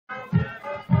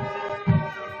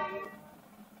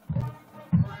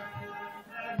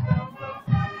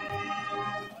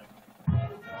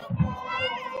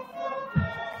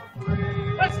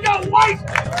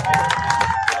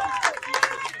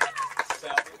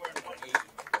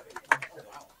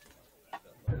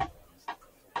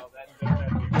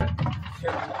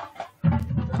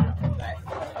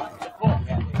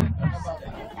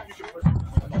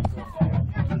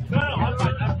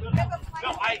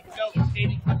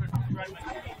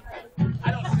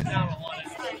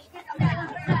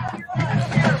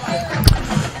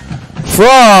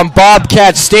From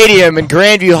Bobcat Stadium in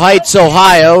Grandview Heights,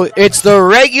 Ohio, it's the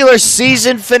regular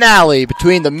season finale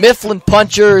between the Mifflin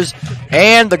Punchers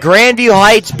and the Grandview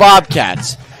Heights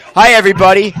Bobcats. Hi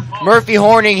everybody, Murphy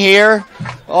Horning here.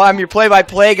 I'm your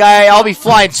play-by-play guy. I'll be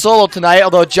flying solo tonight,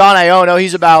 although John Iono,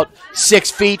 he's about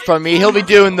 6 feet from me. He'll be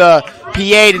doing the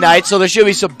PA tonight, so there should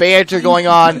be some banter going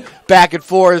on back and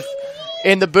forth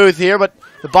in the booth here. But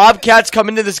the Bobcats come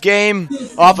into this game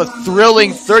off a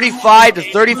thrilling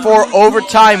 35-34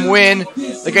 overtime win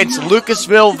against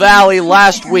Lucasville Valley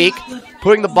last week,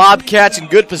 putting the Bobcats in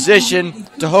good position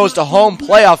to host a home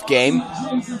playoff game.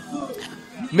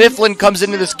 Mifflin comes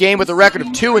into this game with a record of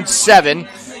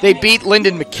 2-7. They beat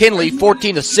Lyndon McKinley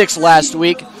 14-6 last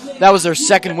week. That was their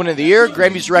second win of the year.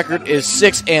 Grandview's record is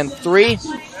 6-3.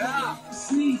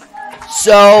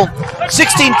 So,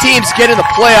 16 teams get in the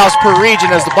playoffs per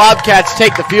region as the Bobcats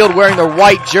take the field wearing their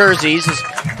white jerseys as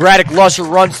Braddock Lusher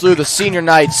runs through the senior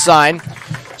night sign.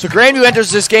 So Grandview enters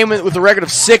this game with a record of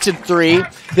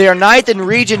 6-3. They are ninth in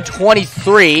Region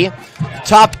 23. The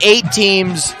top 8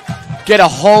 teams get a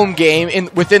home game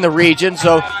within the region.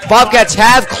 So Bobcats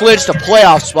have clinched a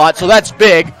playoff spot, so that's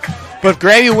big. But if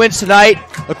Grandview wins tonight,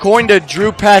 according to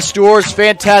Drew Pasteur's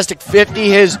Fantastic 50,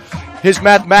 his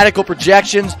mathematical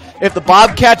projections, if the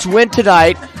Bobcats win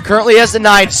tonight, currently as the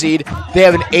 9th seed, they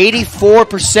have an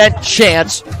 84%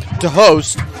 chance to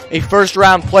host a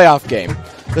first-round playoff game.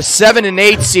 The 7 and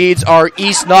 8 seeds are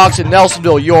East Knox and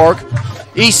Nelsonville York.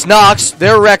 East Knox,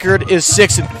 their record is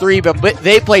 6-3, but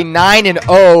they play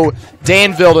 9-0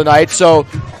 Danville tonight. So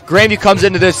Grandview comes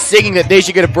into this thinking that they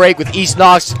should get a break with East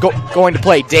Knox going to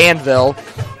play Danville.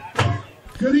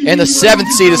 And the 7th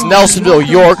seed is Nelsonville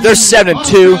York. They're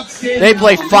 7-2. They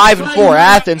play 5-4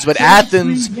 Athens, but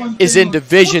Athens is in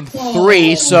Division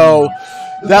 3, so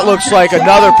that looks like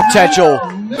another potential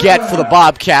get for the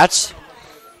Bobcats.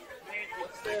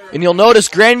 And you'll notice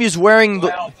Grandview's wearing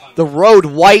the road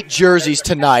white jerseys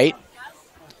tonight.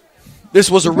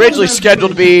 This was originally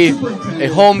scheduled to be a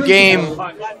home game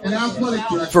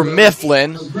for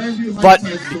Mifflin, but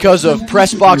because of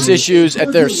press box issues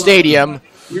at their stadium,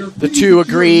 the two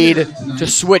agreed to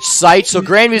switch sites. So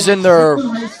Grandview's in their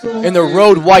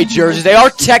road white jerseys. They are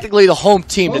technically the home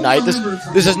team tonight.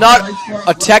 This is not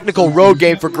a technical road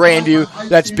game for Grandview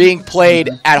that's being played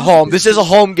at home. This is a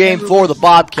home game for the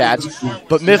Bobcats.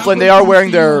 But Mifflin, they are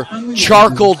wearing their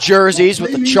charcoal jerseys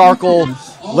with the charcoal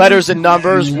letters and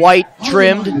numbers, white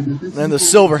trimmed, and the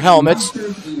silver helmets.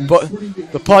 But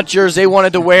the Punchers, they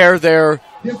wanted to wear their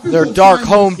dark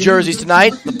home jerseys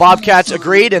tonight. The Bobcats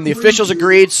agreed, and the officials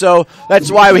agreed, so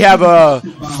that's why we have a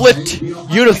flipped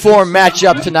uniform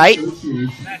matchup tonight.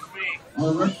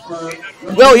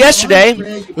 Well, yesterday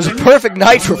was a perfect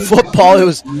night for football. It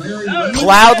was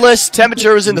cloudless,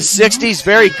 temperature was in the 60s,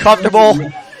 very comfortable.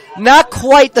 Not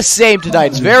quite the same tonight.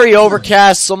 It's very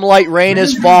overcast. Some light rain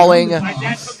is falling.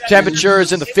 Temperature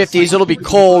is in the 50s. It'll be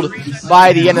cold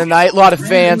by the end of the night. A lot of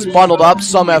fans bundled up.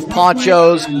 Some have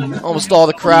ponchos. Almost all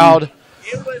the crowd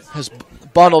has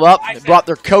bundled up. They brought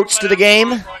their coats to the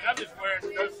game.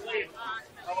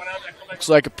 Looks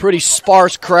like a pretty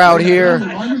sparse crowd here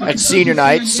at senior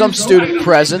night. Some student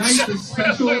presence.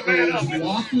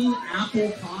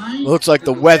 Looks like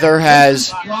the weather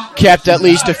has kept at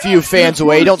least a few fans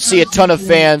away. You don't see a ton of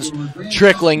fans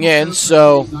trickling in,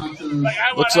 so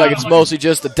looks like it's mostly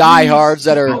just the diehards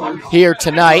that are here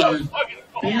tonight.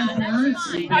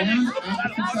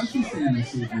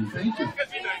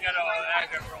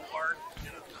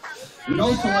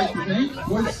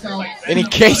 And in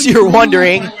case you're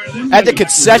wondering, at the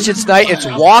concessions tonight, it's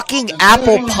walking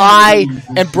apple pie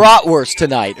and bratwurst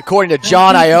tonight, according to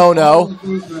John Iono,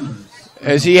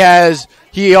 as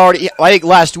he already, I think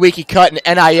last week he cut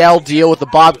an NIL deal with the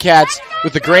Bobcats,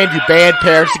 with the Grandview band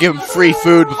parents to give them free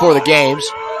food before the games.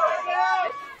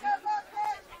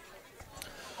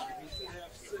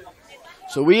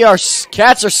 So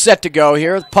Cats are set to go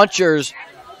here. The Punchers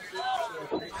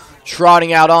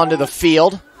trotting out onto the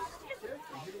field.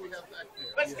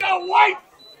 Let's go, White!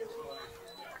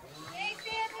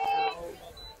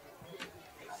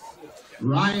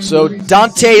 So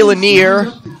Dante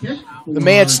Lanier, the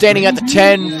man standing at the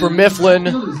 10 for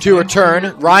Mifflin to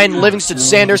return. Ryan Livingston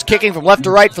Sanders kicking from left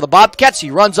to right for the Bobcats.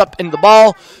 He runs up into the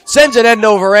ball, sends it end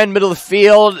over end, middle of the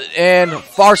field, and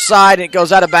far side, and it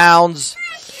goes out of bounds.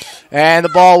 And the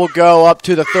ball will go up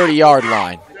to the 30-yard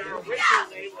line.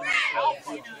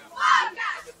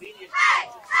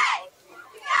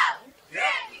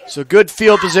 So good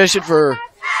field position for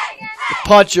the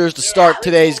Punchers to start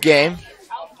today's game.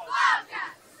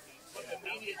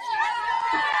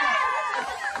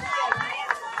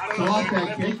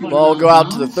 Ball will go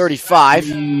out to the 35.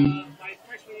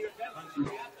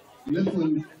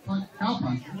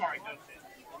 puncher.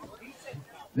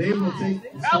 They will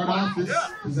start off this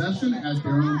possession at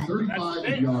their own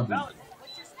 35-yard line.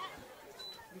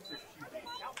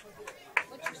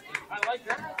 I like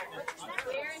that.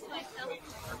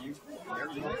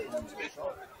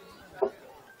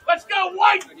 Let's go,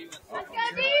 White! Let's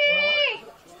go, D!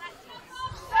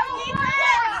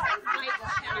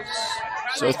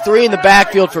 So 3 in the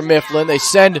backfield for Mifflin. They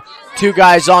send 2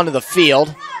 guys onto the field.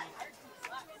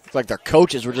 Looks like their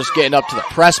coaches were just getting up to the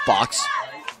press box.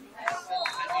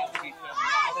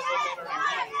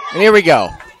 And here we go.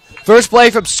 First play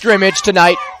from scrimmage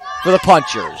tonight for the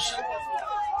Punchers.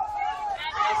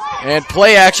 And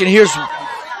play action. Here's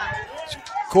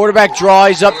quarterback draw.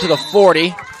 He's up to the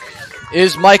 40.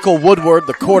 Is Michael Woodward,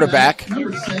 the quarterback.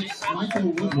 Number 6,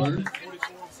 Michael Woodward.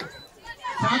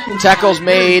 Tackle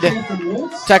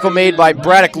made by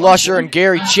Braddock Lusher and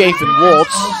Gary Chafin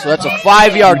Woltz. So that's a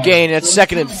 5-yard gain. And it's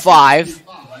 2nd and 5.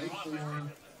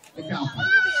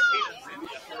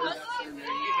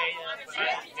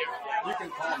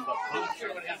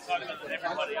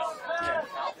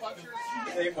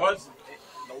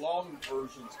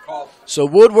 So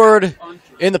Woodward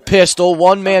in the pistol,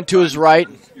 1 man to his right,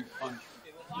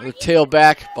 the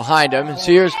tailback behind him.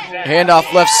 So here's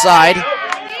handoff left side,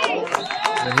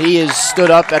 and he is stood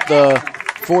up at the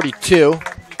 42.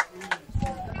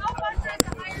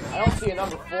 I don't see a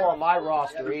number 4 on my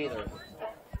roster either.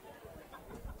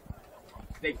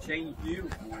 They changed you.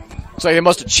 Looks like they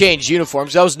must have changed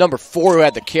uniforms. That was number 4 who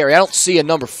had the carry. I don't see a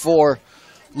number 4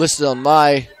 listed on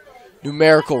my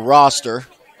numerical roster.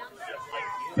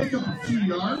 Pick up 2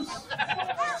 yards.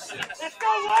 Let's go,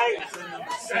 White!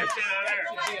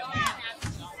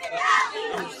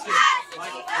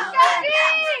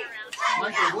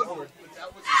 Michael Woodward.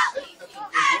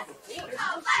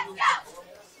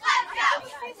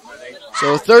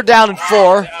 So 3rd down and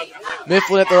 4.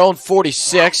 Mifflin at their own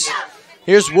 46.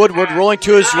 Here's Woodward rolling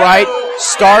to his right.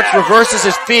 Starts, reverses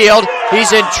his field.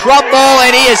 He's in trouble,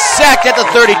 and he is sacked at the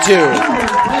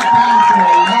 32.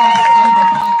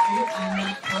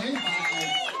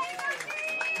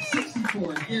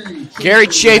 Gary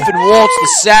Chafin Woltz, the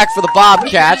sack for the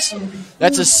Bobcats.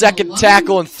 That's a 2nd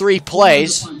tackle in 3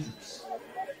 plays.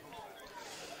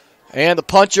 And the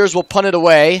Punchers will punt it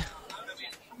away.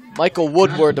 Michael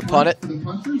Woodward to punt it. The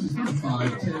Punchers is number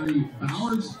 5, Terry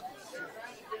Bowers.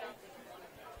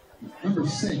 Number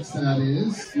 6, that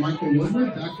is Michael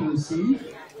Woodward. Back to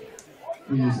receive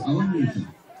is Owen Nugent.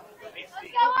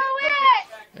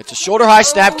 It's a shoulder high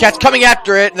snap. Cats coming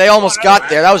after it, and they almost got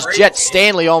there. That was Jet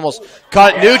Stanley almost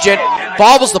caught it. Nugent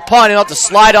bobbles the punt and have to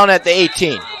slide on at the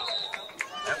 18.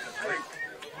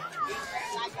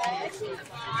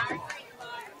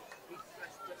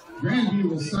 Grandview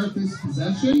will start this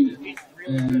possession,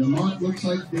 and the mark looks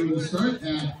like they will start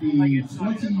at the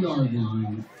 20-yard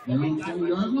line. Their own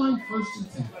 20-yard line, 1st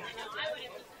and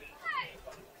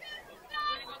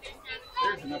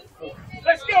 10.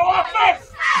 Let's go, offense!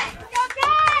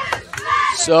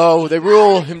 So they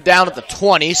rule him down at the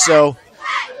 20, so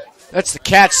that's the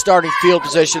Cats' starting field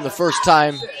position the first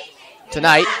time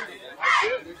tonight.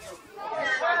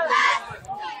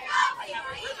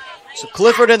 So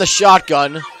Clifford in the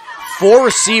shotgun, 4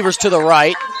 receivers to the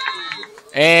right,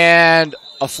 and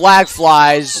a flag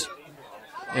flies,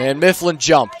 and Mifflin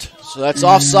jumped. So that's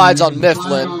offsides on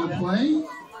Mifflin.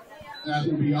 That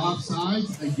will be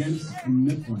offsides against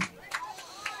Mifflin.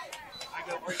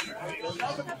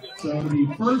 So it'll be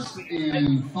 1st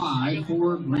and 5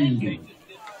 for Grandview.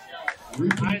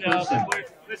 Repeat first down.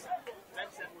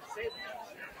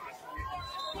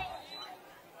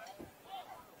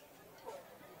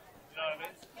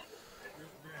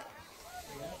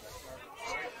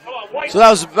 So that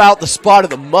was about the spot of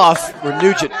the muff where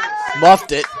Nugent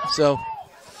muffed it. So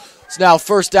it's now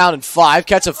 1st down and 5.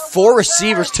 Cats have 4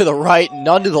 receivers to the right,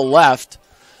 none to the left.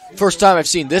 First time I've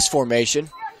seen this formation.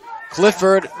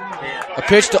 Clifford, a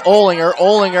pitch to Olinger.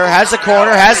 Olinger has the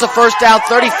corner, has the 1st down,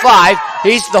 35.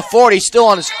 He's to the 40, still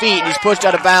on his feet, and he's pushed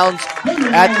out of bounds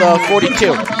at the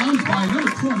 42.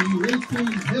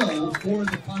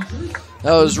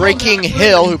 That was Ray King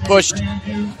Hill who pushed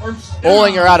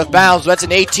Olinger out of bounds. That's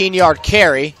an 18-yard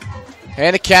carry.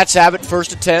 And the Cats have it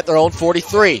 1st and 10 at their own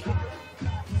 43.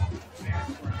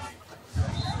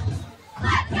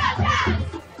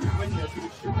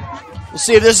 We'll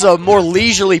see if this is a more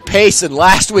leisurely pace than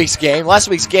last week's game. Last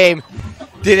week's game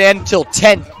didn't end until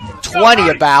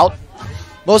 10:20 about.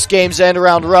 Most games end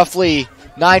around roughly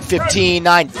 9:15,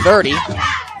 9:30.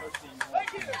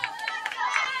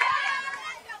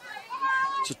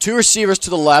 So 2 receivers to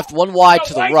the left, 1 wide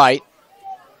to the right.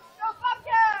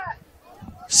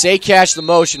 Say catch the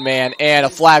motion man, and a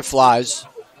flag flies.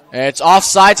 And it's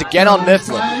offsides again on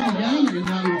Mifflin. Again, and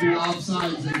that will be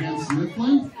offsides against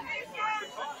Mifflin.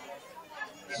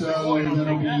 So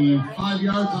that'll be 5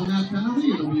 yards on that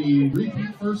penalty. It'll be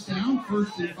repeat first down,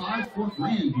 1st and 5 for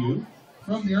Grandview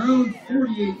from their own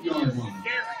 48-yard line.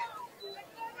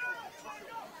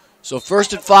 So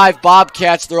 1st and 5,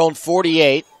 Bobcats, their own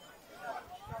 48.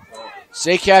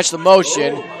 Say catch the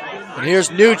motion. And here's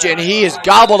Nugent. He is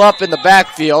gobbled up in the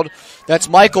backfield. That's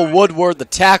Michael Woodward, the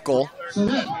tackle. So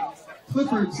that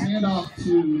Clifford's handoff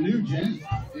to Nugent.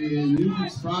 And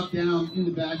Nugent's brought down in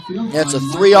the backfield. That's a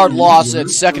 3-yard loss, and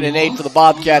it's 2nd and 8 for the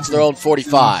Bobcats, their own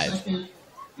 45. 2nd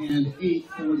and 8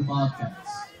 for the Bobcats.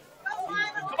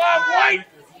 Come on, White!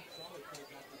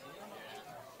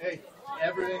 Hey,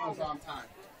 everything was on time.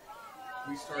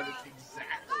 We started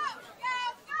exactly.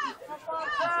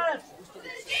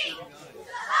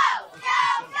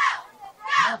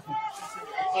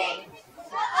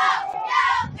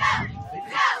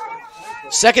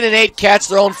 Second and 8, Cats,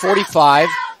 their own 45.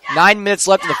 9 minutes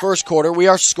left in the first quarter. We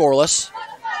are scoreless.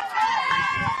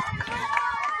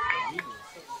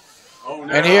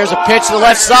 And here's a pitch to the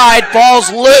left side. Ball's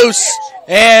loose.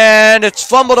 And it's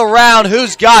fumbled around.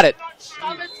 Who's got it?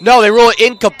 No, they rule it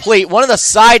incomplete. One of the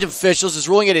side officials is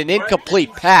ruling it an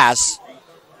incomplete pass.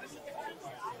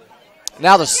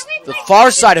 Now the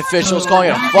far side official is calling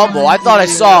it a fumble. I thought I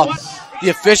saw the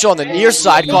official on the near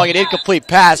side calling it an incomplete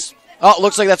pass. Oh, it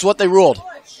looks like that's what they ruled.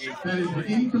 That is an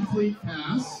incomplete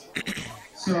pass.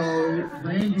 So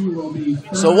Grandview will be.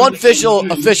 So one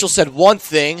official said one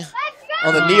thing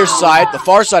on the near side. The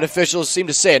far side officials seemed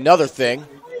to say another thing.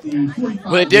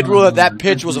 But they did rule that that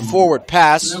pitch was a forward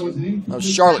pass. That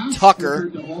was Charlotte Tucker,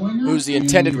 who's the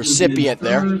intended recipient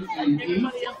there. And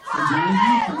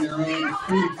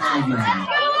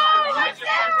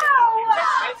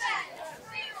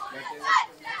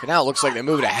now it looks like they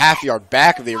moved a half-yard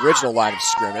back of the original line of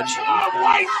scrimmage.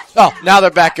 Oh, now they're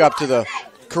back up to the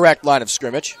correct line of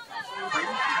scrimmage.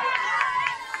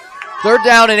 3rd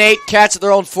down and 8, Cats at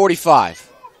their own 45.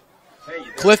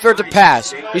 Clifford to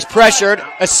pass. He's pressured,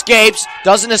 escapes,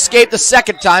 doesn't escape the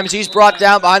second time as he's brought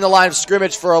down behind the line of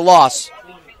scrimmage for a loss.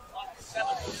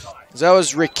 That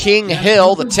was Riking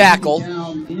Hill, the tackle.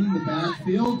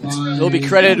 He'll be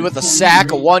credited with a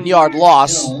sack, a 1-yard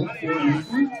loss.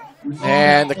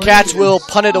 And the Cats will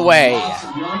punt it away.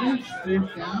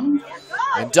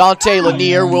 And Dante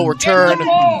Lanier will return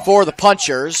for the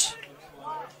Punchers.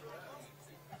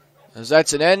 As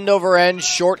that's an end-over-end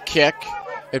short kick.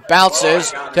 It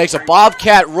bounces, takes a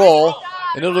Bobcat roll,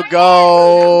 and it'll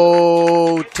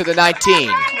go to the 19.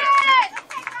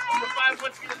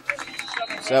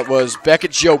 So that was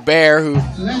Beckett Jobert who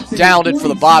downed it for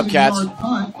the Bobcats.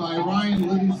 Punt by Ryan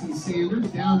Livingston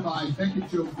Sanders, down by Beckett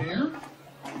Jobert.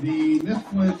 The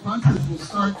Mifflin Punchers will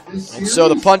start this series. And so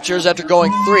the Punchers, after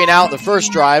going 3 and out in the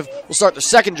first drive, will start their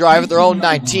second drive at their own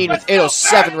 19 with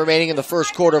 8:07 remaining in the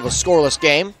first quarter of a scoreless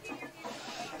game.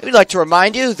 We'd like to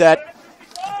remind you that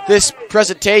this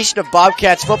presentation of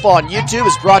Bobcats football on YouTube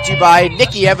is brought to you by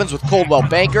Nikki Evans with Coldwell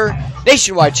Banker,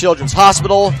 Nationwide Children's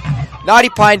Hospital, Naughty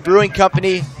Pine Brewing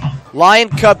Company, Lion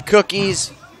Cub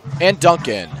Cookies, and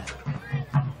Duncan.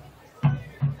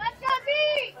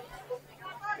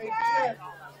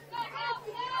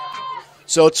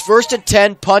 So it's 1st and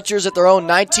 10, Punchers at their own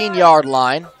 19-yard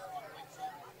line.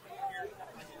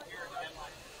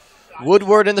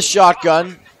 Woodward in the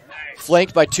shotgun,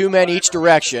 flanked by 2 men each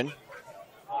direction.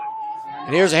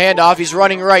 And here's a handoff. He's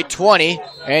running right 20,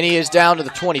 and he is down to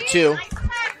the 22.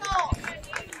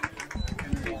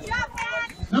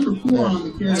 Number 4 on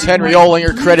the carry. It's Henry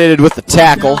Olinger credited with the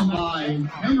tackle.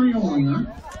 Henry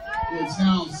Olinger. It's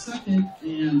now 2nd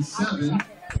and 7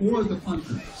 for the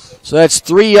Punchers. So that's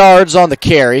 3 yards on the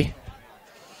carry.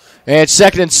 And it's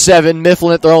 2nd and 7,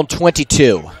 Mifflin at their own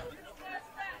 22.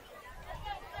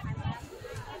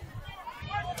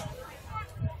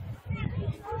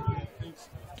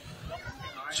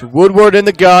 So Woodward in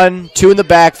the gun, 2 in the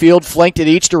backfield, flanked in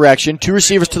each direction. 2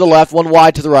 receivers to the left, 1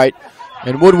 wide to the right.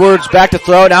 And Woodward's back to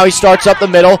throw. Now he starts up the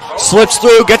middle, slips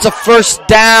through, gets a first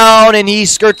down, and he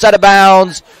skirts out of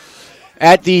bounds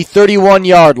at the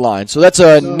 31-yard line. So that's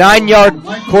a 9-yard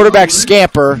quarterback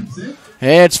scamper.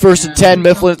 And it's 1st and 10,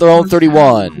 Mifflin at their own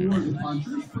 31.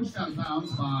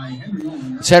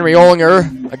 It's Henry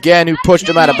Olinger, again, who pushed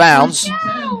him out of bounds.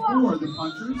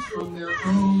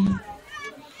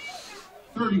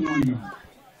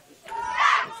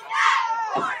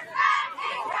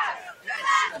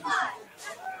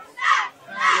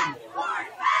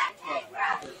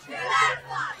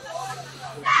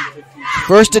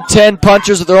 First and 10,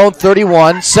 Punchers at their own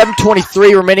 31.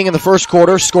 7:23 remaining in the first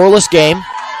quarter. Scoreless game.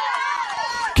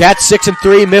 Cats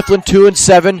 6-3, Mifflin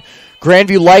 2-7.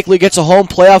 Grandview likely gets a home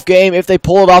playoff game if they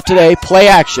pull it off today. Play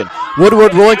action.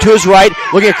 Woodward rolling to his right,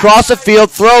 looking across the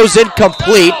field, throws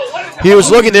incomplete. He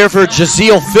was looking there for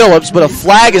Jaziel Phillips, but a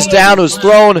flag is down. It was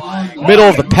thrown middle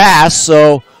of the pass,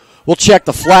 so we'll check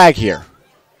the flag here.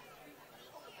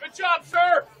 Good job,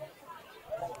 sir.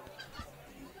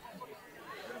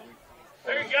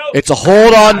 There you go. It's a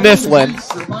hold on Mifflin.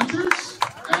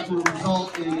 That will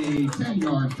result in a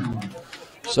 10-yard penalty.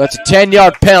 So that's a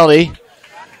 10-yard penalty.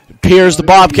 It appears the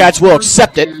Bobcats will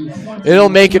accept it. It'll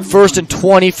make it 1st and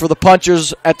 20 for the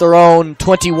Punchers at their own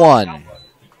 21.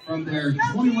 From their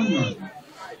 21-yard line.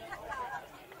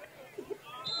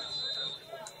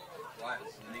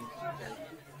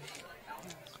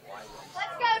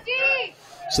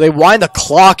 So they wind the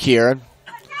clock here.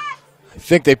 I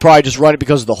think they probably just run it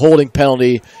because of the holding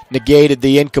penalty negated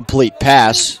the incomplete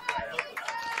pass.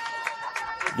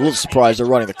 A little surprised they're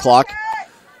running the clock.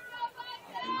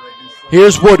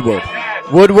 Here's Woodward.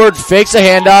 Woodward fakes a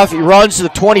handoff. He runs to the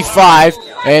 25,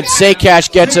 and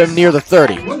Sakash gets him near the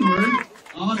 30.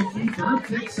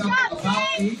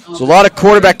 So a lot of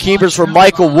quarterback keepers for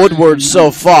Michael Woodward so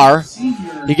far.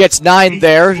 He gets 9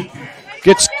 there.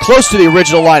 Gets close to the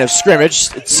original line of scrimmage.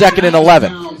 It's 2nd and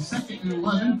 11. Now 2nd and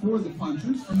 11 for the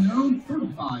Punchers from their own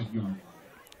 35-yard line.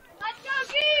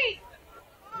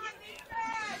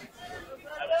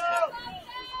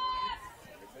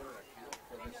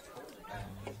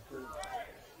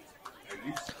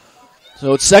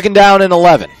 So it's 2nd down and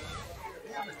 11.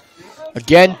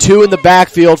 Again, 2 in the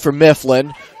backfield for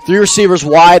Mifflin. 3 receivers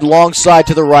wide, long side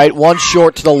to the right, 1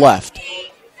 short to the left.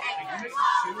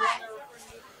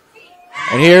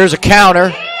 And here's a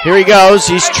counter. Here he goes.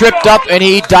 He's tripped up, and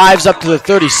he dives up to the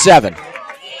 37.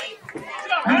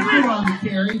 Henry on the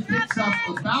carry, picks up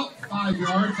about 5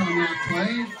 yards on that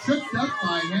play. Tripped up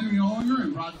by Henry Olinger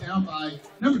and brought down by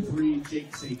number 3,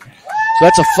 Jake Sakash. So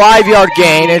that's a 5-yard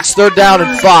gain. It's 3rd down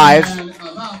and 5 And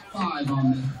about 5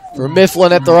 on the for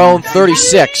Mifflin at their own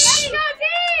 36.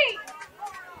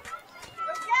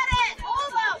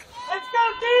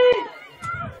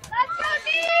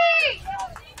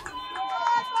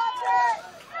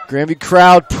 Grandview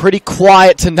crowd pretty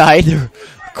quiet tonight. They're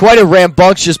quite a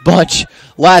rambunctious bunch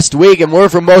last week and were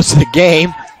for most of the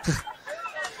game.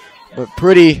 But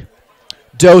pretty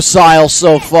docile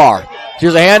so far.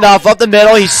 Here's a handoff up the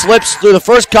middle. He slips through the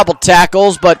first couple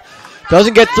tackles, but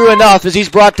doesn't get through enough as he's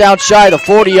brought down shy of the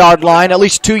 40-yard line, at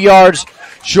least 2 yards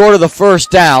short of the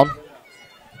first down.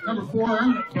 number 4,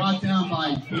 brought down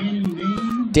by Danny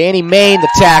Main. Danny Main, the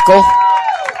tackle.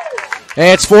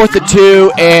 And it's 4th and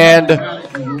 2, and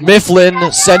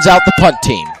Mifflin sends out the punt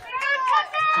team.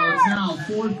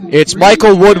 It's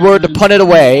Michael Woodward to punt it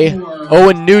away.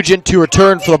 Owen Nugent to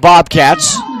return for the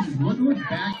Bobcats. Woodward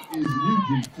back is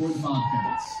Nugent for the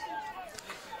Bobcats.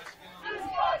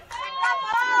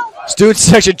 Student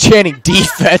section chanting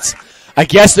defense. I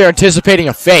guess they're anticipating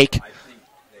a fake.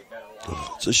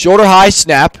 It's a shorter high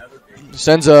snap.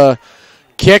 Sends a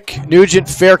kick. Nugent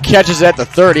fair catches at the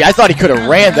 30. I thought he could have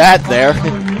ran that there.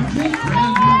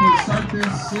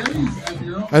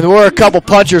 And there were a couple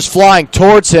punchers flying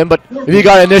towards him, but if he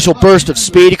got an initial burst of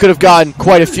speed, he could have gotten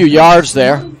quite a few yards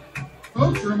there.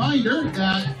 Folks, a reminder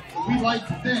that we'd like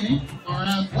to thank our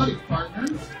athletic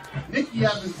partners, Nicky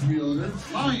Evans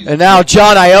Realtors, Lions. And now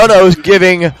John Iono is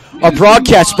giving our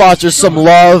broadcast sponsors some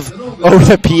love over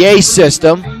the PA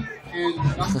system. And we'd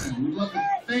love to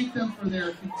thank them for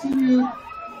their continued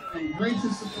and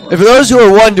gracious support. And for those who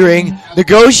are wondering,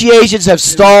 negotiations have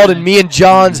stalled in me and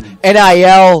John's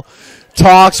NIL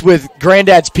talks with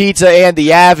Granddad's Pizza and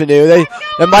the Avenue. They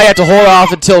might have to hold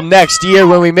off until next year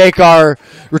when we make our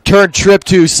return trip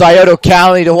to Scioto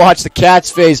County to watch the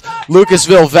Cats face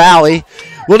Lucasville Valley.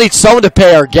 We'll need someone to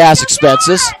pay our gas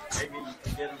expenses.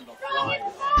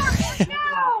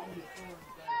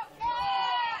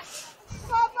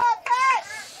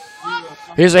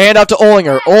 Here's a handout to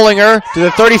Olinger. Olinger to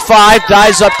the 35,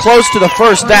 dives up close to the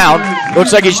first down.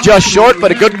 Looks like he's just short,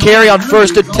 but a good carry on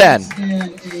 1st and 10. And a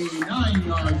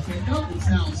 9-yard pickup. It's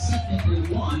now 2nd and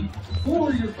 1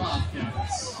 for your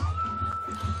Bobcats.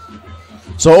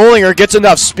 So Olinger gets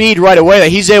enough speed right away that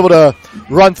he's able to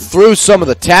run through some of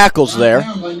the tackles there.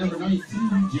 Down by number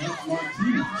 19, Jeff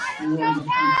Martinez for the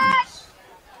Punchers.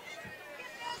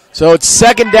 So it's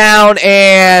 2nd down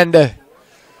and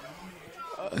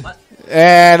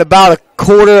about a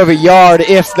quarter of a yard,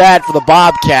 if that, for the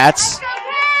Bobcats.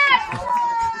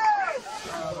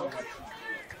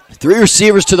 3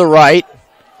 receivers to the right.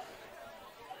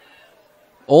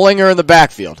 Olinger in the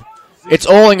backfield. It's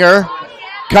Olinger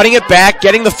cutting it back,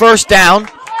 getting the first down.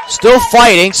 Still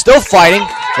fighting,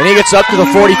 and and he gets up to the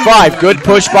 45. Good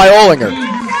push by Olinger.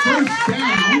 First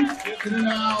down. It'll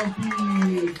now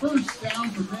be first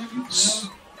down for Grandview.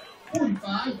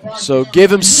 45. So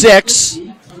give him 6. And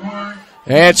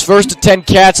it's first and 10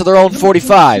 Cats at their own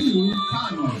 45. So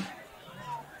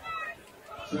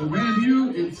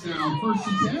Grandview, it's now first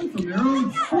and 10 from their own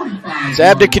 45. It's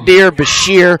Abdikadir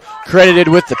Bashir credited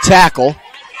with the tackle.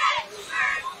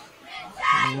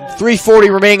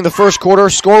 3:40 remaining in the first quarter.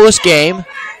 Scoreless game.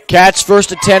 Cats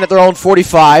first and 10 at their own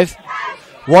 45.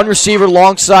 One receiver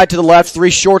long side to the left, 3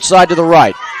 short side to the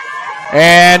right.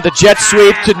 And the jet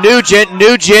sweep to Nugent.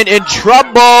 Nugent in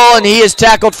trouble, and he is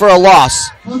tackled for a loss.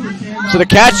 So the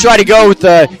Cats try to go with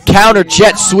the counter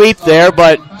jet sweep there,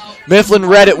 but Mifflin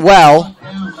read it well.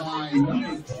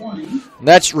 And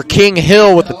that's Raking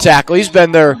Hill with the tackle. He's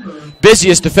been their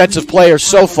busiest defensive player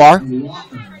so far.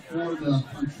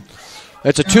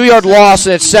 It's a 2-yard loss,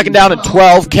 and it's second down and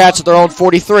 12. Cats at their own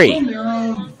 43.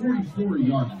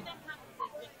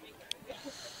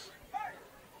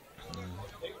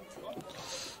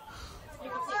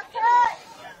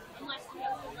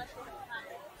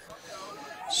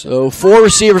 So 4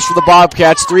 receivers for the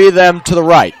Bobcats, 3 of them to the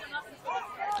right.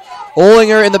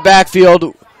 Olinger in the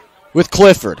backfield with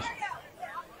Clifford.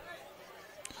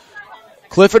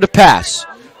 Clifford to pass.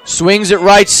 Swings it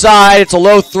right side. It's a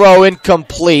low throw,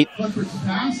 incomplete.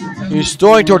 He's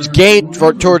throwing towards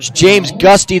James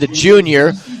Gusty, the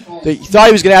junior. He thought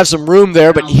he was going to have some room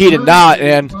there, but he did not.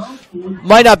 And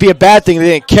might not be a bad thing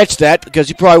they didn't catch that, because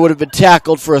he probably would have been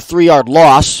tackled for a 3-yard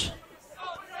loss.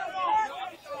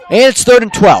 And it's third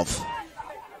and 12.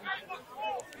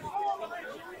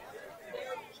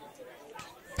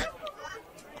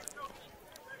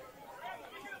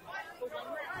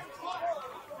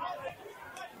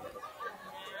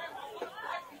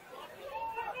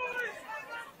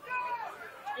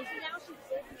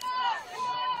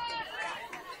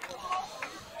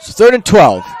 So third and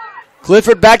 12.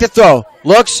 Clifford back to throw.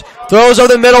 Looks, throws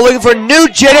over the middle, looking for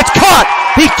Nugent. It's caught.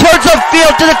 He turns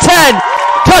upfield to the 10.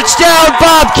 Touchdown,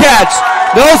 Bobcats.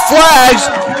 No flags.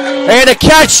 And a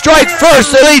catch strike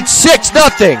first. They lead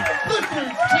 6-0.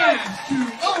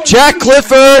 Jack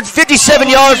Clifford, 57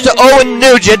 yards to Owen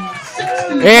Nugent.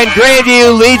 And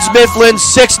Grandview leads Mifflin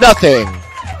 6-0.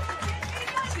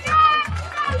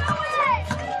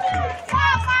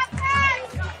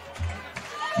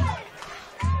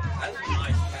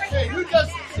 Hey, who does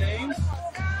the James?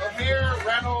 O'Hare,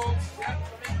 Reynolds,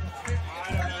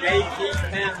 J.G.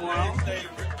 Penwell,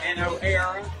 and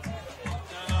O'Hara.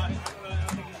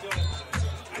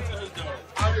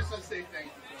 I'm just going to say thank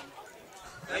you.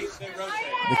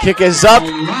 The kick is up,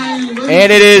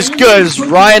 and it is good as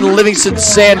Ryan Livingston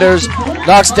Sanders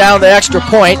knocks down the extra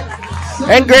point,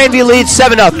 and Grandview leads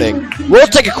 7-0. We'll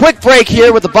take a quick break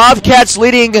here with the Bobcats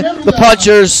leading the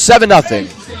Punchers 7-0.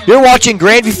 You're watching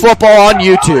Grandview football on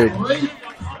YouTube.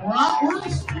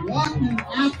 Bratwurst, walking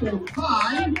apple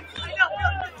pie,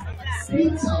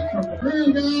 pizza from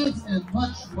Granddad's, and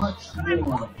much, much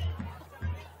more.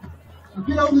 So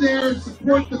get over there,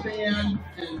 support the band,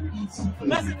 and eat some food.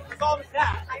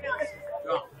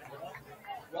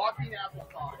 Walking apple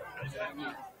pie.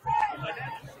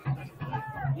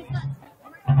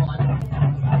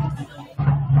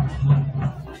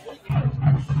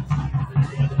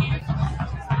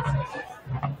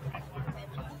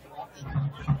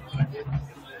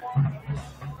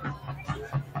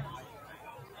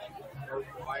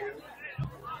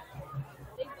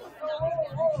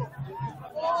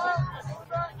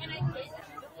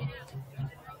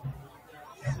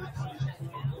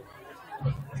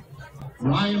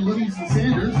 Ryan Livingston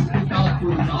Sanders will kick out for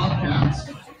the Bobcats.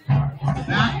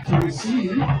 Back to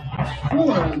receive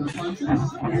for the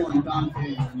Punchers, for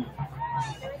Dante.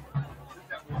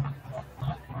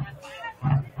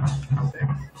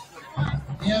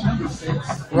 And number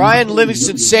 6. Ryan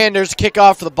Livingston Sanders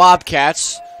kickoff for the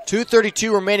Bobcats.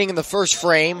 2:32 remaining in the first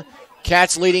frame.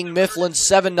 Cats leading Mifflin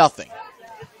 7-0.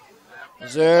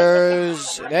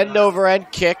 There's an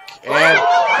end-over-end kick, and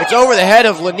it's over the head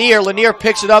of Lanier. Lanier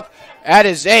picks it up at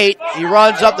his 8. He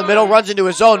runs up the middle, runs into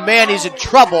his own man. He's in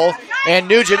trouble, and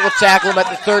Nugent will tackle him at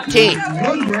the 13.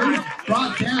 Woodward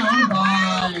brought down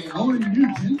by Owen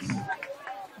Nugent.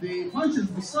 The Punchers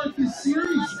will start this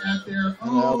series at their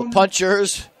own Now the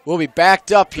Punchers will be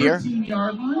backed up here.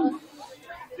 13-yard line.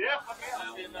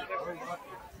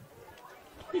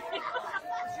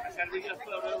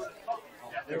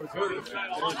 There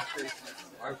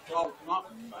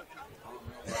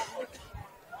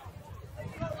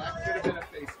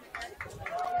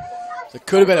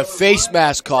could have been a face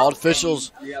mask called.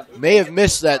 Officials may have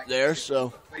missed that there,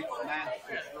 so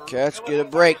Cats get a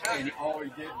break. And all he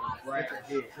did was grab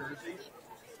his jersey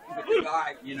But the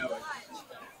guy, you know.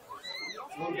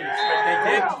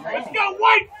 Let's go,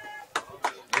 White!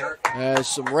 As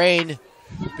some rain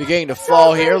beginning to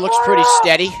fall here. Looks pretty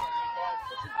steady.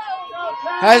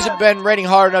 Hasn't been raining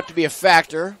hard enough to be a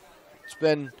factor. It's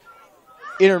been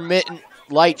intermittent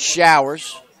light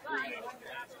showers.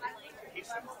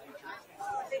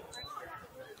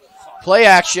 Play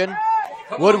action.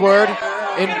 Woodward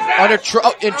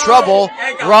in trouble.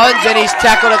 Runs, and he's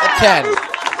tackled at the 10.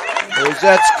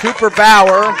 That's Cooper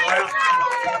Bauer,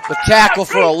 the tackle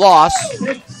for a loss.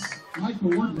 Michael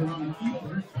Woodward on the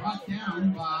keeper, brought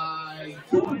down by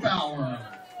Cooper Bauer.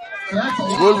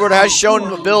 So Woodward has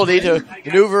shown ability to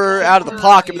maneuver out of the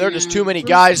pocket, but there are just too many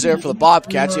guys there for the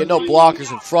Bobcats. He had no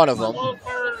blockers in front of him.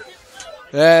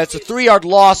 It's a 3-yard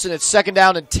loss, and it's second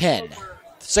down and 10.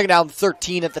 Second down and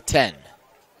 13 at the 10.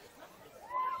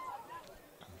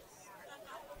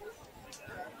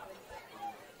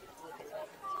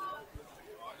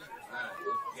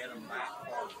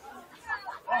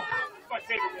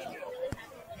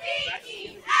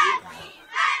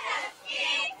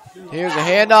 Here's a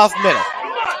handoff middle.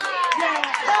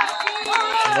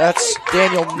 And that's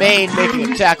Daniel Main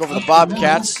making a tackle for the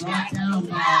Bobcats.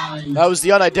 That was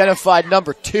the unidentified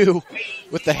number 2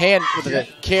 with the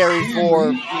carry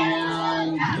for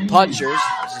the Punchers.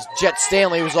 Jet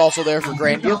Stanley was also there for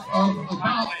Grandview.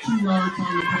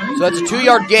 So that's a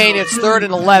 2-yard gain. It's 3rd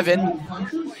and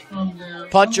 11.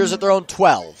 Punchers at their own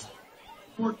 12.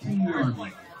 14 yards.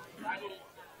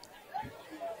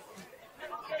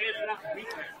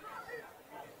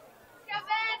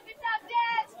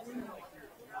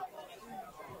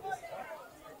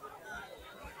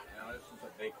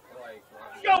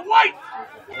 Go, White!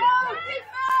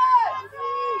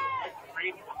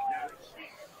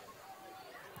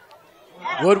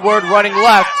 Woodward running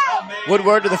left.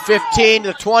 Woodward to the 15, to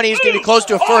the 20. He's going to be close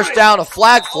to a first down. A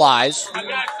flag flies.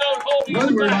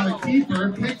 Woodward on the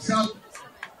keeper picks up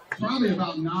probably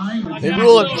about 9 or 10. They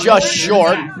rule him just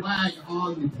short. Flag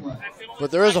on the play. But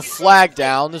there is a flag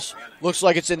down. This looks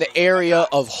like it's in the area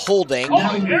of holding.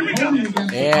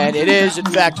 And it is, in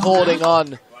fact, holding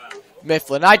on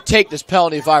Mifflin. I'd take this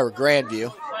penalty if I were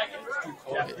Grandview.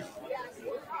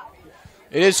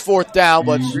 It is 4th down,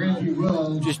 but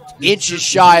just inches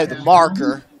shy of the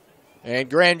marker. And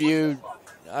Grandview,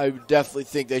 I would definitely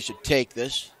think they should take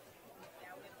this.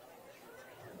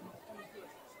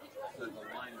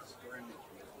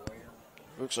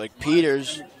 Looks like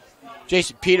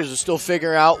Jason Peters is still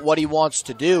figuring out what he wants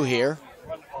to do here.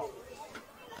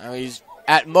 He's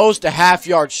at most a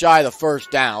half-yard shy of the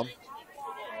first down.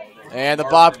 And the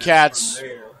Bobcats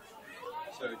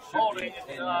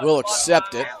will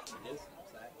accept it.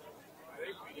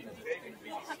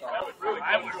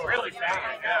 I was really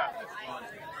bad, yeah.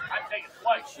 I'd take it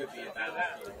twice.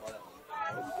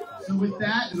 So with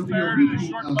that, it'll be a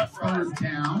repeat of 3rd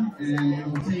down, and it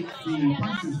will take the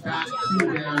Punchers back to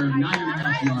their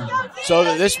 9.5-yard line.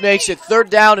 So this makes it 3rd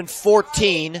down and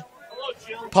 14.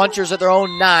 Punchers at their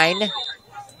own 9.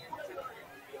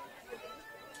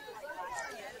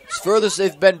 It's furthest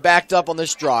they've been backed up on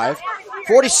this drive.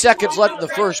 40 seconds left in the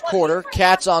first quarter.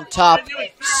 Cats on top,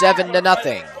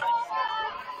 7-0.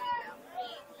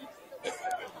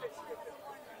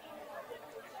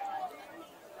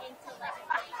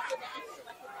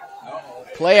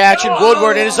 Play action.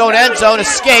 Woodward in his own end zone.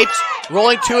 Escapes.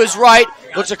 Rolling to his right.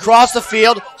 Looks across the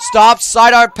field. Stops.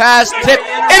 Sidearm pass. Tip.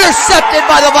 Intercepted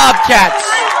by the Bobcats.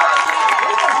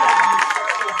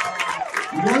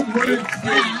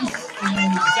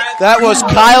 That was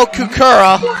Kyle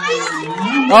Kukura.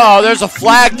 Oh, there's a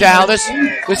flag down. This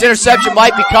interception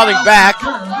might be coming back.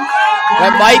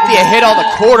 That might be a hit on the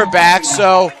quarterback.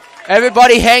 So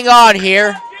everybody hang on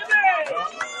here.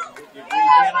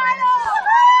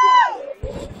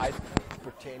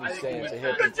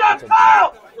 Good job,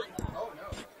 Kyle!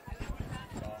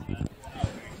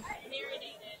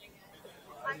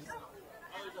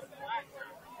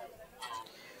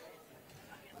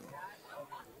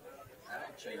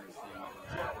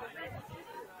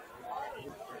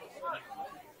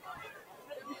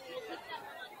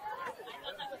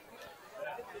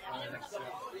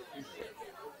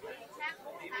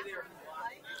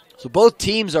 So both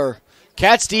teams are,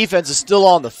 Cats defense is still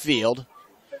on the field.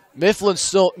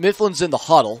 Mifflin's in the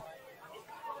huddle.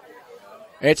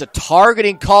 And it's a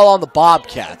targeting call on the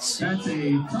Bobcats. That's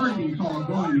a targeting call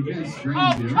going against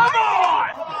Grandview. Come on!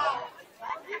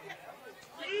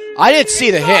 I didn't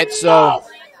see the hit, so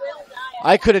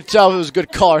I couldn't tell if it was a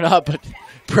good call or not, but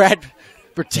Brad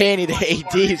Bertani, the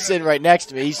AD, is sitting right next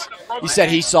to me. He said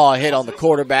he saw a hit on the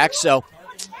quarterback, so.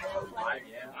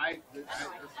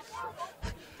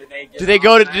 Do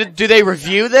they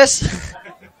review this?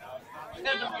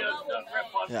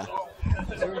 Yeah.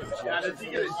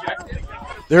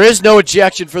 There is no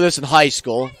ejection for this in high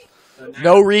school.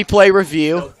 No replay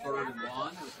review.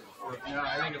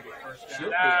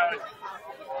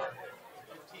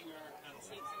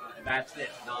 That's it.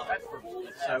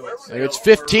 It's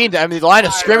 15. I mean, the line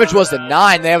of scrimmage was the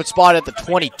 9. They have it spotted at the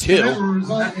 22.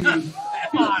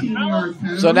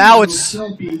 So now it's a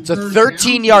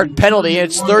 13-yard penalty, and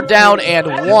it's 3rd down and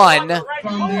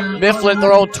 1. Mifflin,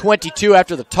 their own 22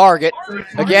 after the target.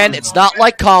 Again, it's not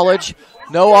like college.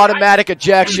 No automatic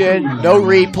ejection, no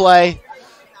replay.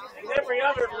 Every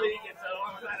other league, it's an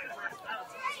automatic.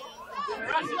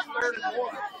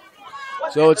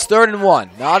 So it's 3rd and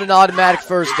 1, not an automatic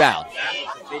first down.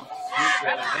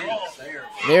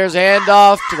 There's a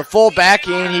handoff to the fullback,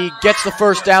 and he gets the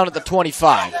first down at the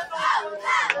 25.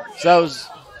 So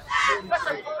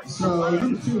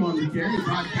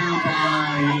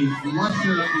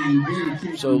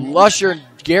Lusher and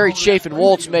Gary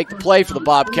Chafin-Woltz make the play for the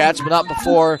Bobcats, but not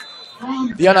before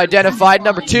the unidentified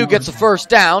number 2 gets the first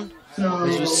down.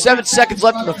 There's 7 seconds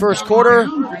left in the first quarter.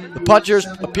 The punchers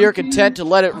appear content to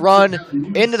let it run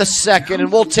into the second,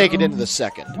 and we'll take it into the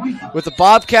second. With the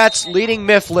Bobcats leading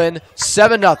Mifflin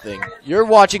 7-0. You're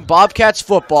watching Bobcats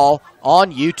football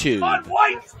on YouTube.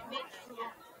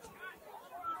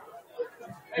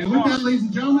 And with that, ladies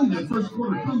and gentlemen, the first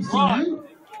quarter comes to an end.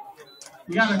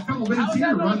 We got a couple minutes here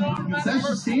to run to the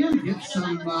concession stand, get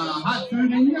some hot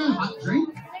food in you, hot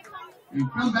drink, and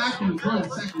come back and enjoy the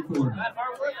second quarter. At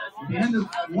the end of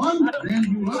one,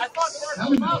 Grandview up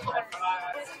 7-0.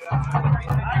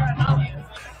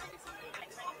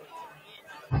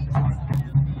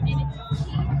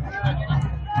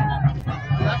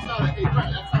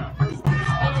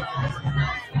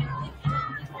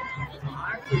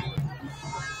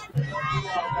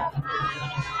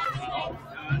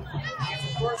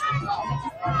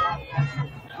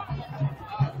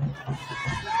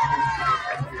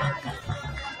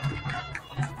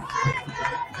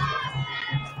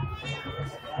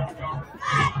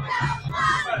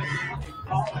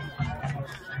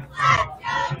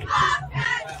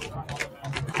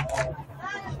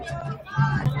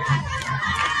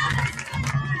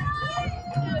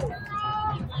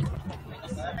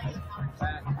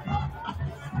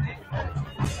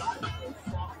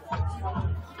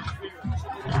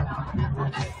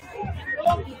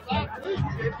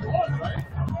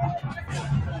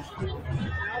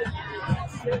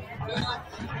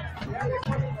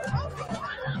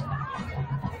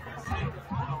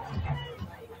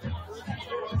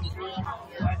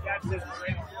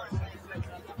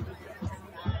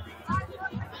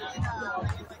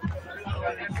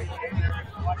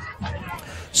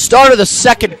 Start of the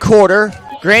second quarter.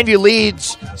 Grandview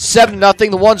leads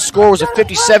 7-0. The one score was a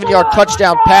 57-yard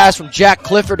touchdown pass from Jack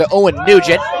Clifford to Owen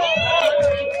Nugent.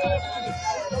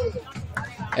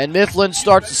 And Mifflin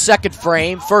starts the second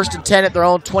frame, 1st and 10 at their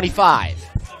own 25.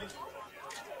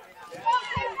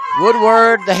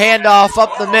 Woodward, the handoff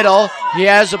up the middle. He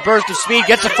has a burst of speed,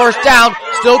 gets a first down,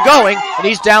 still going, and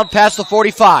he's down past the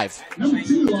 45. Number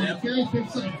 2 on the carry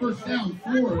picks up the first down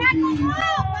for the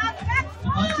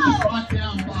brought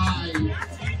down by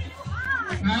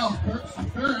Kyle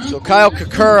Kakura. So Kyle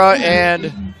Kakura and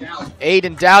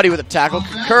Aiden Dowdy with a tackle.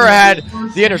 Kakura had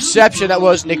the interception that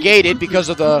was negated because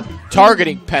of the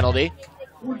targeting penalty.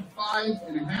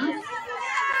 45.5.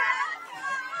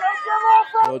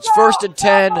 So it's 1st and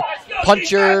 10,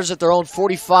 punchers at their own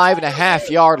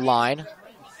 45.5-yard line.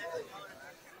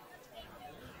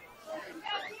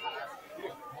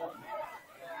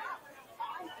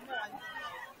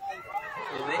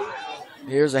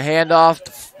 Here's a handoff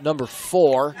to number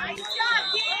 4.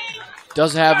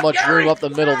 Doesn't have much room up the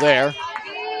middle there.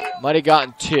 Might have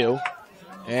gotten 2.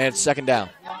 And 2nd down.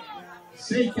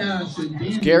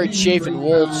 It's Gary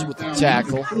Chafin-Woltz with the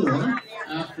tackle.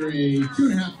 After a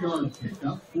 2.5-yard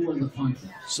pickup for the puncher.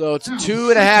 So it's a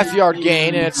 2.5-yard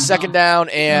gain, and it's 2nd down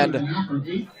and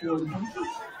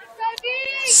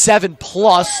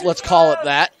 7+, let's call it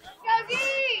that.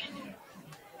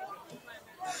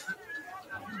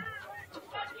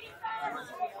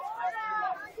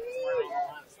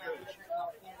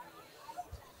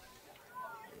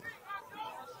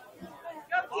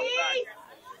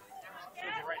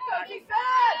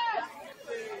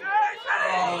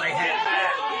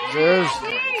 There's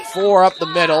 4 up the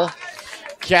middle.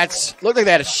 Cats looked like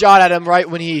they had a shot at him right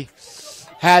when he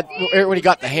got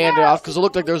the handoff, because it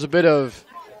looked like there was a little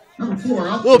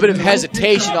bit of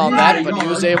hesitation on that, but he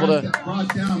was able to.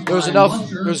 There was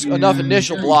enough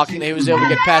initial blocking that he was able to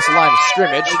get past the line of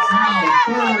scrimmage.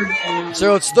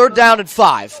 So it's 3rd down and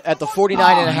 5 at the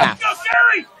 49.5.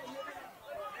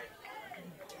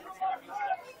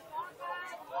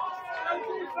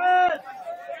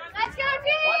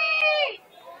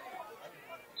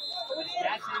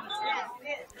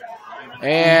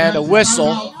 And a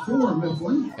whistle. For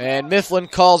Mifflin. And Mifflin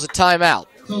calls a timeout.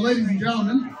 So, ladies and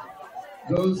gentlemen,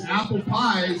 those apple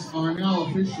pies are now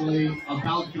officially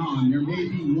about gone. There may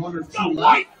be one or two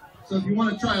left. So if you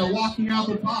want to try a walking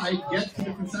apple pie, get to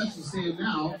the concession stand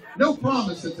now. No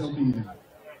promise that they'll be there.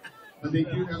 But they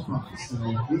do have fries.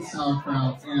 So with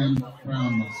sauerkraut and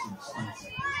brown mustard.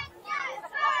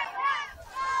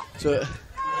 So,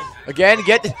 again,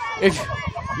 if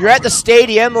you're at the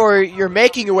stadium or you're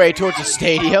making your way towards the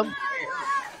stadium,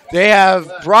 they have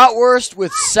bratwurst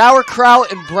with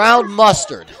sauerkraut and brown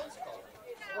mustard.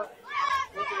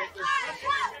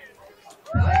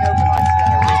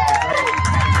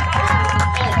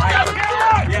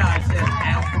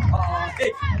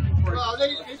 Well,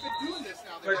 they've been doing this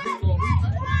now.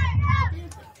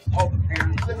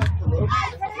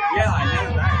 Yeah, I know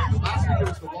that. Last week it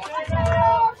was the walking.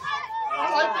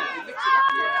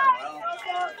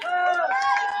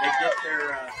 They get their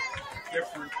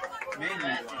different menu.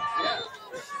 Yeah.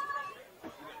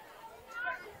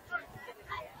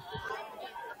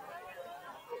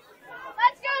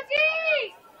 Let's go, D!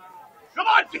 Come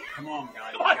on, D! Come on,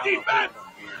 guys. Come on, defense!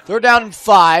 3rd down and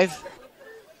 5.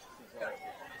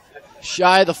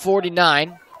 Shy of the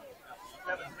 49.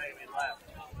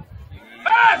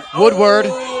 Woodward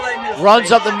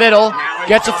runs up the middle,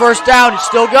 gets a first down, he's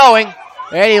still going,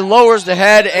 and he lowers the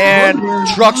head and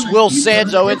trucks Will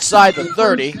Sanzo inside the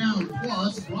 30.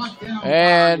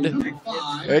 And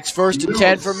it's 1st and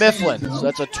 10 for Mifflin. So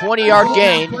that's a 20-yard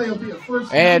gain,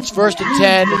 and it's 1st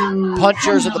and 10,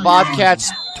 punchers at the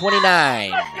Bobcats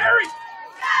 29.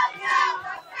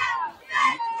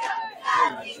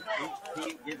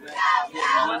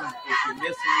 If you're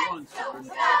missing one,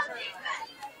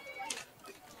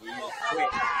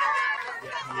 quick.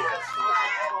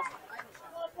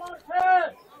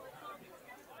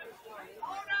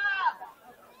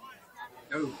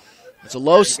 It's a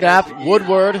low snap.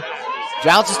 Woodward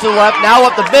bounces to the left, now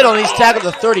up the middle, and he's tackled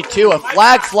the 32. A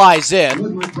flag flies in.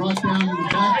 Woodward brought down in the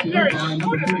backfield by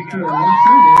number 34.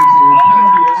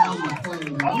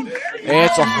 And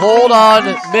it's a hold on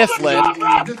Mifflin.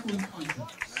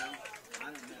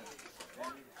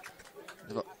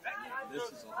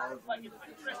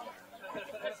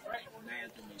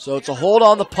 So it's a hold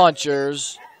on the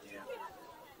punchers.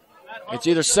 It's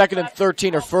either 2nd and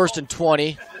 13 or 1st and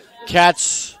 20.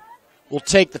 Cats will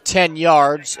take the 10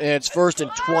 yards, and it's 1st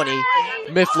and 20.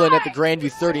 Mifflin at the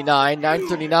Grandview 39.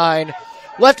 9:39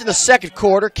 left in the second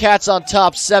quarter. Cats on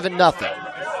top 7-0.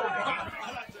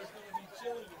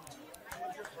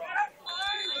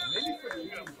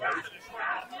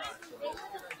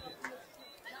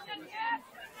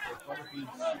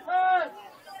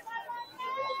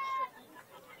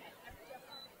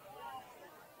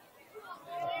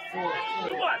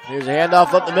 Here's a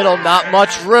handoff up the middle, not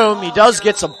much room. He does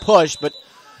get some push, but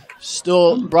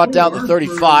still brought down the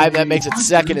 35. That makes it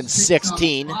 2nd and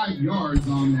 16. That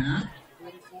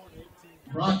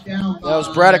was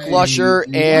Braddock Lusher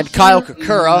and Kyle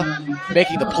Kakura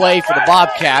making the play for the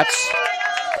Bobcats.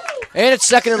 And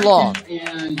it's 2nd and long.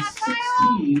 And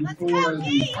 16 for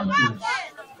the punchers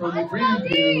from the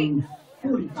Grandview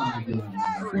 45 yards,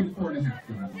 44 and a half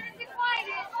yards.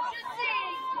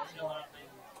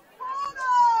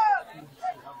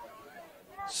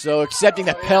 So accepting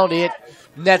that penalty, it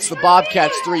nets the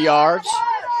Bobcats 3 yards.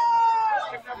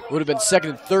 Would have been 2nd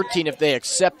and 13 if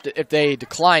they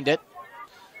declined it.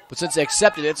 But since they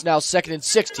accepted it, it's now 2nd and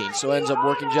 16, so it ends up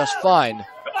working just fine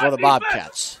for the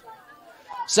Bobcats.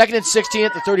 2nd and 16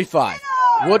 at the 35.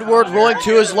 Woodward rolling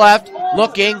to his left,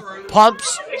 looking,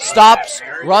 pumps, stops,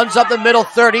 runs up the middle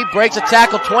 30, breaks a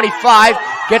tackle 25,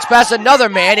 gets past another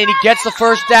man, and he gets the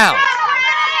first down.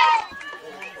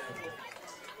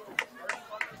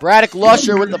 Braddock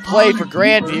Lusher with the play for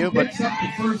Grandview, but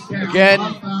again,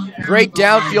 great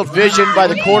downfield vision by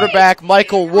the quarterback,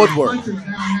 Michael Woodward.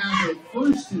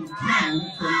 First and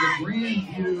 10 from the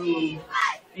Grandview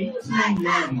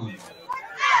 18-yard line.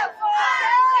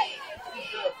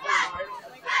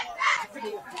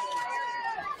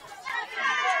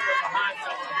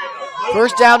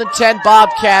 First down and 10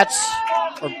 Bobcats,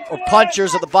 or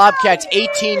punchers at the Bobcats'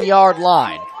 18-yard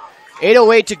line.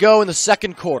 8:08 to go in the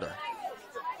second quarter.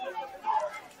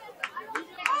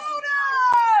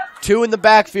 2 in the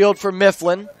backfield for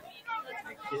Mifflin.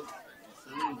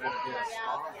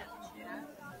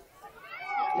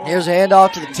 Here's a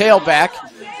handoff to the tailback.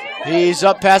 He's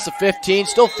up past the 15,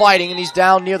 still fighting, and he's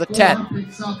down near the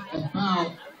 10.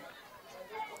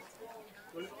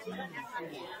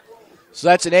 So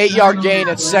that's an 8-yard gain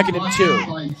at 2nd and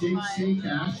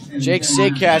 2. Jake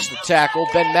Sakash the tackle.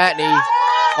 Ben Matney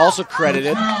also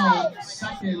credited.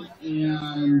 2nd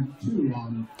and 2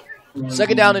 on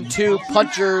Second down and 2,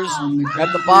 punchers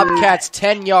at the Bobcats'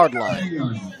 10-yard line. 10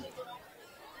 yards.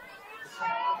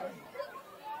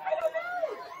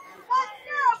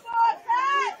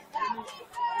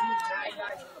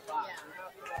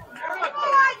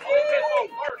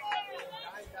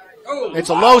 It's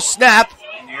a low snap.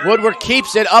 Woodward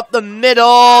keeps it up the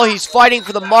middle. He's fighting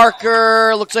for the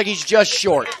marker. Looks like he's just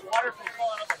short.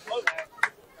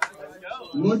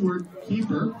 Woodward,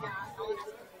 keeper.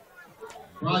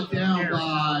 Brought down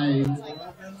by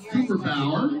Cooper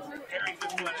Bauer.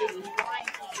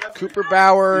 Cooper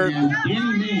Bauer,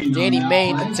 And Danny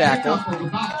Main to tackle.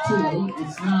 About 2.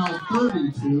 It's now 3rd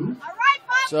and 2.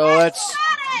 So that's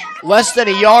less than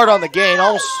a yard on the gain.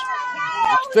 Almost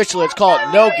officially, let's call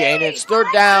it no gain. It's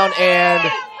 3rd down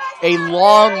and a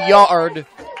long yard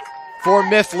for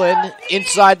Mifflin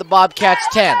inside the Bobcats'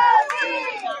 10.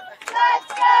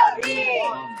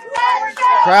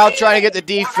 Crowd trying to get the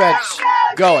defense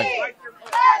going.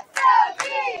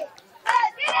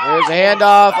 There's a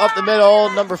handoff up the middle.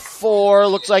 Number 4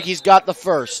 looks like he's got the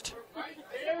first.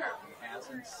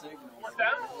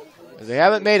 They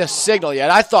haven't made a signal yet.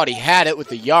 I thought he had it with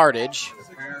the yardage.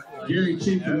 Gary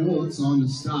Chapin-Woltz on the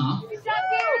stop.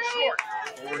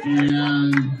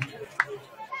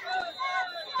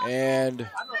 And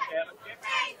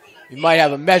you might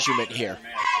have a measurement here.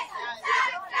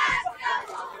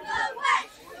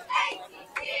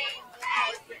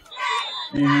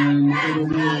 And it'll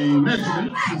be a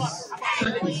measurement to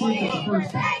check to see if it's the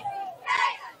first down.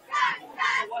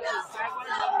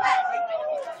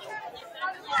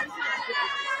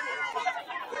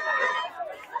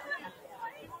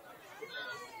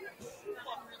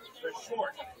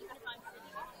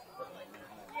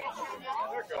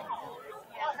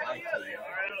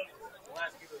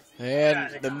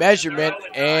 And the measurement,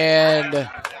 and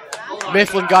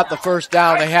Mifflin got the first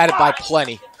down. They had it by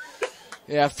plenty.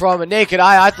 Yeah, from a naked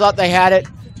eye, I thought they had it,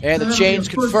 and the chains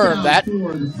confirmed that.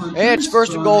 And it's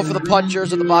 1st and goal for the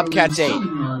punchers at the Bobcats' 8. So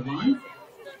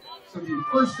the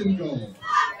 1st and goal.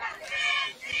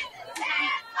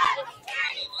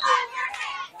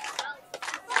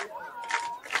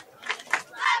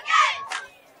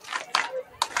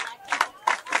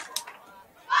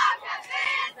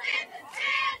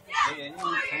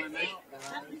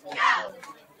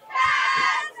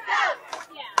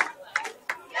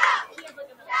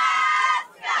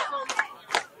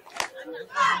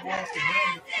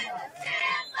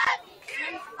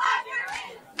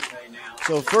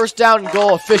 So 1st down and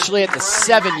goal officially at the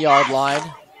 7-yard line.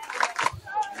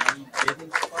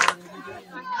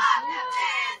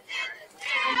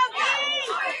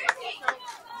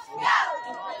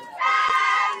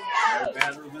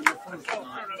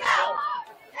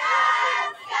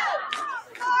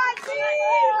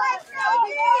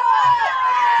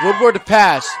 Woodward to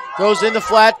pass. Goes in the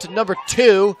flat to number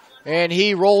 2, and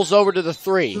he rolls over to the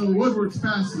 3. So Woodward's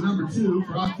pass to number 2.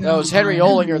 That was Henry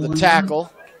Olinger, the tackle.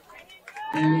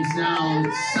 And he's now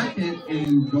 2nd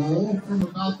and goal from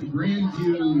about the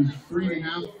Grandview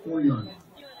 3.5, 4 yard line.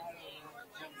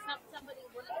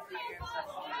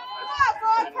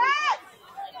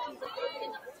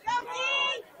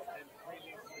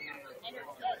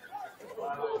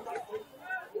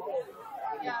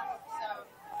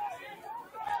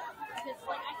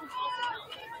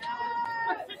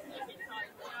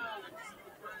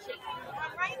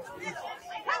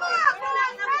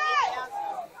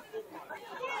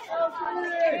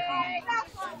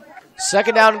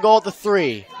 Second down and goal at the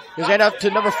 3. He's end up to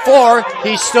number 4.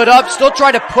 He stood up, still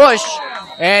trying to push,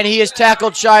 and he is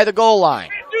tackled shy of the goal line.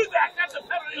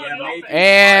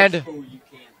 And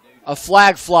a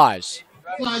flag flies.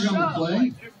 Flag on the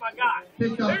play.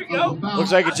 Pick up about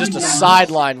Looks like it's just a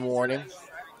sideline warning.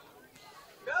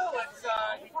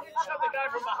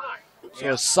 So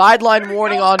a sideline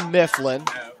warning on Mifflin.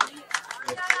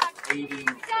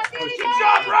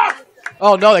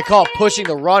 Oh no, they call it pushing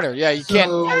the runner. Yeah, you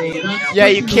can't. Yeah,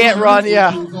 you can't run. Yeah,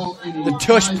 the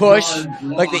tush push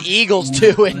like the Eagles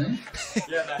do in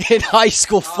high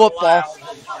school football.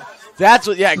 That's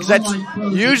what. Yeah, because that's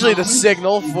usually the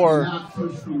signal for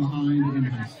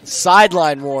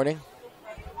sideline warning.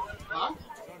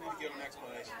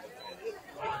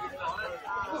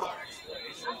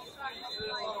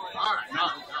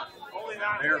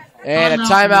 And a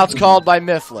timeout's called by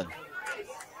Mifflin.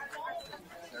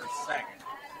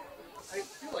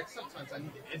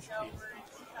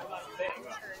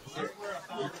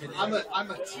 I'm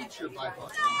a teacher by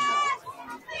heart.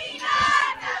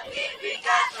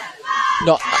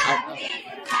 No.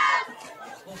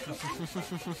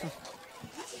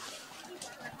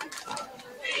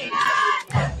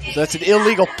 So that's an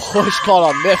illegal push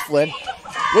called on Mifflin.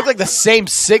 Looked like the same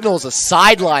signal as a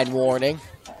sideline warning.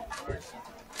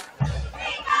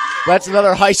 That's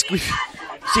another high school. We've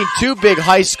seen two big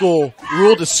high school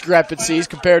rule discrepancies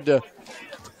compared to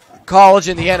college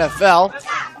and the NFL.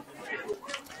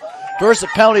 First, the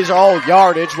penalties are all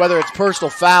yardage, whether it's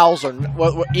personal fouls or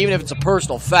even if it's a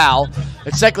personal foul.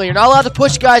 And secondly, you're not allowed to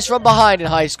push guys from behind in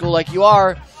high school like you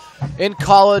are in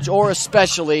college or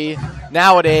especially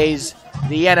nowadays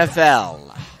the NFL.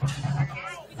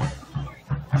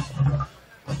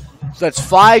 So that's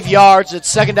 5 yards. It's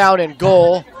second down and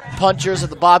goal. Punchers at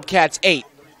the Bobcats 8.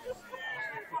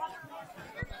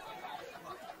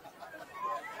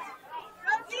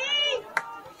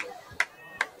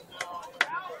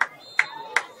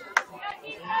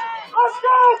 Let's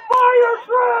go, fire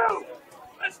crew!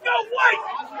 Let's go, White!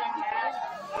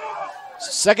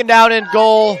 Second down and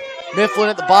goal. Mifflin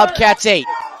at the Bobcats 8.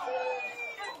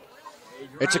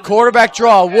 It's a quarterback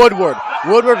draw. Woodward.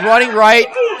 Woodward running right.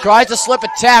 Tries to slip a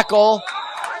tackle.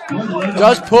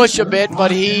 Does push a bit,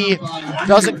 but he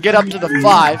doesn't get up to the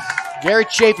 5. Gary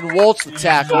Chapin wolts the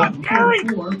tackle.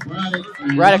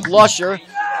 Braddock Lusher.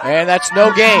 And that's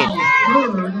no gain.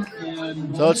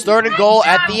 So it's third and goal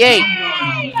at the 8.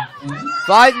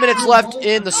 5 minutes left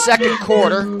in the second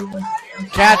quarter.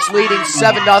 Cats leading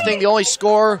 7-0. The only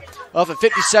score of a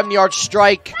 57-yard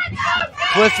strike.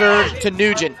 Clifford to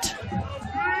Nugent.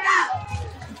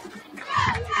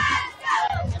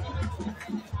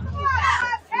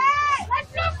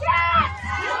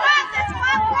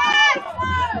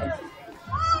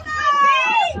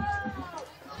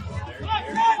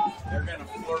 They're going to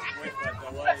flirt with the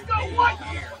delay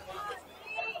here.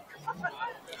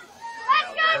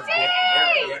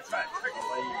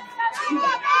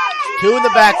 Two in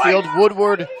the backfield.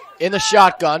 Woodward in the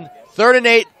shotgun. 3rd and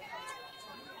 8.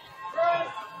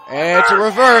 And it's a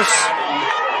reverse.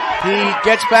 He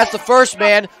gets past the first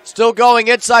man. Still going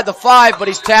inside the 5, but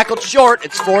he's tackled short.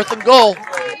 It's 4th and goal.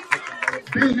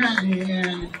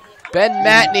 Ben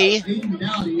Matney,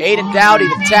 Aiden Dowdy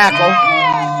the tackle.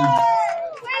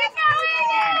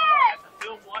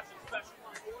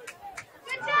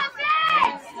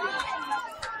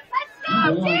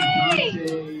 Way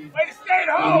to stay at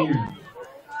home!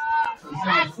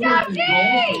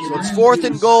 So it's 4th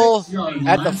and goal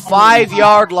at the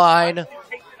 5-yard line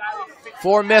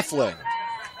for Mifflin.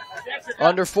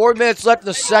 Under 4 minutes left in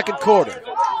the second quarter.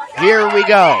 Here we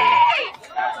go.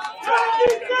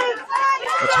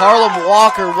 It's Harlem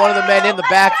Walker, one of the men in the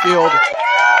backfield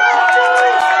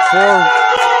for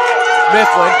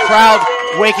Mifflin. Crowd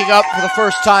waking up for the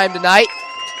first time tonight.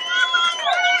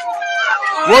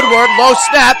 Woodward, low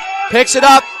snap, picks it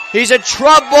up. He's in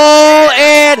trouble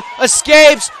and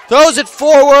escapes. Throws it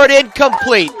forward,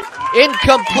 incomplete.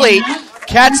 Incomplete.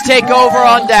 Cats take over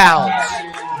on downs.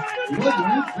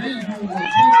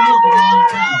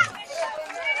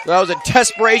 That was a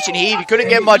desperation heave. He couldn't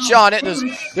get much on it.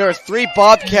 There are 3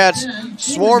 Bobcats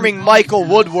swarming Michael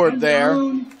Woodward there.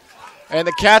 And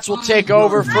the Cats will take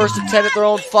over, 1st and 10 at their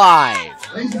own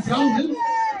 5. Ladies and gentlemen,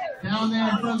 down there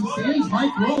in front of the stage,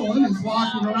 Mike Rowland is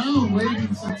walking around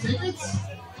waving some tickets.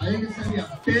 I think it's going to be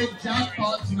a big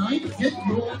jackpot tonight. Get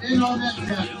rolled in on that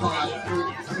jackpot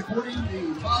for supporting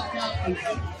the Bobcat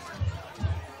Booster.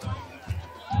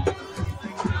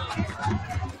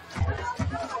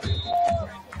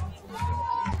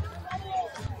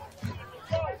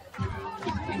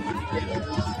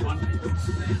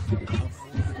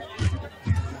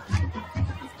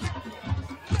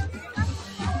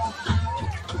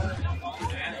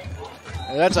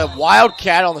 And that's a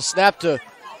wildcat on the snap to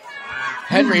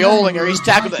Henry Olinger. He's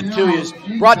tackled at 2. He's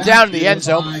brought down to the end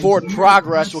zone. Forward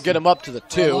progress will get him up to the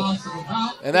 2.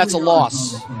 And that's a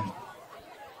loss.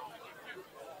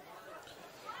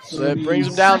 So it brings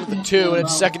him down to the 2, and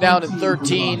it's second down and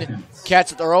 13.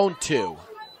 Cats at their own 2.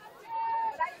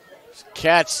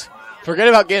 Cats, forget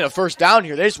about getting a first down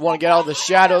here. They just want to get out of the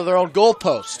shadow of their own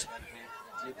goalpost.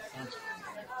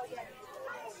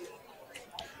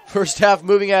 First half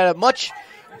moving at a much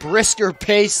brisker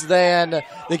pace than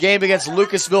the game against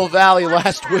Lucasville Valley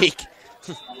last week.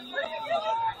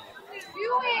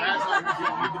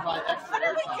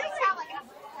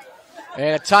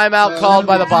 And a timeout called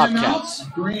by the Bobcats.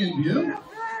 Grandview.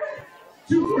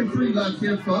 2:43 left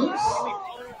here, folks.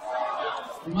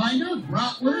 Reminder,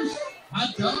 bratwurst,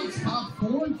 hot dogs,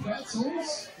 popcorn,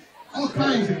 pretzels, all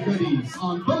kinds of goodies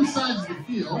on both sides of the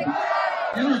field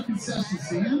in our concession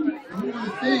stand. And we want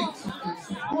to thank and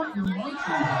support your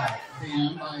marching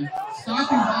band by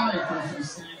stopping by for some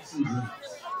snacks and drinks.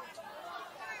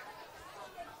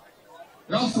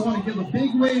 I also want to give a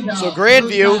big wave out. So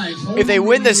Grandview, if they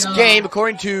win this game,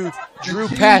 according to Drew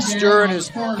Pasteur and his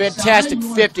fantastic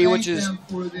 50, which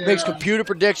makes computer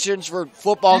predictions for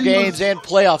football games and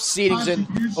playoff seedings in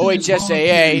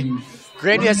OHSAA,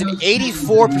 Grandview has an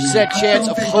 84% chance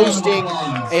of hosting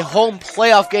a home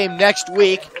playoff game next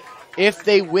week if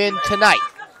they win tonight.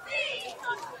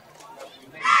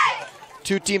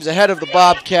 Two teams ahead of the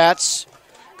Bobcats.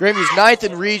 Grandview's ninth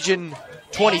in Region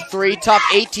 23. Top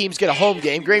 8 teams get a home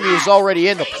game. Grandview is already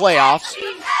in the playoffs.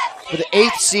 But the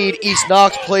 8th seed East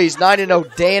Knox plays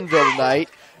 9-0 Danville tonight.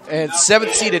 And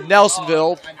 7th seeded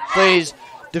Nelsonville plays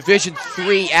Division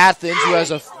III Athens, who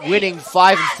has a winning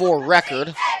 5-4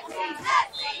 record.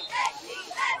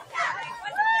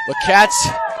 The Cats,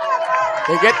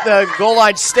 they get the goal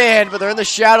line stand, but they're in the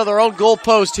shadow of their own goal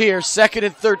post here. 2nd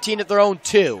and 13 at their own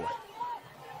 2.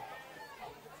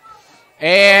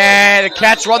 And the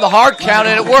Cats run the hard count,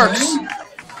 and it works.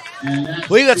 I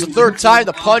believe that's the 3rd time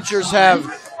the punchers have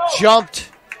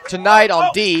jumped tonight on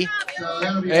D.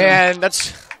 And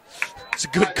that's a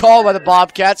good call by the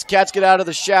Bobcats. Cats get out of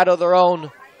the shadow of their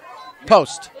own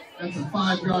post. That's a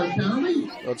 5-yard penalty.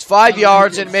 So it's 5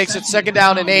 yards and makes it 2nd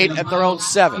down and 8 at their own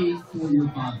 7.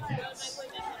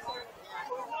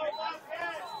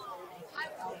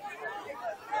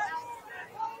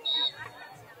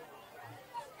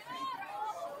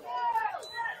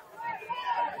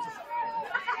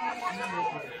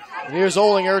 And here's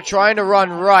Olinger trying to run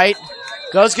right.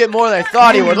 Does get more than I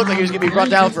thought he would. Looked like he was going to be run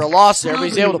down for a loss there, but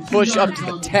he's able to push up to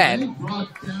the 10.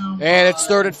 And it's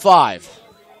 3rd and 5.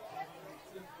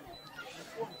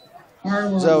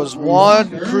 So that was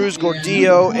Juan Cruz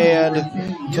Gordillo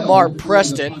and Tamar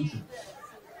Preston.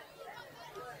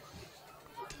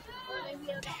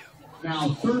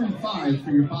 Now 35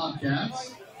 for your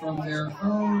Bobcats from their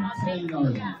own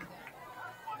 10-yard line.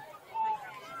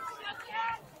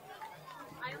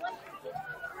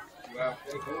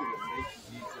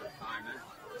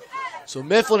 So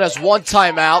Mifflin has 1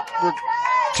 timeout. We're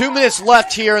 2 minutes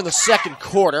left here in the 2nd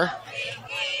quarter.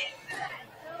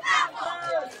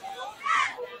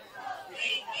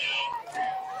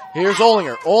 Here's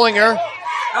Olinger. Olinger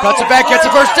cuts it back, gets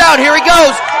a first down. Here he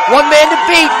goes. 1 man to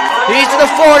beat. He's to the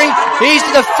 40. He's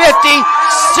to the 50.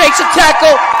 Takes a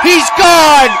tackle. He's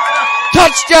gone.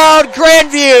 Touchdown,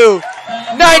 Grandview.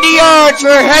 90 yards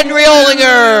for Henry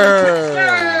Olinger.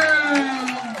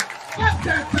 Get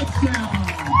that touchdown.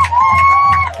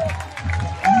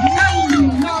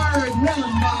 90-yard run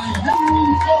by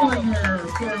Henry Olinger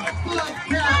for a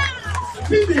Bobcat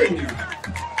beating.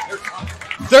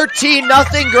 13-0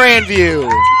 Grandview.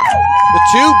 The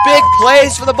 2 big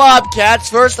plays for the Bobcats.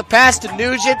 First, the pass to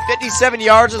Nugent, 57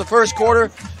 yards in the 1st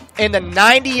quarter, and the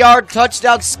 90-yard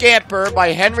touchdown scamper by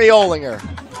Henry Olinger.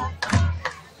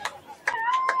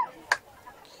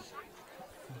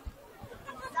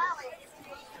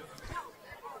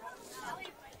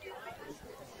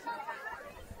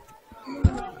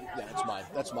 Yeah, that's mine.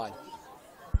 That's mine.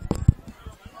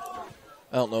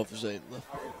 I don't know if there's any left.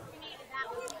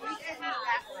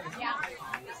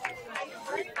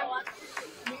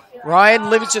 Ryan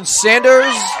Livingston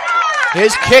Sanders,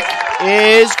 his kick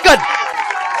is good.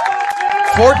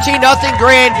 14-0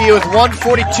 Grandview with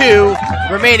 1:42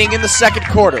 remaining in the 2nd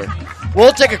quarter.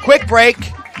 We'll take a quick break.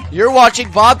 You're watching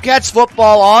Bobcats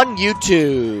football on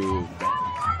YouTube.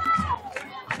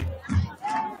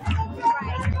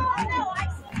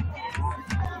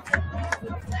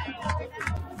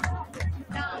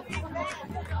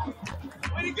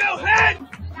 Way to go, head!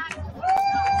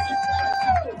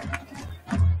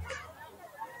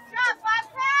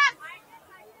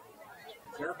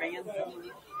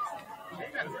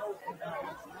 I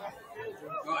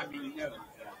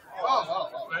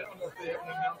don't know if they have an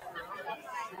announcer.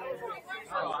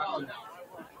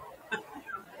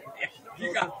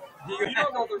 You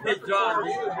don't know the hey, John,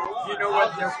 you know what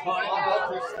they're calling?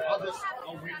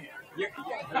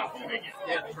 I'll wing it.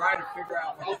 Yeah, try to figure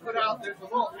out. I'll put out, there's a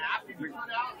little app you can put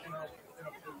out, and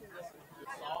it'll listen to the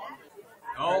song.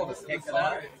 Oh, Listen to take the it song,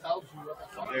 out. and it tells you what the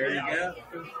song is. There you go.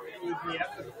 Because it would be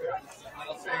after the fifth.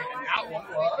 I'll say, and that one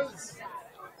was.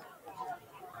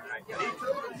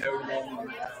 No long.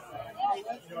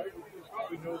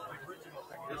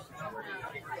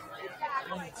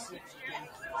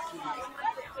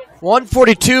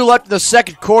 1:42 left in the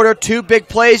 2nd quarter. 2 big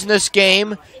plays in this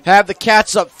game have the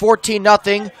Cats up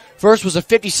 14-0. First was a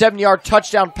 57-yard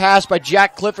touchdown pass by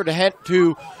Jack Clifford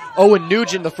to Owen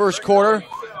Nugent in the 1st quarter.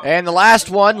 And the last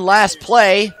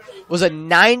play, was a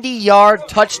 90-yard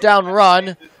touchdown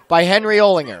run by Henry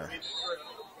Olinger.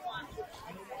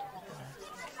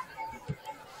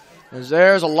 As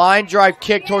there's a line drive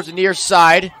kick towards the near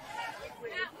side.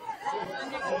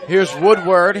 Here's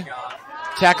Woodward,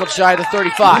 tackled shy of the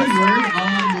 35. Woodward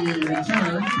on the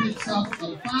return picks up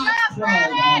about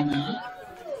 12 on that.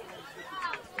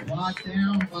 Brought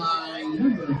down by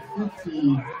number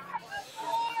 54,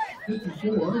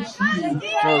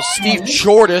 Steve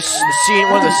Chortis,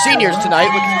 one of the seniors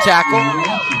tonight, with the tackle.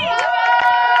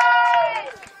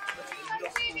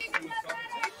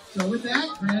 So with that,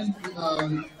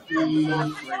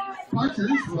 the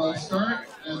punchers will start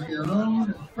at their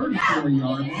own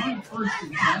 34-yard line, 1st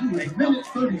and 10, with a minute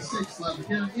 36 left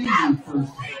here in the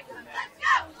first half.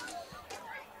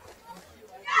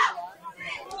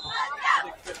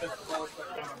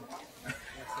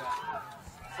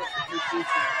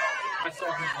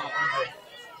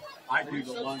 I do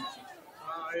the lunch.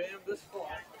 I am this fall.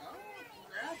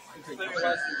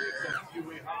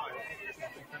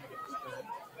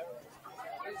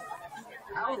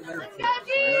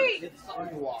 It's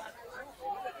underwater.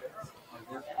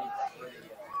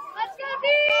 Let's go, D!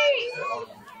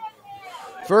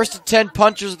 1st and 10,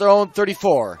 punchers at their own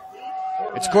 34.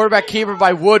 It's quarterback keeper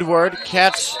by Woodward.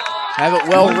 Cats have it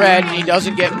well read, and he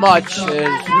doesn't get much.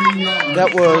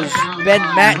 That was Ben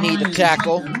Matney, the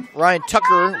tackle. Ryan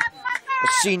Tucker, a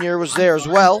senior, was there as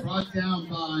well. Brought down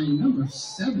by number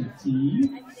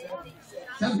 70,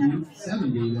 that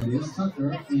is,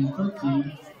 Tucker, and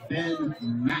 13, Ben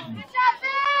Matney.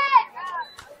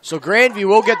 So Grandview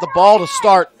will get the ball to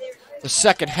start the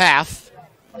second half.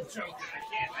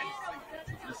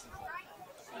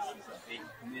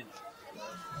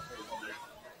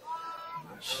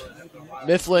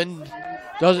 Mifflin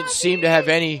doesn't seem to have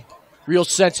any real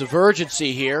sense of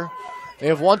urgency here. They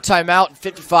have one timeout in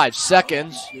 55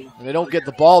 seconds, and they don't get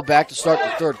the ball back to start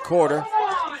the third quarter.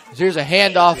 Here's a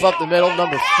handoff up the middle,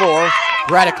 number 4.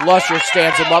 Braddock Lusher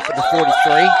stands him up at the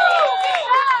 43.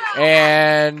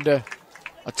 And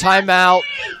a timeout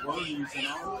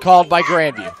called by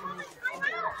Grandview.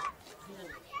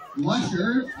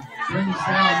 Lusher brings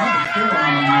down number 4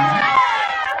 on that.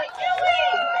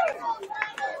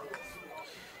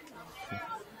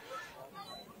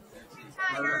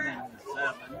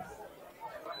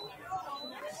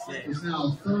 It's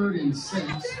now 3rd and 6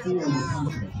 for the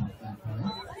punchers at that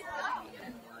point.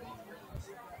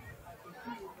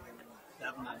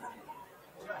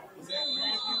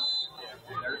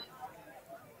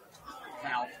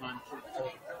 Foul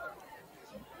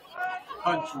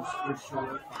punches for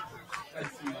sure. Why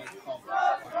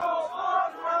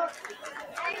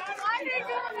are you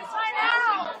doing the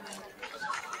timeout?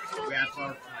 That's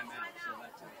our timeout, so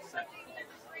that's the second.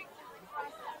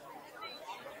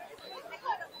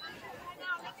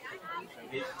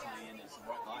 His plan is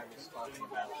what I was talking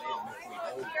about then. If we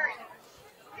hold it,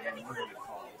 then we're going to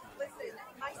call it.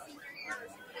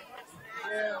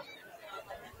 Yeah.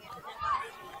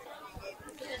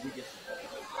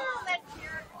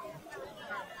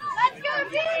 Let's go,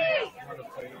 D!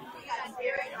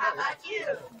 How about you?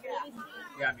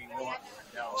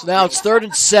 So now it's 3rd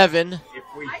and 7.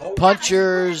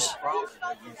 Punchers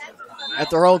at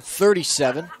their own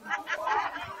 37.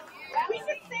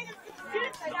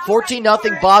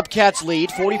 14-0 Bobcats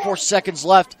lead. 44 seconds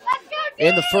left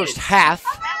in the first half.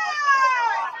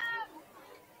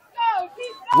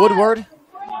 Woodward,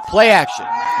 play action.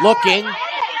 Looking,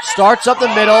 starts up the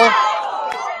middle,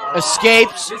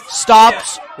 escapes,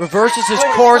 stops, reverses his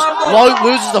course,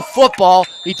 loses the football.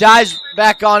 He dives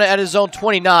back on it at his own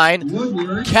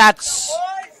 29. Cats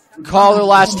call their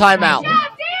last timeout.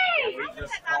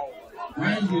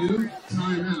 Grandview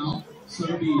timeout, so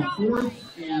it'll be 4th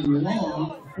and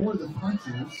long for the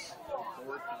punchers.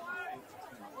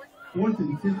 4th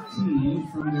and 15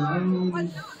 from their own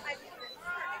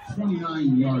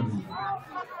 29-yard line.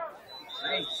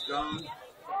 Thanks, John.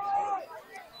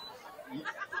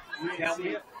 You tell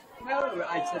me? No,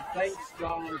 I said thanks,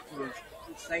 John, for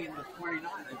saying the 29.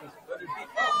 I just put it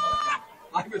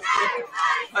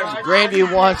Grandview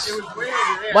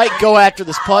might go after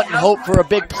this punt and hope for a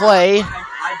big play.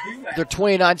 There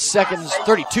are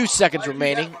 32 seconds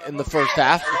remaining in the first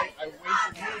half.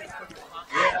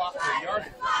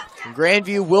 And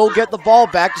Grandview will get the ball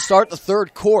back to start the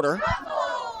third quarter,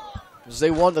 as they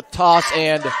won the toss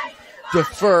and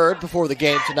deferred before the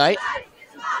game tonight.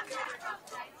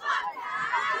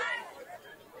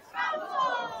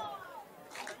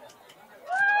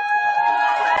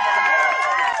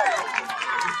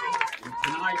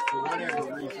 For whatever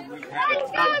reason, we've had a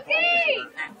ton of halfway in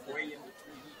between.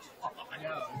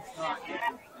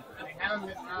 They haven't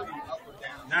been running up or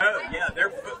down. No, yeah,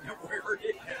 they're putting it where it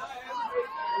is.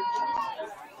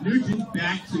 Nugent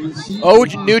back to receive.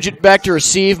 Nugent back to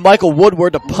receive. Michael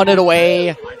Woodward to punt it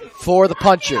away for the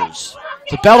punchers.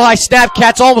 The belt high snap.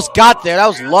 Cats almost got there. That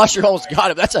was Lusher, almost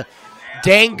got him. That's a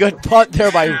dang good punt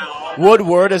there by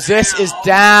Woodward, as this is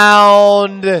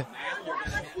down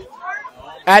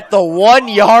at the 1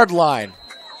 yard line.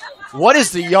 What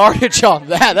is the yardage on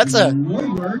that? That's a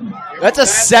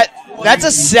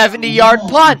 70-yard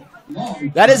punt.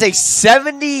 That is a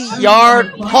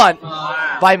 70-yard punt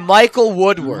by Michael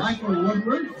Woodward. Michael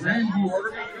Woodward, Grandview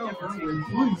over with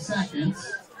 40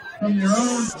 seconds from their own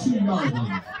 2-yard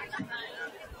line.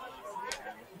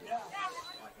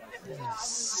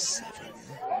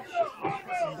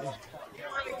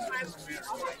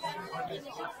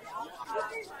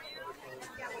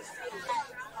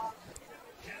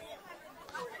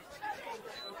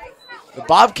 The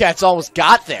Bobcats almost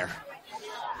got there.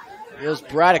 Here's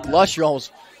Braddock Lusher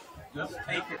almost.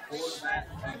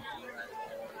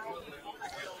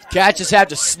 Cats just have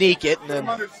to sneak it. And then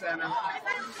I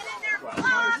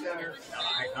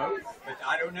hope, but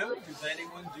I don't know. Does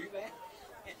anyone do that?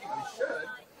 Anyone should.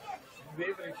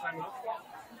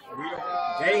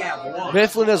 They have one.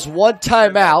 Mifflin has one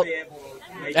timeout.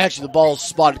 Actually, the ball's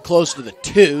spotted close to the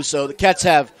 2, so the Cats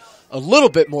have a little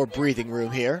bit more breathing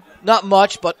room here. Not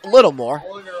much, but a little more.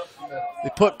 They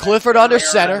put Clifford under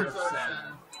center.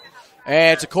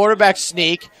 And it's a quarterback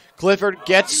sneak. Clifford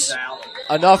gets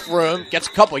enough room. Gets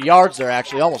a couple yards there,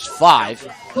 actually, almost 5.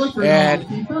 And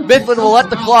Mifflin will let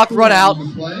the clock run out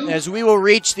as we will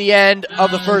reach the end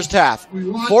of the first half.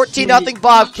 14-0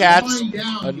 Bobcats.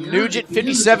 A Nugent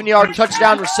 57-yard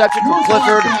touchdown reception from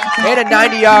Clifford and a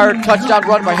 90-yard touchdown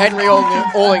run by Henry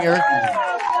Olinger.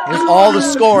 Here's all the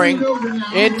scoring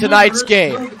in tonight's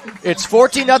game. It's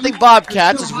 14-0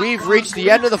 Bobcats as we've reached the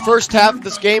end of the first half of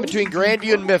this game between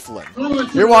Grandview and Mifflin.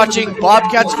 You're watching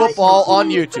Bobcats football on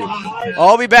YouTube.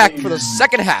 I'll be back for the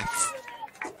second half.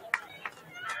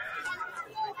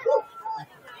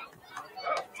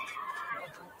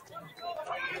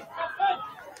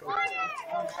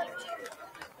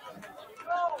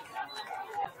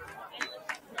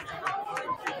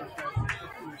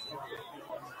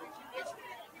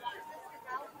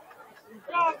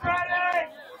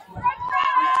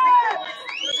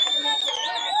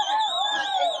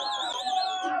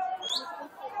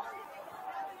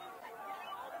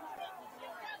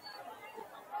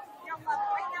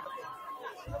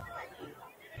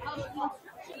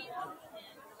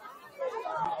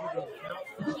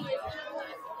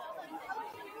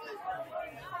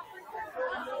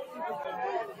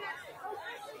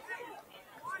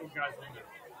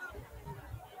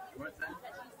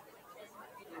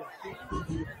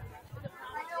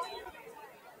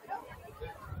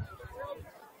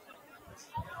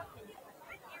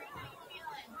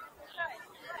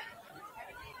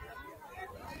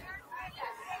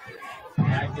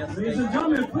 Ladies and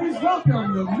gentlemen, please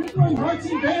welcome the Mifflin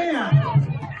Varsity Band.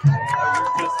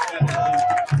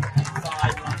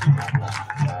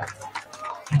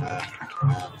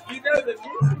 You know the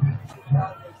music.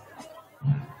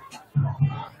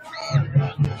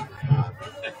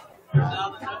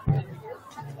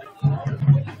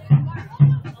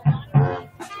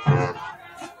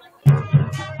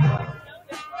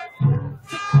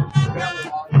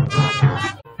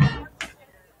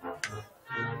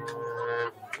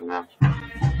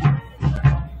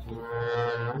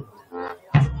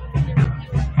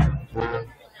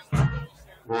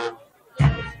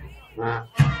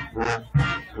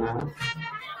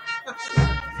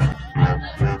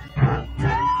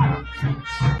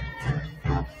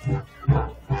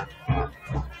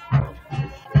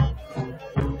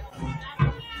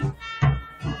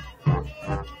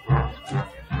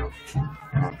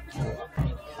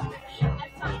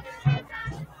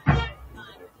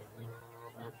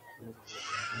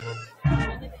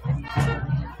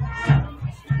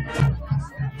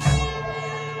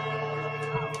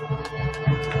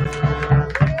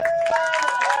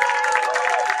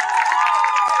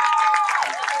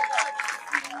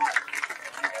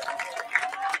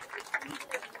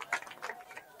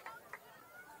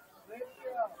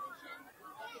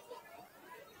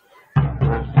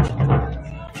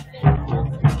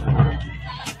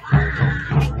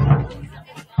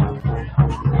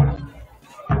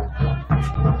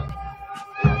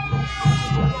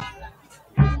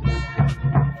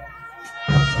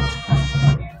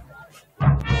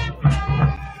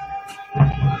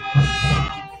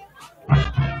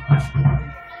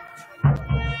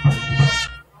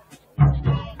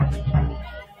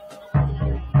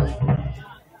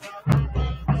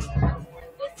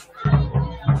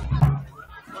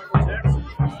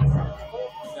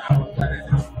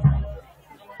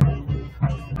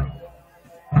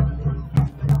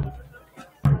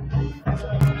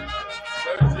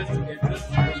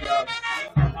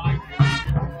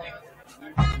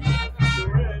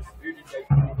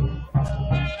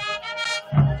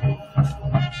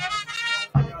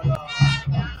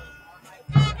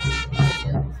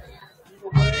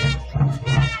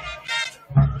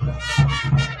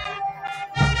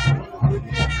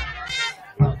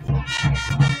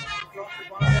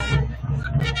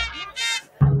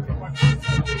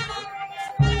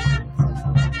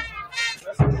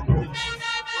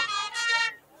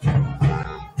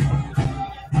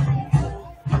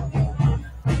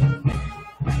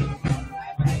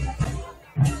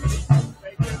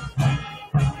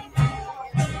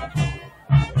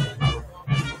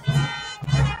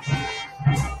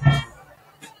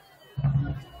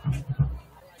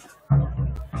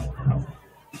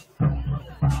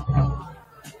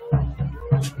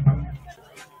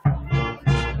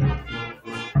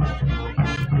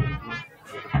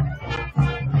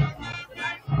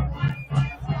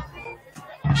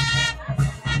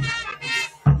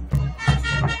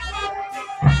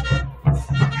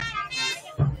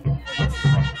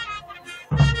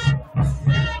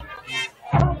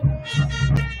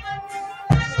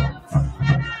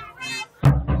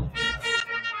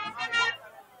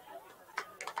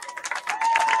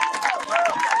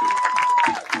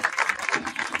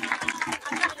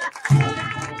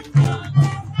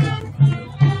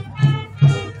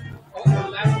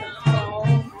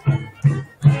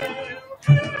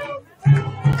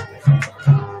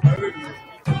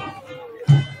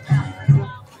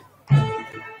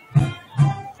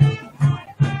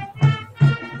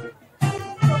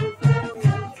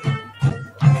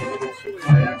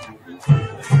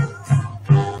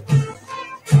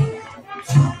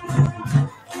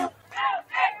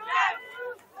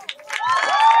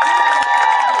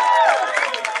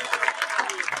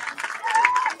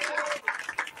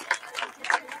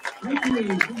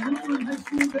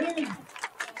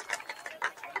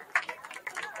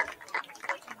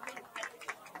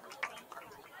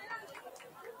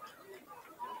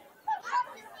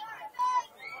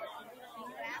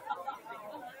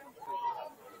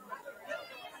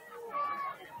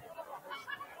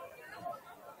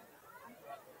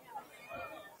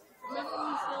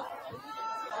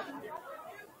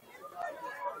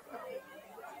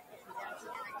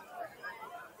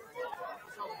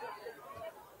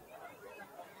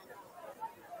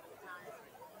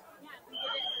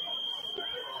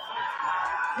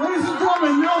 Ladies and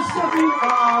gentlemen, now stepping, make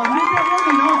that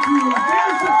ready now to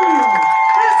advance the field.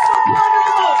 It's the Pride of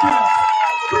the Bobcats,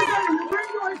 presenting the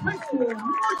Grandview High School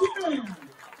marching band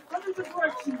under the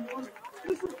direction of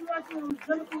District Director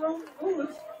Jennifer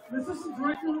Lewis and Assistant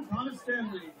Director Donna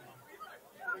Stanley.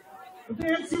 The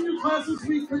band senior class this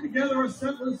week put together a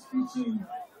set list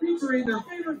featuring their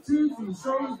favorite tunes from the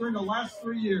shows during the last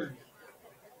 3 years.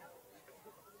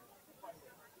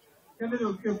 And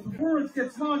the performance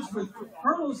gets launched with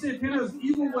Carlos Santana's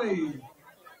Evil Ways,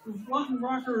 the Latin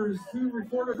rockers who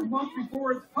recorded a month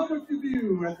before its public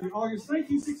debut at the August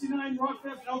 1969 Rock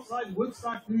Fest outside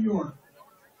Woodstock, New York.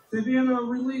 Santana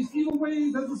released Evil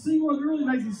Ways as a single in early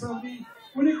 1970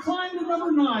 when it climbed to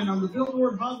number 9 on the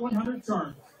Billboard Hot 100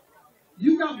 charts.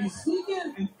 You got me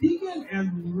sneaking and peeking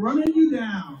and running you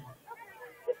down.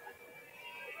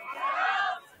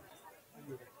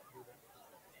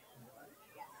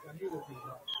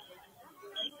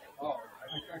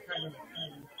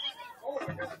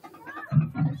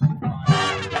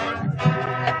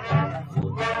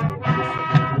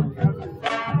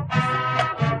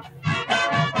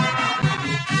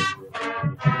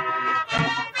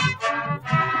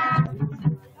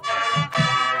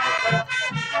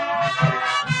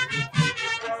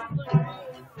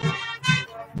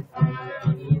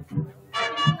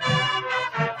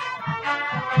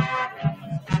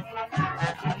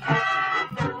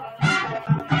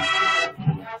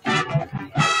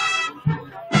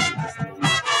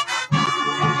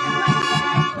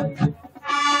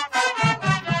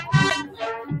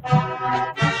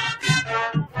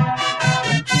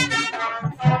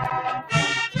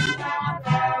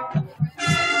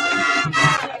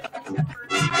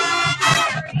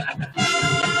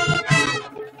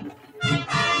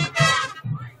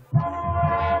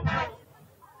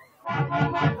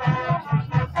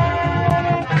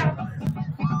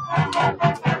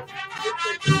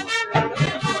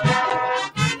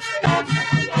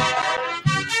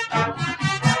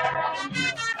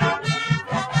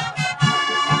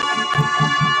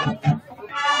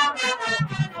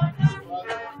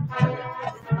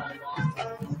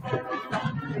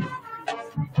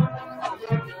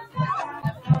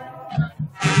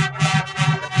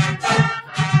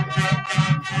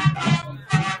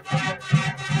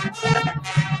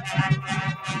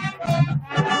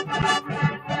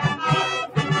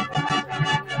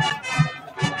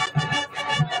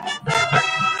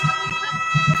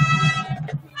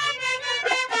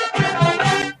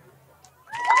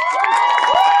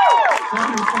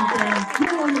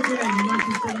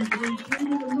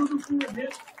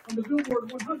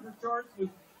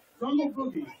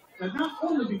 That not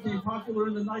only became popular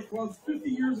in the nightclubs 50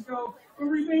 years ago, but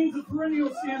remains a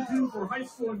perennial stand tune for high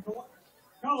school and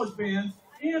college bands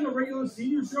and a regular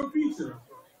senior show feature.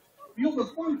 Feel the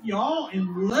funk, y'all,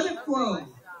 and let it flow.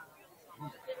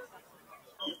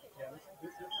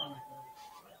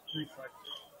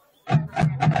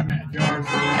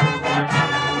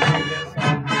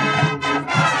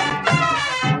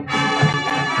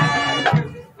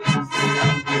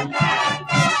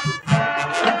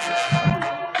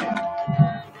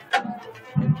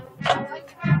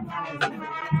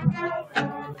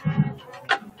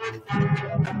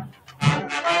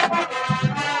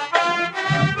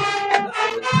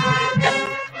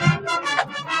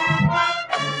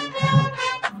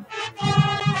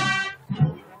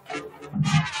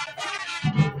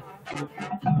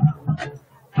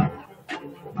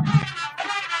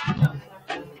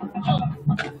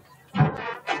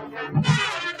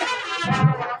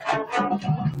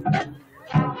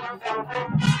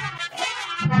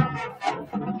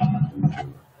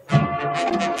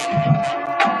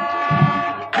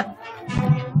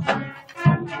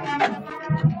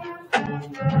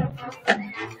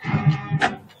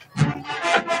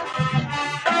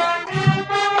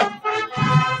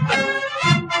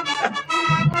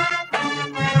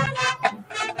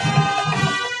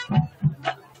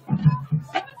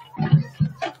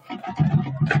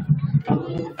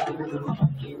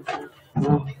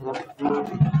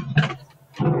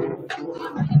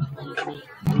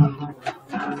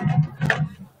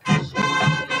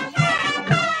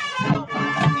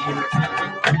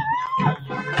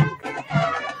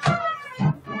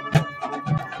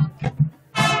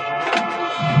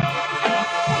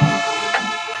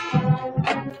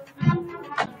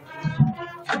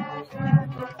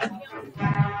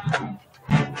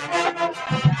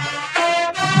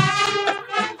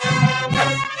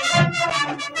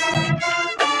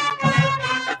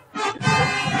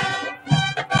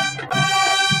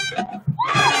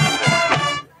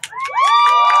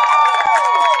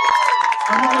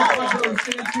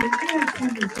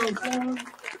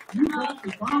 You got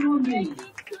the bomb on me.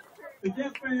 The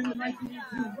Gap Band in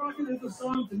 1982 rocketed the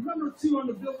song to number 2 on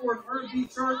the Billboard R&B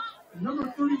chart and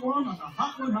number 31 on the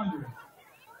Hot 100.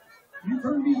 You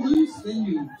turn me loose, then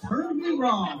you turn me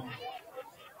wrong.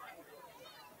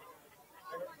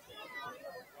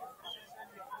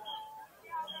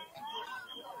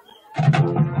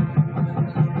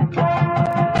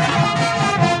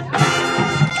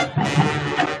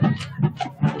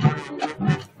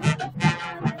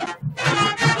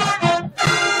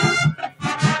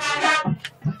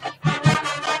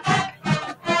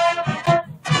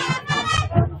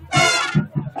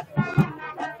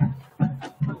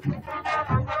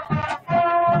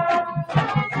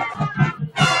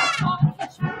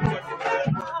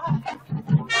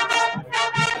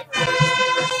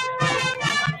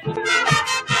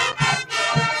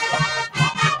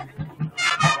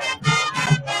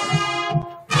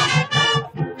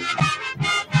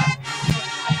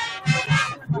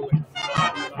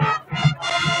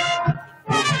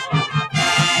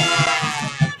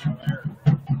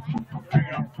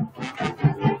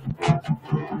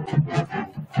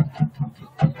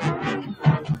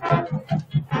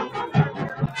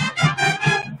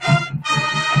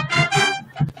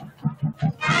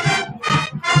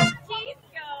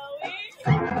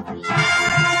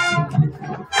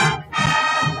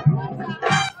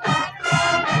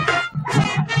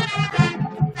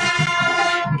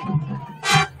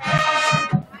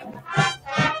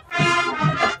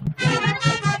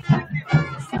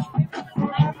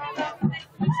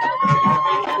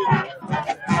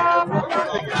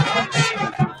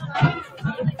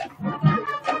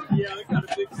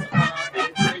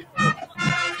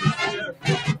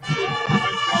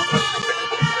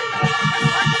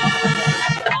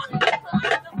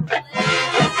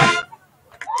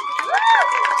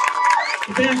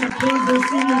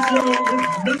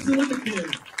 Mifflin with the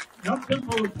Kids.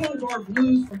 Up-tempo full-bar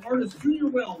blues from artist Junior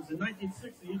Wells in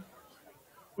 1960.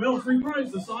 Wells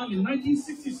reprised the song in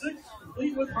 1966,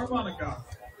 complete with harmonica.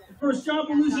 Of course, John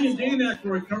Belushi and Dan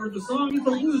Aykroyd covered the song as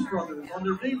the Blues Brothers on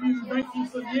their debut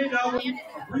 1978 album,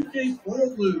 A Briefcase Full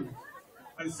of Blues.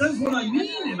 I says what I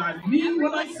mean, and I mean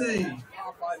what I say.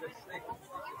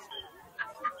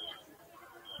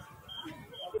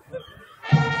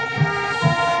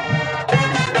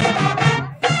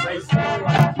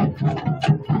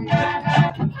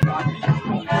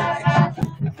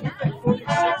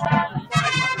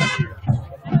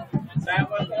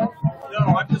 No,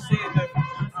 I'm just saying that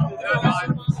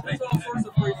there's all sorts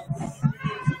of reasons.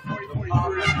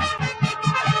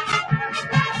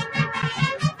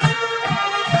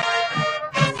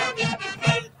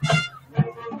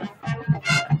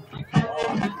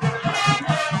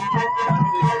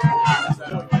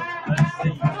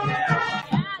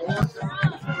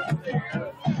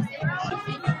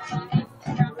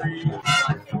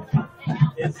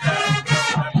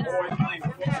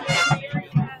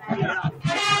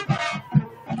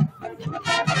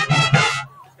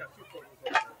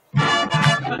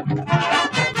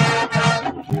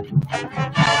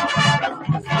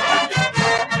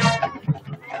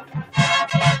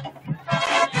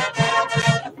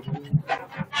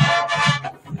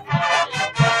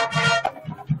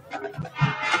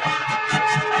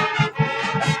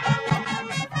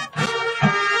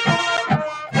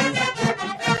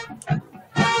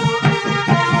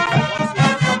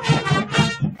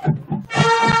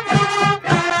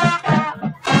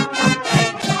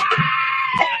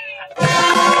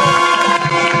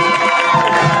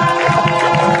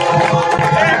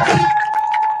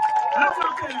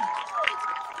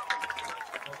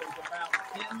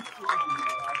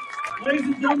 Ladies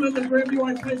and gentlemen of the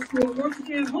Grandview High School, once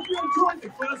again, hope you enjoyed the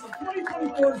class of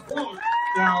 2024's walk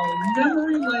down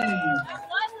memory lane.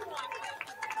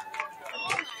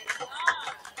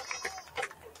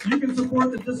 You can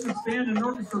support the district's band and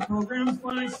orchestra programs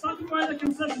by stopping by the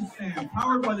concession stand,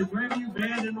 powered by the Grandview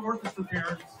Band and Orchestra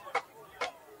parents.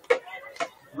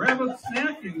 Grab a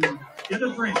snack and get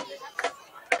a drink.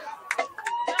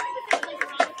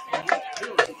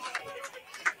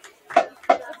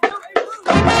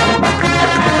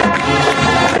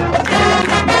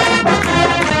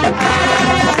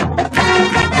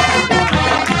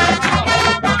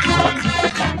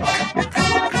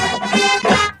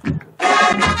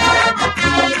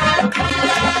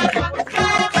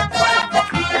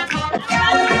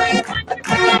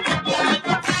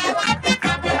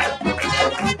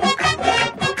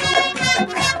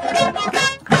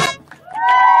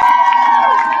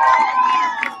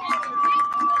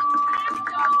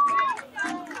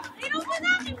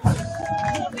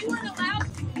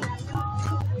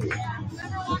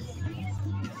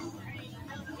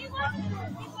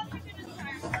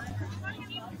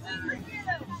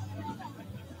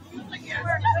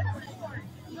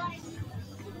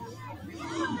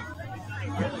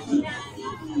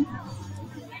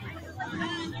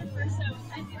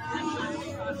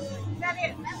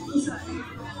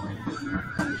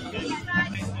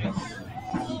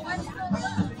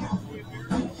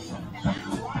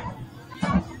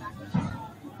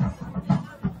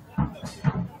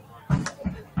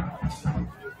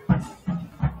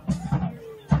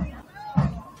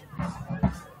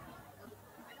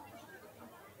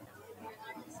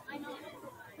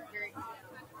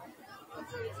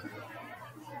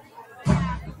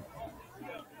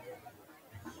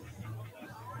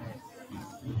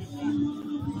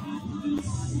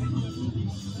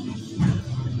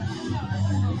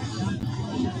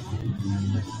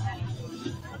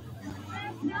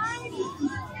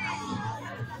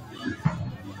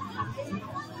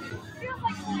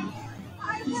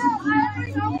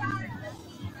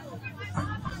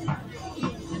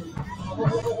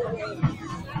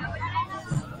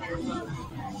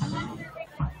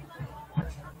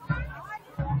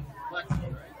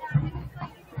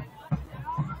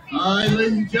 All right,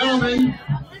 ladies and gentlemen,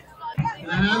 can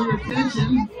I have your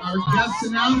attention? Our guest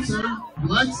announcer,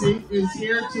 Lexi, is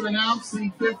here to announce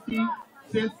the 50-50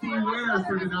 winner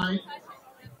for tonight.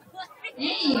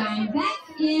 Hey, I'm back,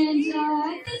 and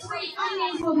at this rate, I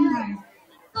may as well be hired.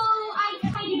 Though I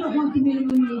kind of don't want the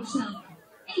minimum wage salary.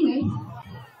 Anyway,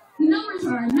 the numbers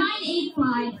are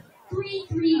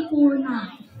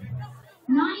 985-3349.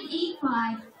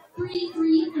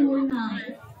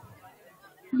 985-3349.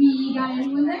 We got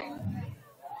anyone there?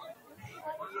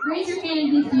 Raise your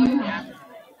hand if you have it.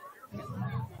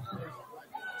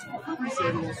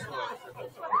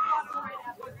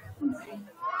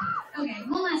 Okay,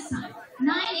 one last time.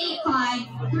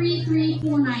 985-3349. Oh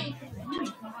my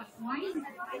gosh, why is it?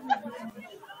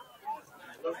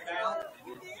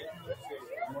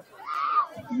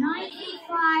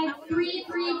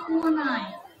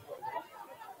 985-3349.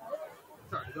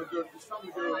 Sorry, just tell me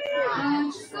to go.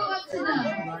 Just go up to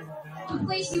the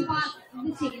place you bought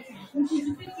the tickets at, which is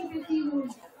the 50-50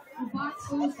 little box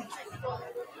full of tickets.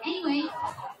 Anyway,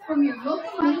 from your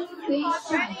local medical place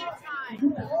shop.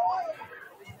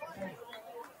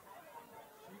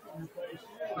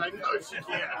 I know she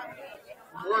can't.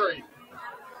 I'm worried.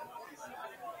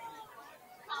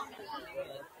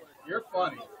 You're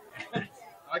funny.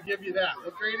 I'll give you that.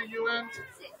 What grade are you in?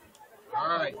 All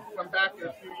right. Come back in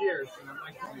a few years, and I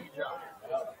might do your job.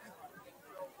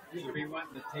 You should be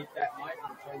wanting to take that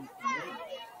microphone from me.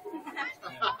 You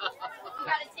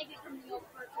gotta take it from the old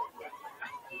person.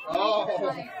 Oh.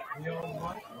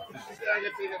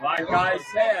 Like I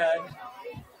said,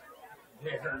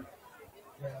 there.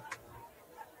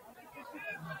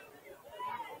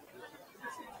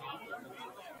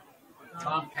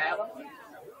 Tom Callum?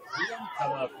 He didn't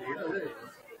come up here.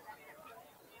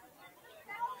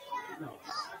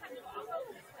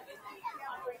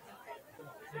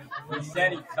 He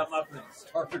said he'd come up and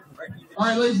start raining. All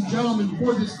right, ladies and gentlemen,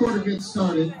 before this quarter gets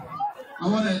started, I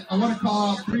want to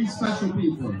call out three special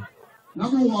people.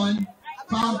 Number one,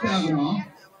 Tom Cavanaugh.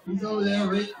 He's over there.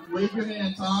 Wave your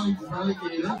hand, Tom. He's a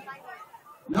relegator.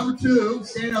 Number two,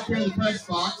 standing up here in the press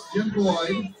box, Jim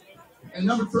Boyd. And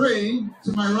number three,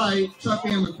 to my right, Chuck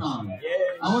Amicon.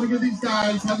 I want to give these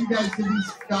guys, have you guys give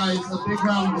these guys a big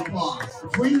round of applause.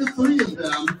 Between the three of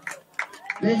them,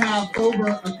 they have over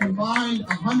a combined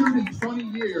 120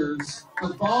 years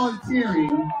of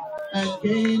volunteering at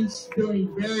games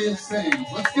doing various things.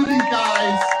 Let's give these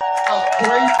guys a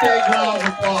great big round of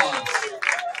applause.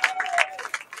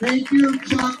 Thank you,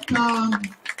 Chuck, Tom,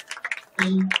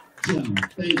 and Jim.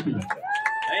 Thank you.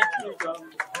 Thank you, Tom.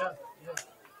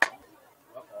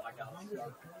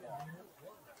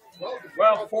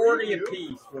 Well, 40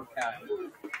 apiece we're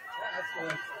counting.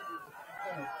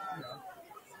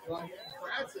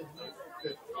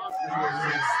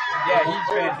 Yeah, he's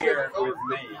been here with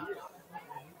me.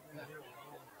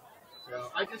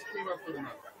 I just came up with a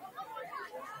number.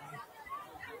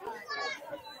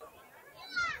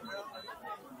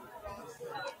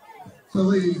 So,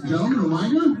 ladies and gentlemen, a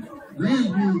reminder,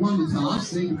 Grandview won the toss.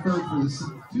 They deferred to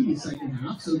the second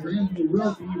half, so Grandview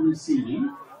will be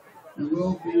receiving and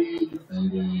will be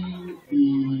defending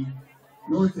the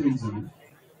north end zone.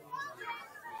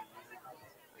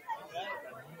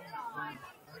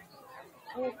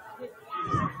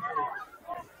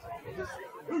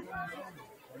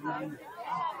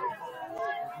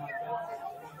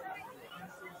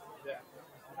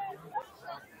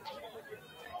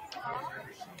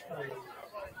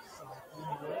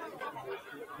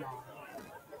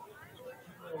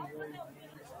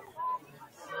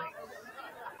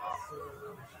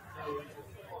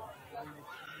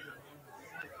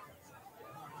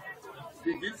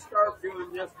 Did you start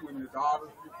doing this when your daughters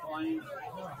were playing?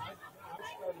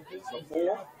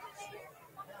 Before?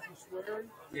 swearing?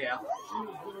 Yeah. She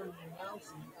was doing the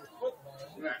announcing for football.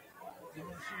 Yeah. And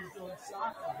when she was doing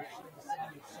soccer, but she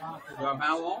decided soccer. Well,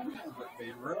 how long has it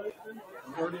been? Really?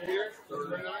 30 years?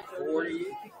 39, 40?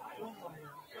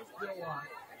 Still on.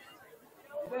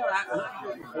 Well, that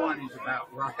one is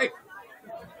about right.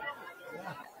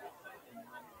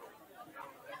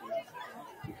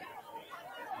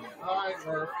 All right,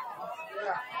 Murph.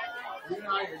 Yeah.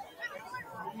 United.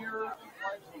 Here.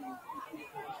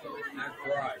 That's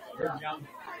right. You're young.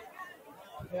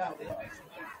 Yeah.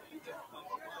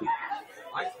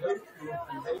 I spoke to him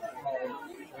from baseball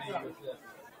when he was this.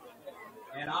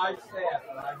 And I said,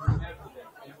 and I remember that it was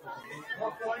a big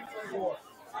What points are yours?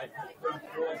 I just couldn't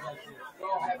throw it. I said,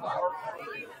 y'all have the heart.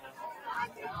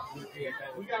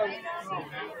 We got to win.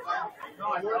 No,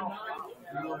 I don't.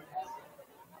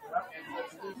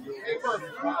 Hey, Murph,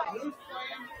 who's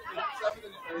playing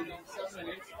 7 and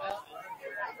 8 spot?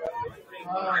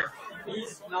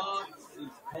 He's not.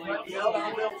 He's playing. The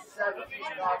other 7 is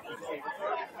not the same.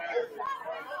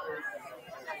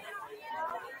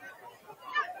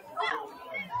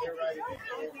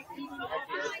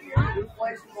 Who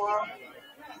plays tomorrow?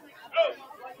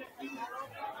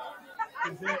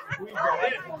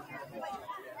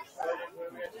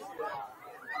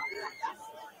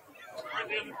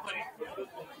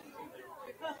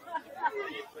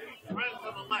 Right on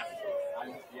the left.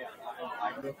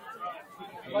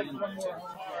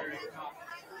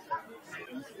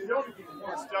 You don't get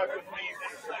more stuck with me.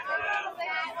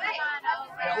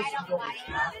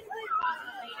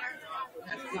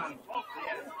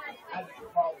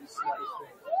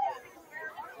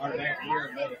 Are they here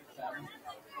another 7?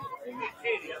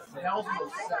 Nelson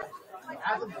was 7.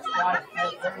 Hasn't described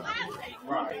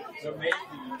Right. So maybe.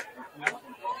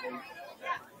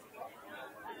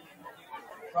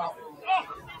 probably.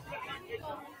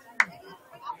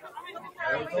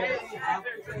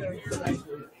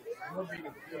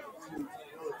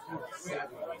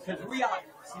 Because we are.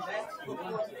 See, that's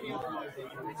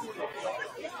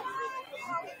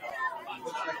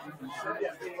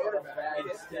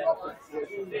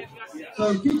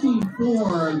So kicking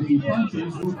for the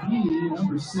punchers will be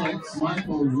number 6,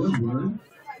 Michael Woodward.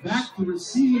 Back to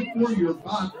receive for your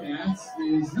Bobcats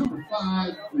is number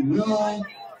 5, Will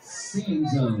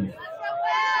Sanzo.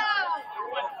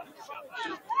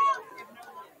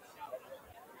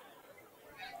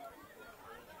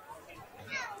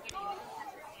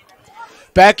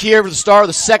 Back here for the start of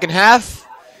the second half.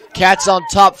 Cats on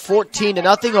top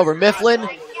 14-0 over Mifflin.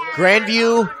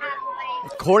 Grandview,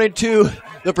 according to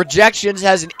the projections,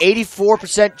 has an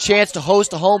 84% chance to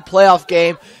host a home playoff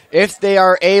game if they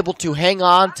are able to hang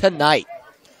on tonight.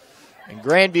 And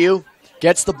Grandview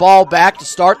gets the ball back to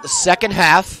start the second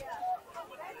half.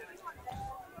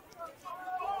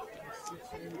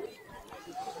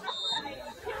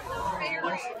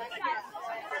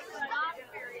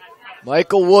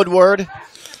 Michael Woodward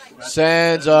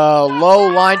sends a low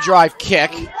line drive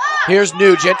kick. Here's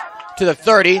Nugent to the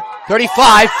 30,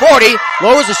 35, 40,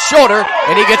 lowers his shoulder,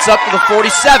 and he gets up to the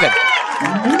 47.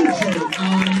 Nugent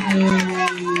on a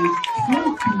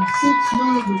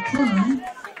 26-yard return,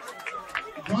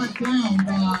 brought down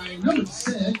by number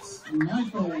 6,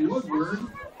 Michael Woodward.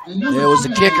 And It was the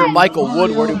kicker, Michael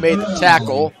Woodward, who made the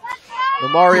tackle.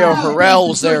 Mario Harrell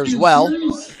was there as well.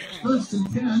 First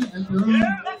and 10 at their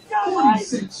own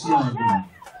 46-yard line.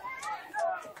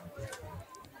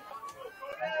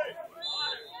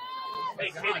 Hey,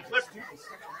 Katie, clip.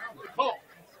 Cole.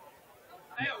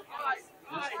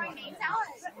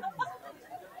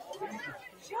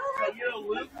 So, you know,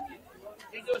 Luke,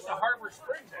 he goes to Harbor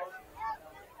Springs.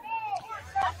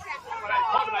 When I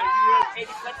told him, you know,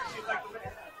 Katie Clipper, she's like,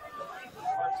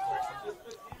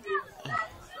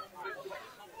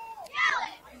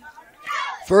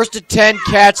 First and 10,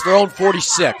 Cats, their own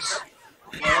 46.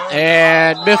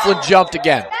 And Mifflin jumped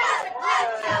again.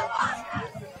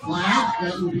 Flag,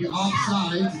 that will be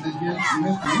offsides against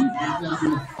Mifflin. That will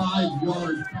be a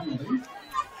 5-yard penalty.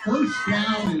 First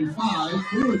down and 5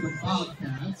 for the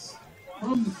Bobcats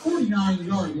from the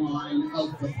 49-yard line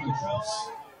of the Punchers.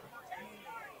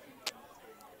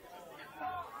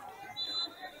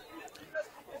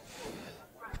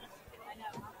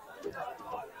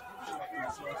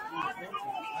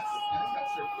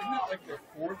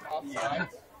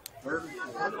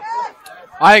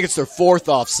 I think it's their 4th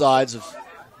offsides.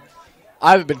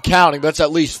 I haven't been counting, but it's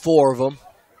at least 4 of them.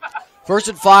 First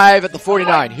and 5 at the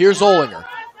 49. Here's Olinger.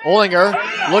 Olinger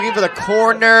looking for the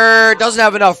corner. Doesn't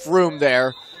have enough room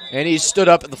there, and he stood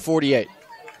up at the 48.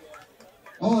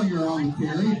 Olinger on the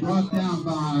carry, brought down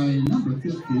by number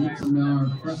 50, Tamar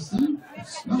Preston.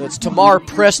 It's Tamar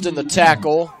Preston, the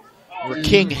tackle.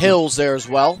 King Hill's there as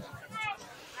well.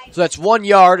 So that's 1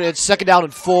 yard, and it's 2nd down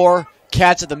and 4.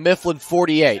 Cats at the Mifflin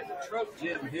 48.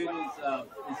 Jim, who is the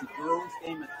girls'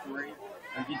 game at 3?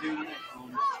 Are you doing it?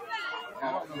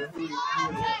 I don't know who it is.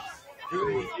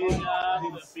 Who is it?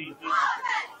 Let's see.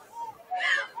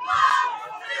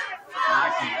 I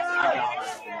got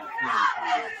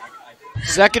it.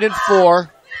 2nd and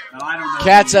 4. No, I don't know.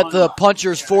 Cats at the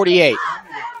Punchers 48.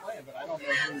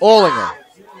 Olinger.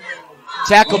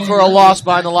 Tackled for a loss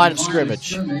behind the line of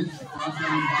scrimmage.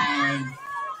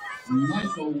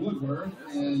 Michael Woodward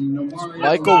and Nomario.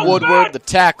 Michael Woodward, the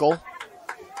tackle.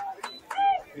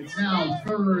 It's now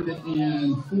 3rd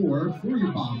and 4 for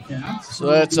your Bobcats. So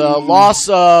that's a loss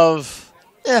of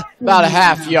about a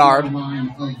half yard.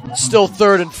 Still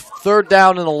third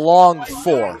down and a long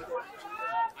 4.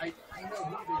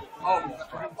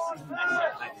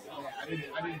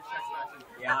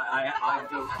 Yeah, I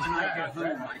do. When I get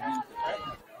home, I need to.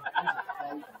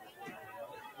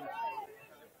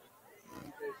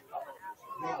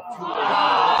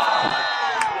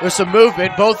 There's some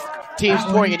movement. Both teams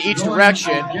pointing in each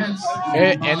direction.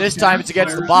 And this time it's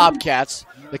against the Bobcats.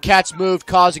 The Cats moved,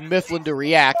 causing Mifflin to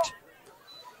react.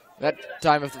 That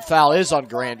time if the foul is on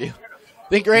Grandview. I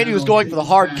think Grandview was going for the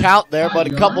hard count there, but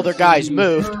a couple of their guys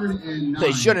moved.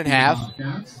 They shouldn't have.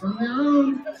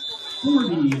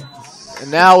 And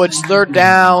now it's 3rd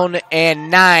down and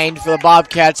 9 for the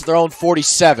Bobcats at their own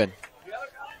 47.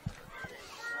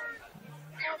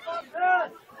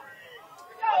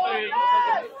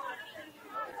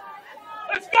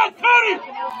 Let's go, Cody!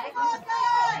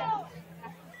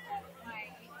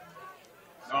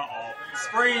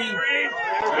 Screen.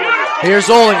 Here's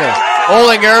Olinger.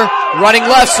 Olinger running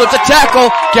left, so it's a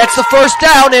tackle. Gets the first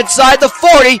down inside the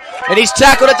 40, and he's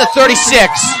tackled at the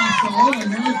 36.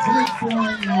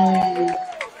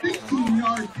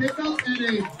 15-yard pickup and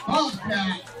a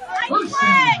Bobcat first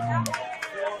down.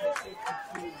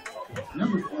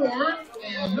 Number 4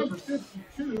 and number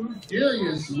 52,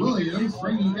 Darius Williams,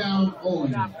 bringing down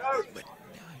Olinger.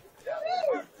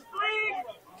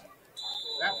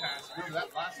 That pass, remember that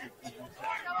last week.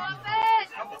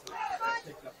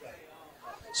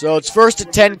 So it's 1st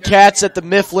and 10, Cats at the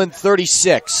Mifflin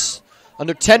 36.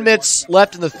 Under 10 minutes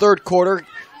left in the 3rd quarter.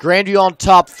 Grandview on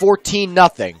top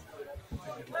 14-0.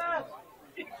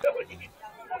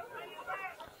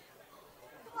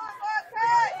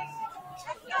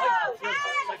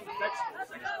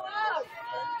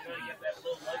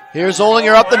 Here's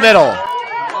Olinger up the middle.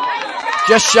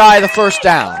 Just shy of the first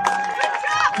down.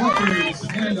 Clippers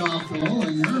handoff to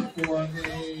Olinger for a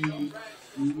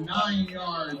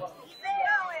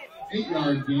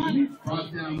 8-yard gain.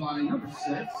 Brought down by number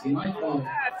 6, Michael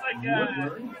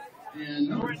Woodward, and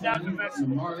number 10,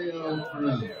 Mario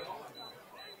Perez.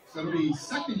 So it'll be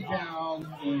 2nd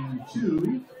down and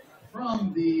 2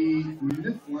 from the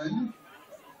Mifflin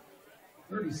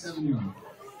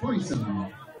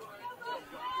 47-yard.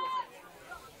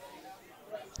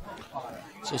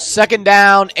 So 2nd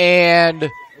down and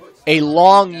a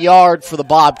long yard for the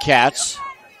Bobcats.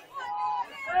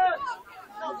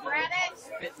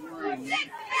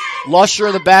 Lusher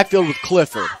in the backfield with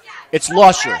Clifford. It's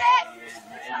Lusher.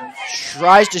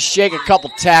 Tries to shake a couple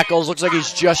tackles. Looks like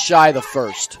he's just shy of the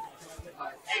first.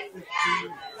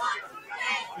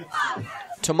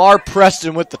 Tamar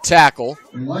Preston with the tackle.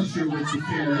 Lusher with the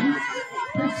carry.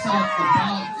 Picks up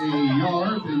about a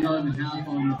yard and a half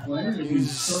on the play. It'll be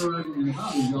 3rd and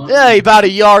about a yard. Yeah, about a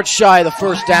yard shy of the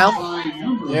first down.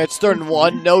 Yeah, it's 3rd and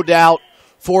 1. No doubt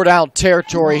 4-down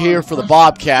territory here for the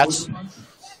Bobcats.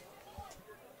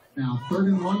 Now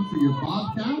 3rd and 1 for your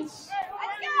Bobcats.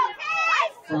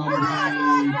 From the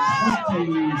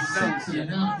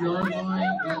 26.5-yard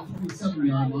line,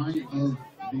 27-yard line of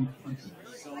the Punchers.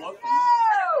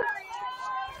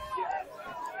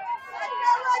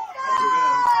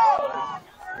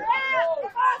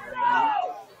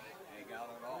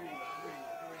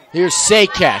 Here's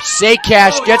Saycash.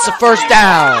 Saycash gets the first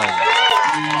down.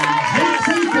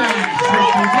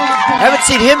 Haven't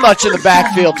seen him much in the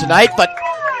backfield tonight, but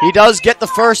he does get the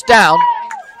first down.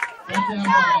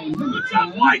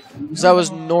 So that was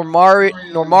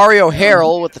Normario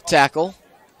Harrell with the tackle.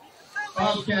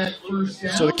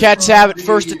 So the Cats have it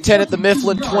 1st and 10 at the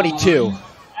Mifflin 22.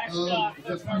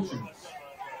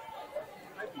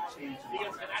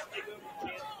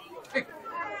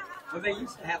 Well, they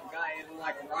used to have a guy in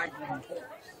like riding on a horse,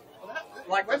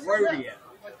 like a rodeo.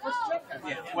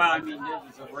 Yeah, well, I mean, it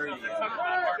was a rodeo.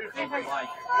 They were like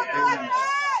doing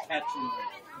catching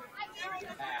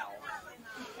cows.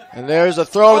 And there's a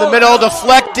throw over the middle,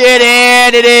 deflected,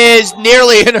 and it is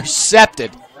nearly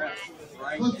intercepted.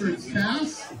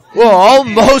 Well,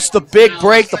 almost the big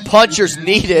break the Punchers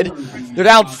needed. They're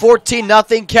down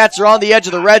 14-0. Cats are on the edge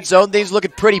of the red zone. Things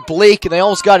looking pretty bleak, and they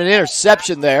almost got an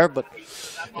interception there, but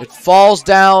it falls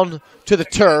down to the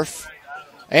turf.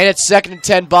 And it's 2nd and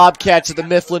 10, Bobcats at the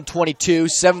Mifflin 22,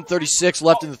 7:36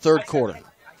 left in the third quarter.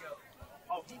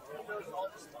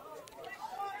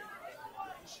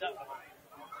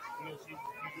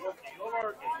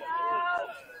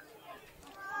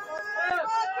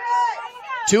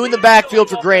 Two in the backfield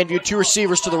for Grandview, two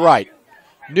receivers to the right.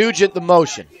 Nugent the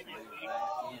motion.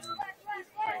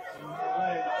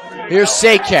 Here's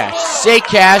Saycash.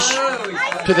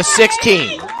 Saycash to the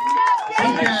 16.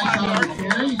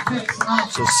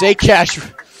 So Saycash,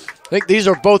 I think these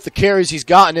are both the carries he's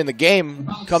gotten in the game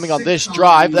coming on this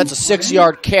drive. That's a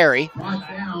 6-yard carry.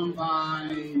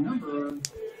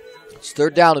 It's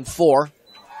 3rd down and 4.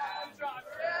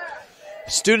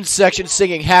 Student section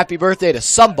singing happy birthday to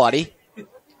somebody.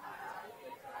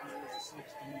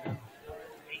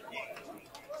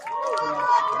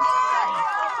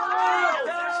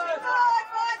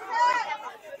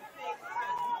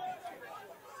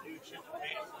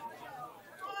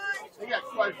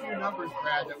 Quite a few numbers,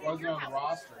 Brad, that wasn't on the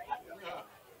roster.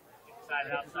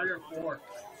 3 or 4.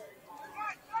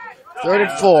 3rd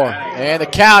and 4. And the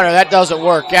counter, that doesn't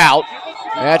work out.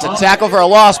 That's a tackle for a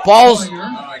loss.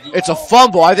 It's a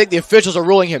fumble. I think the officials are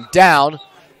ruling him down.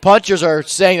 Punchers are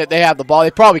saying that they have the ball. They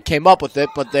probably came up with it,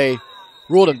 but they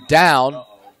ruled him down.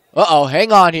 Uh-oh,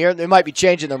 hang on here. They might be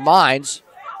changing their minds.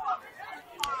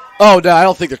 Oh, no, I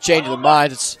don't think they're changing their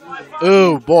minds.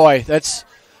 Ooh, boy,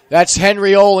 That's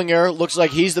Henry Olinger. Looks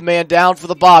like he's the man down for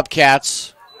the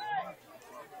Bobcats.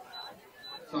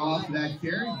 So off that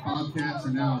carry, Bobcats are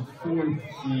now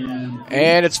 4th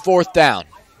and it's 4th down.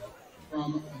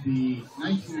 From the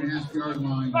 19.5-yard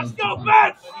line. Let's go,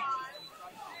 Bats!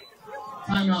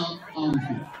 Timeout on the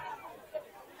field.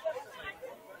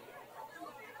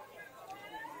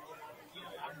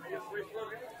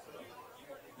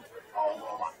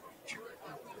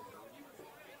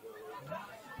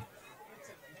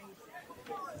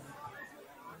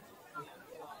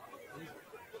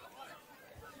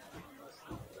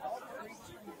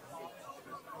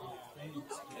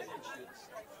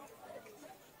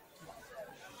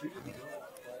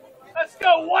 Let's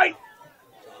go, White!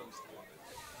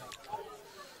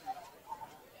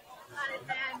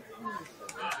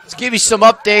 Let's give you some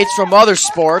updates from other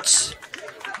sports.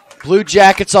 Blue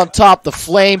Jackets on top. The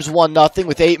Flames 1-0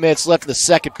 with 8 minutes left in the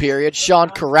second period. Sean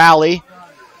Corrali,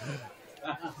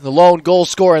 the lone goal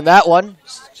scorer in that one.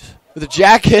 With the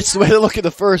Jackets, the way they look at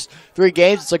the first 3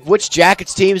 games, it's like which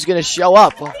Jackets team is going to show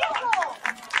up? Well,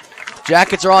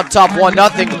 Jackets are on top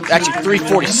 1-0. Actually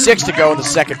 3:46 to go in the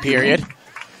second period.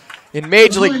 In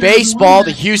Major League Baseball,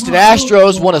 the Houston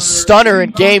Astros won a stunner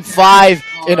in Game 5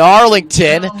 in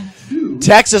Arlington.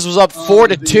 Texas was up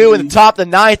 4-2 in the top of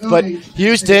the 9th, but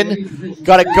Houston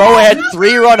got a go-ahead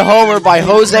 3-run homer by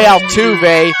Jose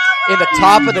Altuve in the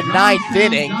top of the 9th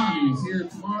inning.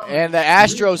 And the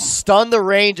Astros stunned the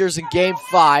Rangers in Game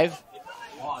 5.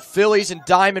 Phillies and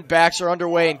Diamondbacks are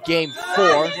underway in Game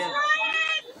 4.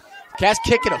 Cats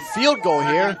kicking a field goal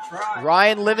here.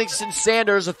 Ryan Livingston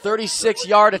Sanders, a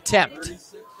 36-yard attempt.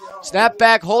 Snap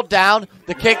back, hold down.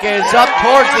 The kick is up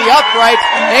towards the upright,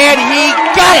 and he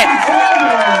got it!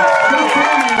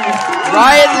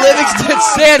 Ryan Livingston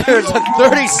Sanders, a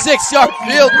 36-yard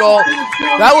field goal.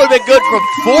 That would have been good from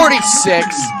 46.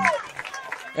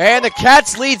 And the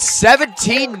Cats lead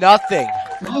 17-0.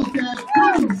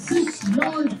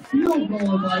 36-yard field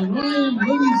goal by Ryan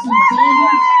Livingston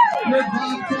Sanders. Your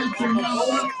Bobcats are now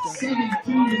up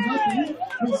 17-0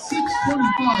 with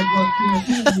 6:25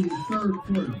 left in the third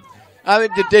quarter. I mean,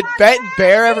 did Benton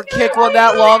Bear ever kick one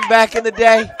that long back in the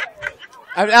day?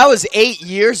 I mean, that was 8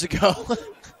 years ago.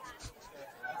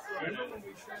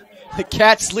 The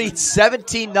Cats lead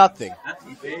 17-0.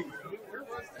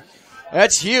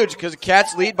 That's huge because the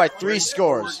Cats lead by 3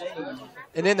 scores.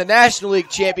 And in the National League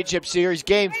Championship Series,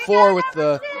 Game 4 with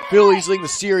the Phillies leading the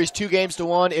series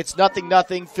 2-1. It's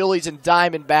 0-0, Phillies and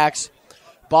Diamondbacks,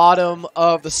 bottom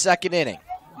of the second inning.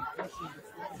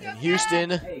 And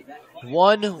Houston,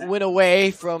 1 win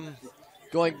away from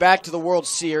going back to the World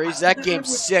Series. That Game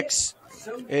 6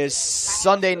 is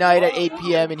Sunday night at 8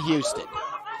 p.m. in Houston.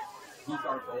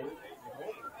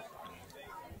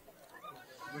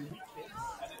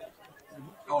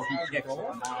 Oh, he kicks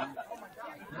one.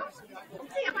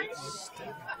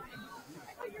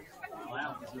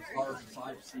 Wow, this is hard as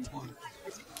 5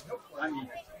 I mean,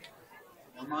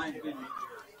 reminds me.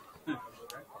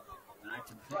 I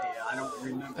can tell you, I don't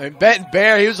remember. And Benton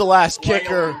Bear, he was the last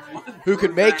kicker who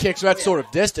could make kicks from that sort of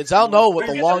distance. I don't know what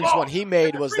the longest one he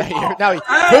made was that year. Now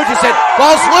Pooch just said,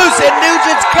 ball's loose, and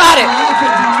Nugent's got it.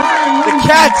 The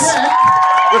Cats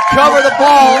recover the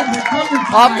ball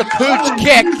off the Pooch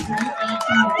kick.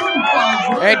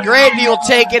 And Grandview will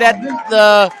take it at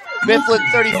the Mifflin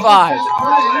 35.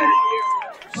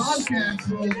 Bobcats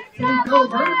will take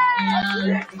over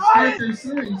and start their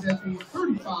series at the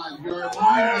 35-yard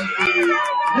line of the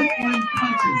Mifflin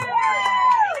punches.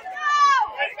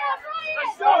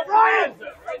 Let's go, Brian!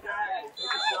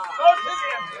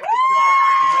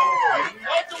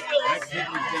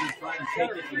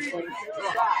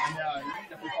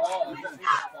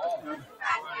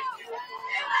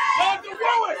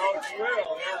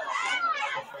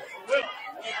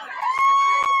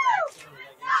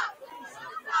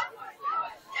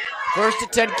 First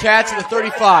and 10 Cats in the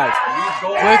 35.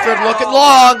 Clifford looking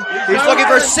long. He's looking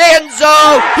for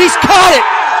Sanzo. He's caught it.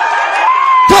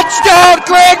 Touchdown,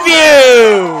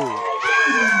 Grandview!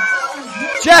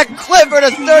 Jack Clifford,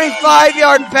 a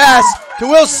 35-yard pass to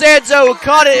Will Sanzo, who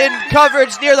caught it in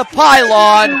coverage near the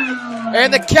pylon.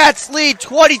 And the Cats lead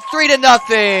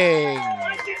 23-0.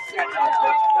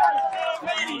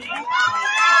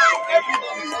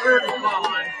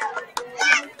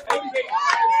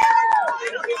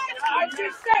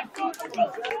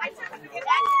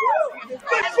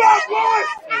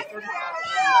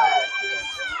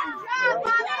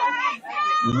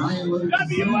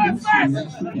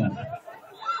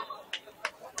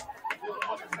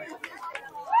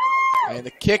 And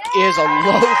the kick is a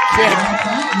low kick.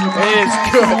 It is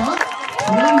good.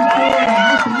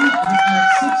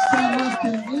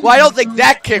 Well, I don't think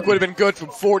that kick would have been good from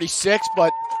 46,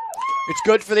 but it's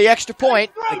good for the extra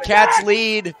point. The Cats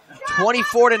lead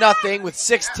 24-0 with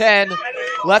 6:10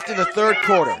 left in the third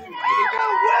quarter.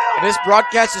 And this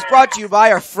broadcast is brought to you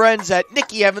by our friends at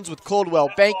Nicky Evans with Coldwell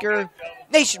Banker,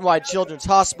 Nationwide Children's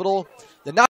Hospital,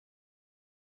 the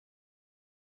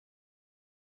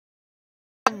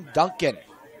Duncan.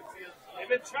 They've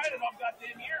been trying it all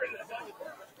goddamn year.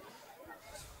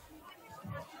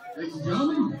 Ladies and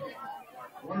gentlemen,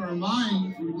 I want to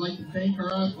remind we'd like to thank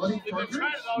our athletic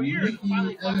partners,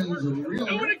 Nicky Evans Arena,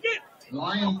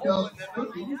 Lion Cub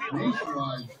Cookies,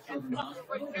 Nationwide Children's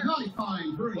Hospital, and High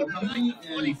Pine Brewing Company,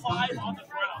 and Duncan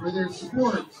for their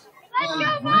support of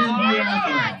Grandview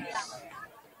Athletics.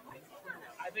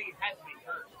 I think it has to be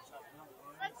hurt.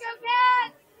 Let's go,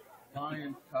 Cats!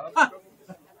 Lion Cub.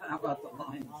 How about the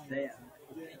Lions dad?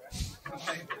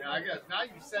 Now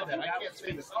you said that, I can't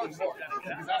say this anymore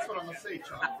because that's what I'm gonna say,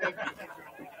 John. Thank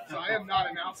you. So I am not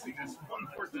announcing this one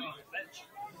more time.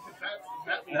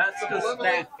 That's just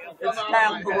down, it's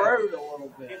down the road a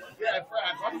little bit. Yeah,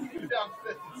 Brad, why don't you go down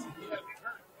 50?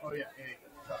 Oh yeah,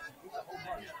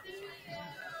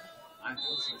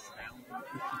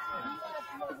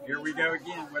 Here we go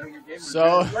again. What do we do?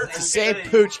 So it's the same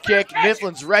Pooch kick.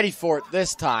 Mifflin's ready for it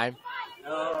this time.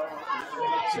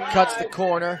 So cuts the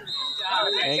corner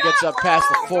and gets up past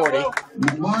the 40.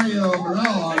 Mario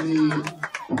Harrell on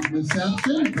the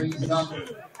reception brings it up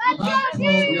about 12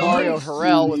 yards. Mario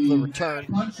Harrell with the return.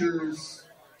 Punchers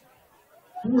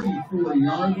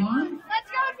 44-yard line.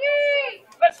 Let's go, D!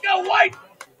 Let's go, White!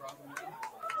 Let's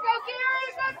go, Gary!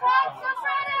 Go, Fox! Go,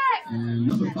 Reddick! And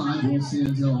number 5, Will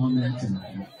Sanzo on that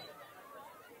tonight.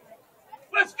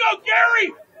 Let's go,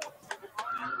 Gary!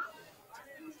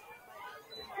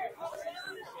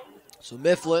 So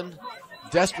Mifflin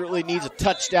desperately needs a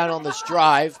touchdown on this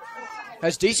drive.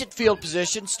 Has decent field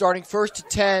position, starting first to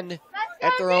 10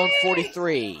 at their own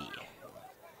 43.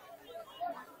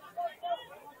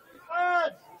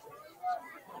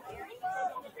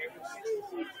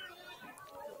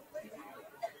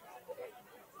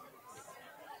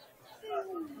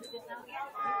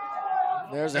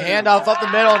 There's a handoff up the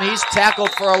middle, and he's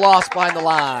tackled for a loss behind the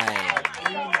line.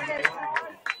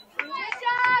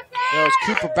 That was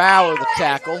Cooper Bauer, the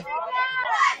tackle.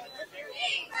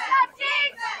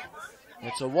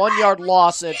 It's a 1-yard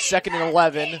loss at 2nd and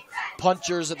 11.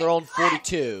 Punchers at their own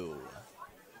 42.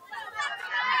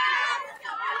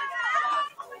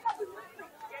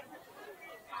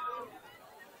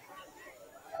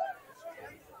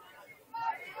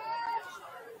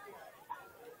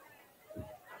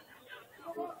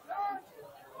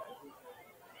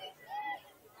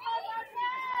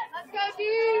 Let's go,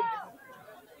 D!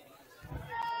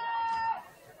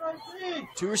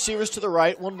 Two receivers to the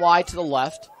right, one wide to the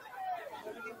left.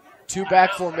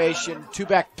 Two-back formation,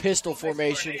 two-back pistol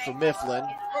formation for Mifflin.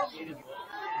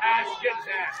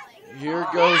 Here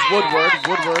goes Woodward.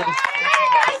 Woodward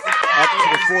up to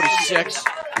the 46.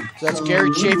 So that's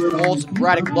Gary Chafer Woltz and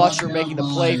Braddock Lusher making the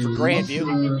play for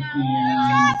Grandview.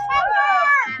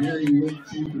 Gary Wolf,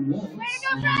 a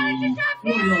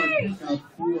 4-yard pickup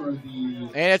for the.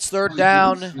 And it's third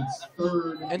down It's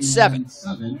third and 7.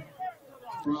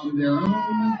 From their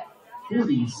own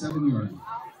 47-yard.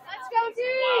 Let's go, D!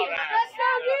 Let's go,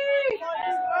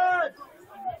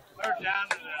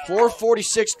 D!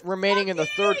 4:46 remaining in the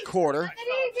third quarter.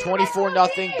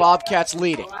 24-0, Bobcats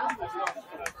leading.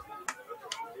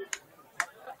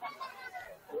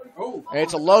 And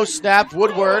it's a low snap.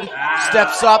 Woodward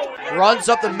steps up, runs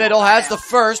up the middle, has the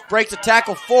first, breaks a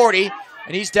tackle 40,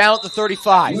 and he's down at the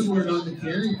 35. Woodward on the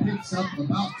carry, picks up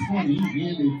about 20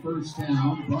 and a first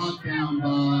down. Brought down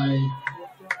by,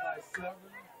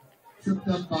 tripped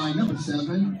up by number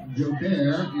 7,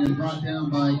 Jobert, and brought down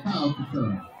by Kyle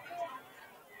Couture.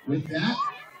 With that,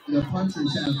 the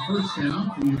punchers have first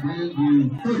down from the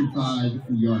Grandview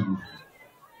 35-yard line.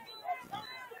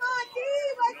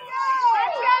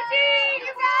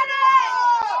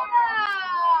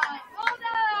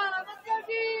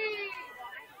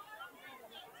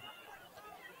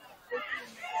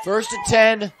 First and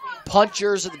 10,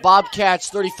 punchers at the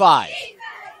Bobcats 35.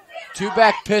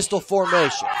 Two-back pistol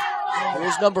formation.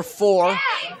 Here's number 4,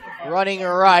 running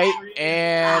right,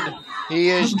 and he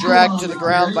is dragged to the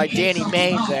ground by Danny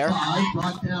Main there.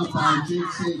 Brought down by Jake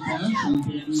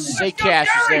Saycash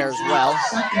is there as well.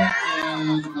 Second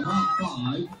and about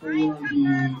 5 for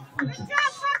the punchers.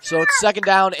 So it's second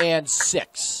down and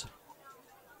 6.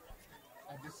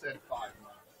 I just said 5.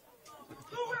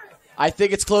 I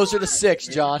think it's closer to 6,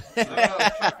 John. Well, no,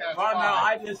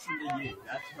 I listened to you.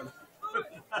 That's what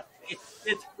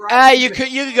it's right. You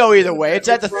could go either way. It's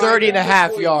at the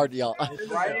 30.5-yard yard.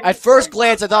 At first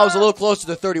glance, I thought it was a little closer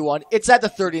to 31. It's at the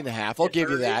 30.5. I'll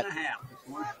give you that.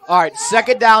 All right,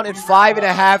 second down and 5.5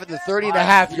 at the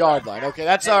 30.5-yard line. Okay,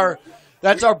 that's our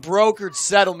brokered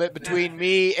settlement between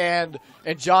me and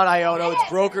John Iono. It's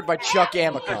brokered by Chuck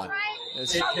Amicon.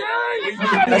 That's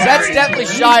definitely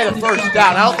shy of the first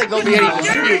down. I don't think there'll be any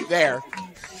dispute there.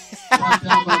 Brought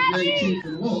down by Gary Chief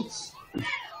and Wilkes.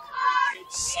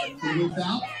 To move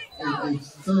out, it's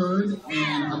third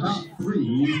and about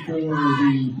 3 for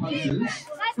the punchers.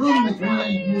 From the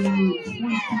Grandview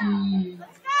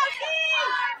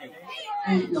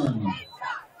 28-yard line.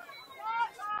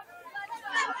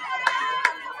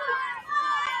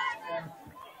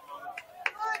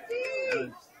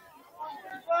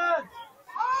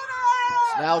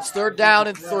 So now it's third down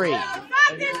and 3.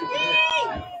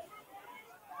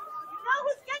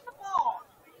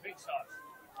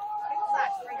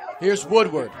 Here's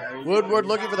Woodward. Woodward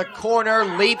looking for the corner,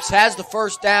 leaps, has the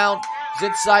first down, is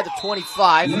inside the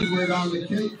 25. Woodward on the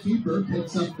keeper,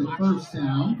 picks up the first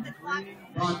down.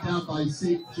 Brought down by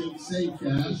Jake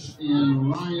Saycash and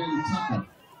Ryan Tucker.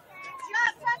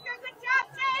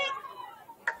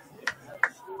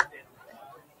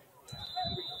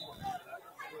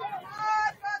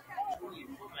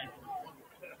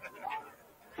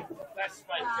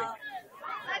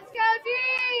 Let's go, D!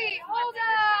 Hold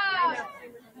up!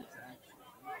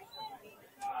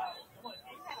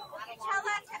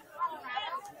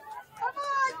 Come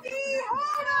on, D!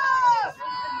 Hold up!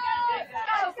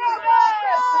 Go, go,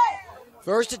 go!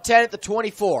 First and 10 at the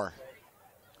 24.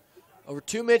 Over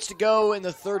 2 minutes to go in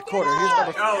the third quarter. Here's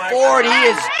number 4, and he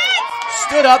is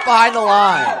stood up behind the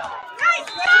line.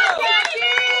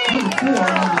 Number 4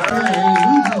 on the carry,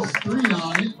 loses 3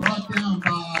 on it, brought down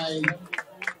by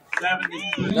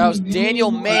 70. That was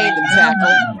Daniel Main, the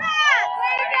tackle.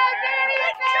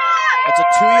 That's a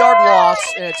 2-yard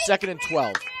loss, and it's second and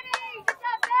 12.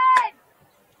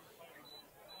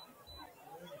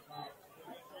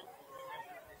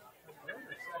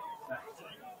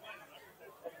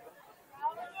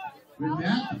 With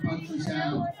that, the punchers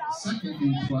have second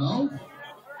and 12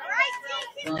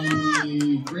 from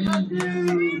the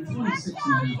Grandview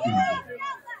 26.5 yard.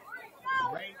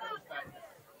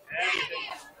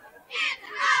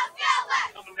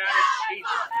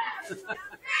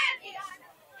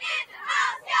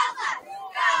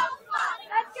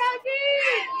 Let's go, D!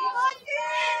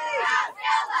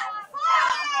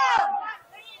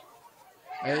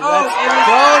 And that's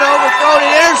overthrown,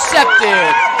 and intercepted.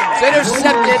 It's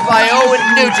intercepted by Owen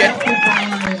Nugent.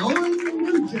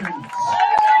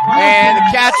 And the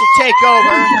Cats will take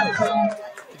over.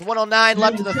 With 1:09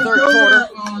 left in the third quarter.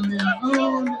 On their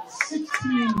own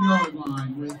 16-yard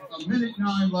line with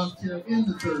 1:09 left here in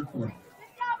the third quarter.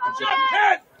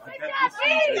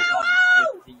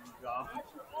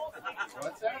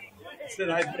 What's that?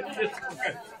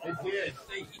 It did.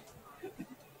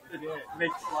 It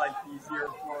makes life easier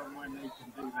for them when they can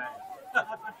do that.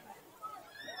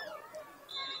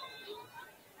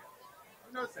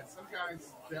 I've noticed that some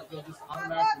guys, they'll just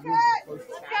automatically move as close as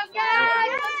Let's go,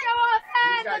 guys! Let's go,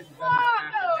 offense! These guys guys have done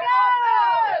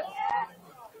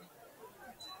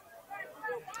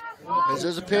As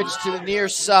there's a pitch to the near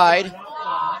side.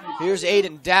 Here's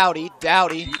Aiden Dowdy.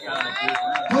 Dowdy.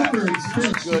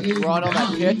 Good run on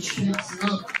that pitch. There's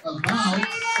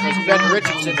Ben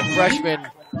Richardson, the freshman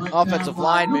offensive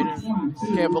lineman.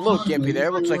 Came up a little gimpy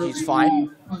there. Looks like he's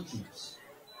fine.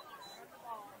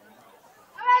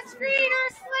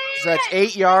 So that's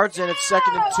 8 yards, and it's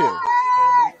 2nd and 2.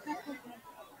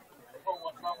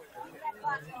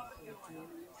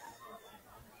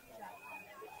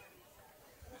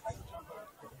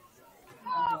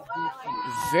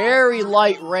 Very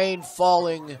light rain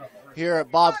falling here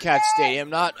at Bobcat Stadium.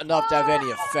 Not enough to have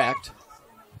any effect.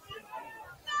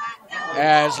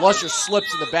 As Lusher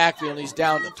slips in the backfield, and he's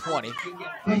down to 20.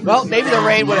 Well, maybe the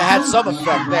rain would have had some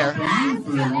effect there.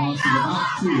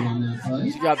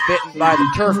 He got bitten by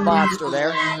the turf monster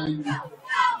there. And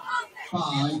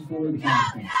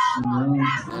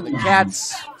the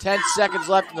Cats, 10 seconds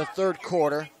left in the third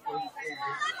quarter.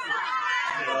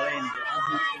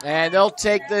 And they'll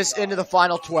take this into the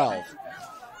final 12.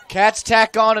 Cats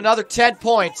tack on another 10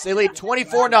 points. They lead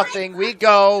 24-0. We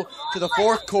go to the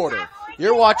fourth quarter.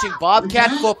 You're watching Bobcat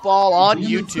football on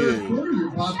YouTube. Your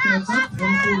Bobcats up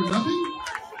 24-0.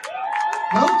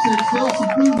 Folks, there's still some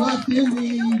food left in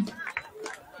the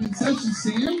concession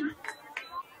stand.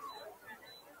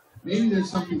 Maybe there's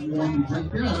something warm to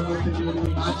drink there. I don't know if they're doing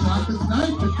any hot chocolate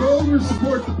tonight, but go over and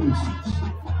support the Boosters.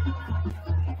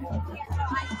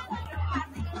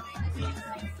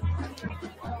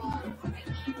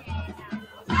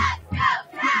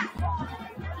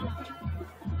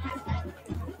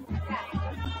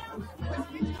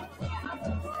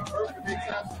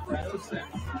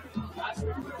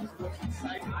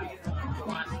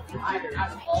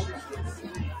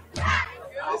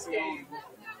 This game, so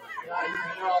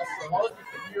all of the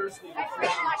years they were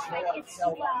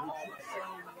sell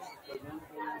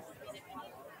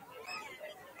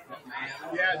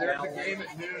Yeah, there's a game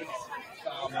at noon.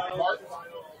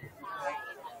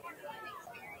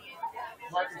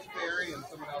 Marcus Ferry and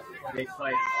someone else is playing. They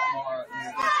play tomorrow at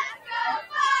noon.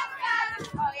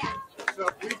 So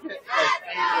if we get like 8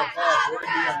 or above, we're going to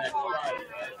be on that Friday,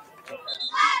 right?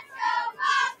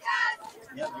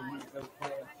 Yeah, we need to go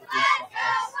play up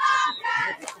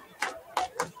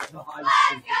the high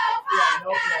school.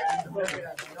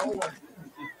 no one.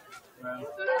 Well,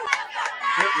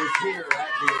 it was here,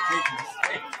 that'd be a big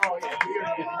mistake. Oh yeah, here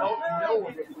no one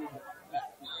would do that.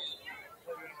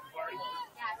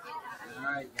 All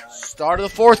right, guys. Start of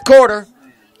the fourth quarter.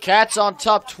 Cats on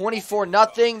top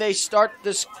 24-0. They start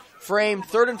this frame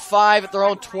 3rd and 5 at their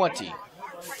own 20.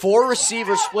 4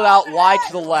 receivers split out wide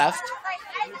to the left.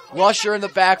 Lusher in the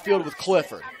backfield with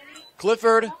Clifford.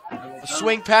 Clifford, a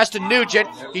swing pass to Nugent.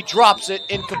 He drops it,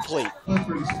 incomplete.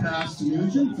 Clifford's pass to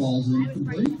Nugent falls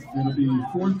incomplete. It'll be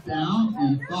 4th down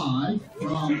and 5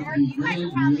 from the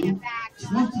Grandview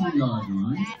 20-yard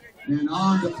line. And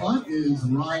on the punt is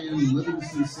Ryan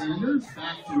Livingston Sanders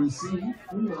back to receive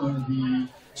for the.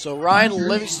 So Ryan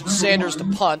Livingston Sanders to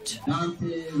punt,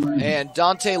 and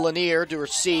Dante Lanier to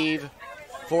receive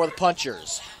for the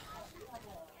Punchers.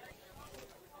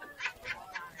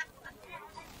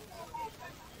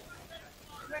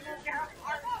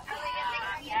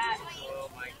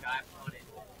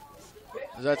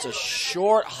 That's a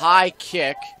short, high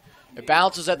kick. It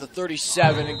bounces at the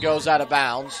 37 and goes out of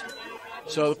bounds.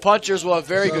 So the Punchers will have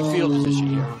very good field position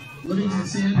here. Livingston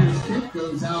Sanders' kick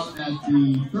goes out at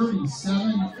the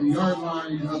 37-yard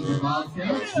line of the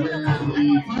Bobcats, where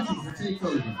the Punchers will take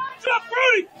over. Stop,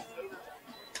 Brody!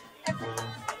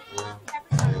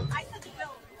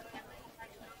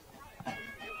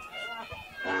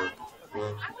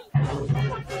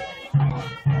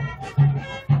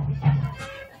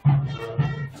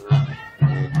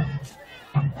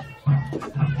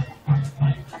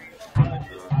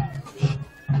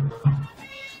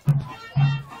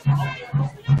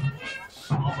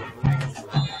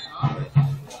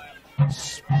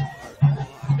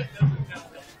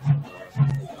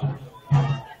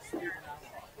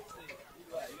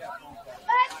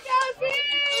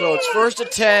 So it's 1st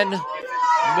and 10.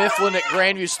 Mifflin at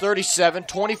Grandview's 37.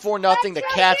 24-0. The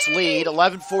Cats lead.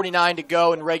 11:49 to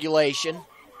go in regulation.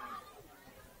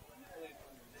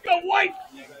 Go White!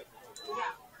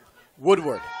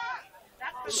 Woodward.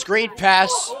 Screen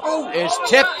pass is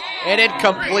tipped and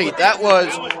incomplete. That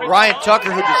was Ryan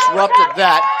Tucker who disrupted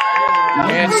that.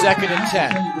 And 2nd and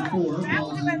 10.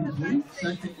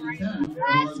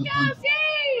 Let's go,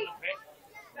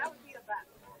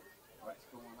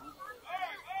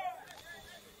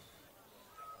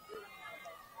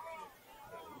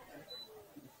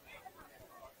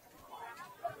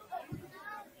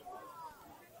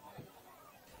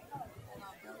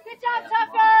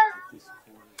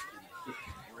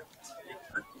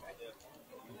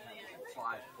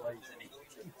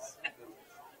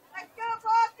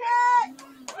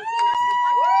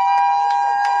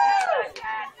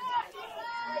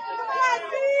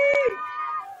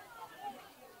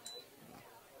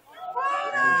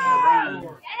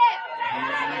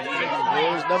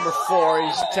 number 4.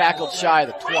 He's tackled shy of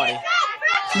the 20.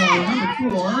 So number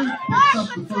 4 picks up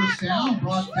the first down,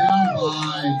 brought down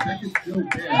by Beckett Joe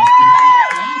Bear.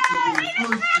 So the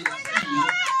first and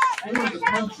 10 for the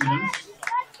punchers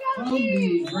from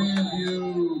the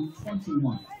Grandview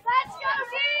 21. Let's go,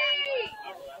 D!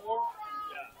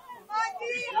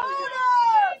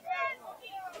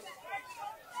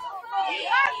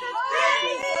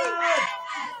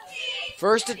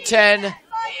 First and 10,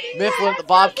 Mifflin at the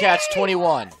Bobcats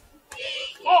 21.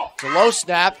 It's a low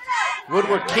snap.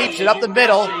 Woodward keeps it up the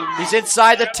middle. He's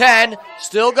inside the 10,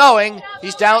 still going.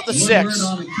 He's down at the 6. Woodward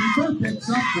on the keeper picks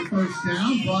up the first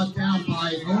down, brought down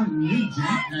by Owen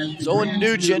Nugent. It's Owen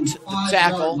Nugent, the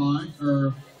tackle.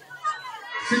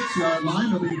 6-yard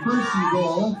line will be first and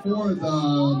goal for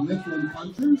the Mifflin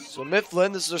Punchers. So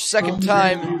Mifflin, this is their second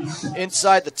time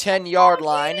inside the 10-yard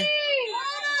line.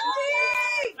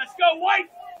 Let's go, White!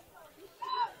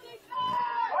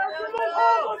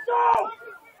 Let's go!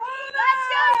 Let's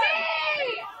go, D!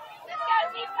 Let's go,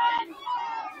 defense!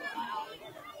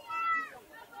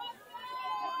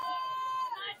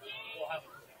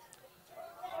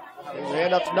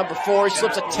 Hand up to number 4. He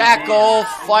slips a tackle,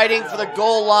 fighting for the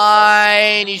goal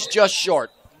line. He's just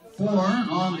short. 4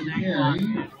 on the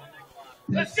carry.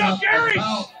 Let's Picks go, up Gary!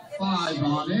 about 5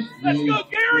 on it. Let's go,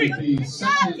 Gary! Will be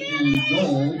second and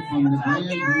goal from the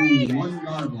Grandview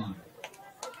 1-yard line.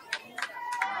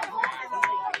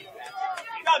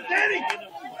 Go, Danny! Go, D!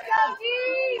 Go, D!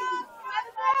 Go,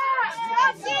 go,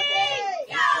 go, go,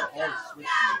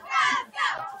 go!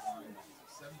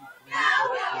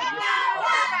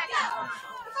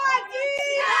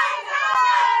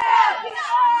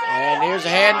 And here's a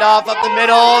handoff up the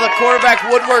middle. The quarterback,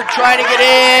 Woodward, trying to get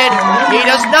in. He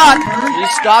does not. He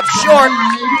stops short.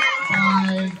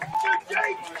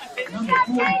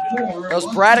 That was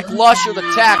Braddock Lusher, the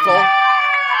tackle.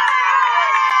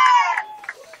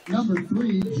 Number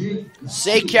 3, Jake.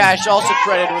 Saycash also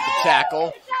credited with the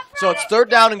tackle. So it's third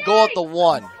down and goal at the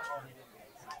 1.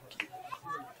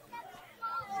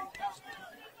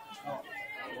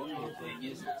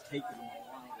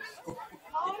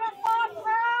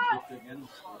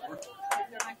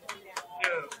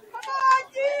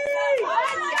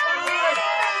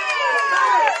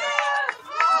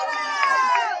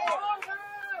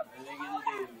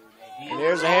 And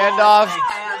there's a handoff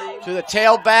to the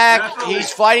tailback.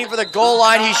 He's fighting for the goal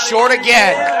line. He's short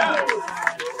again.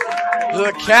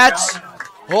 The Cats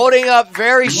holding up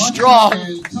very strong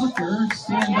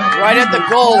right at the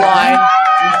goal line.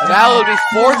 And now it'll be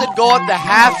 4th and goal at the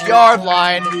half-yard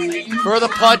line for the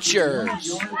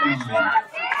Punchers.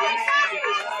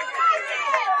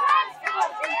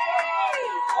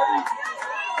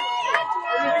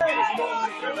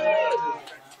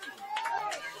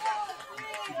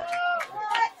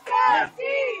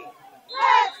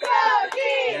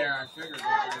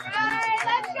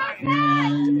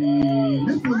 And the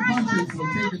Mifflin Punchers will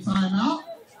take a timeout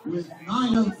with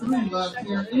 9:03 left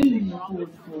here in the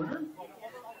 4th quarter.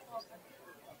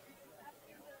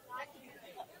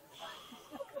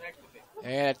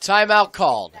 And a timeout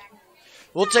called.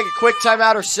 We'll take a quick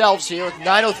timeout ourselves here with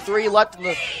 9:03 left in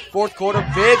the 4th quarter.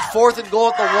 Big 4th and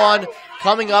goal at the 1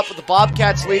 coming up with the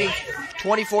Bobcats leading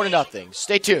 24-0.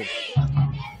 Stay tuned.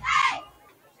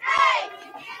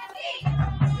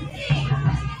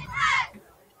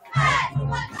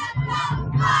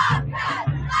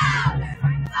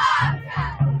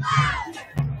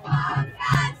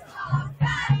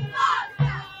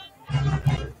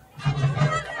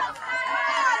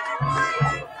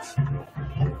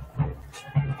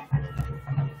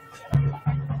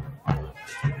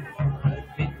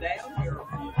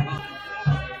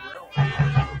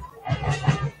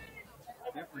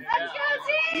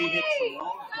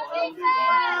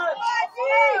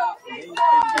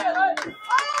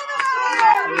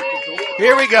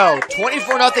 Here we go.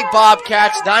 24-0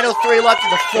 Bobcats. 9:03 left in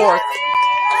the 4th.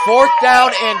 4th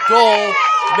down and goal.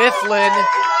 Mifflin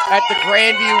at the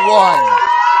Grandview 1.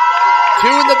 2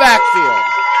 in the backfield.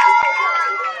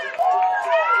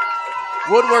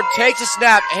 Woodward takes a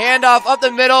snap. Handoff up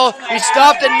the middle. He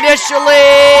stopped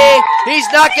initially. He's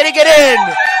not going to get in.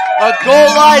 A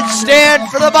goal line stand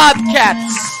for the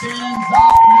Bobcats.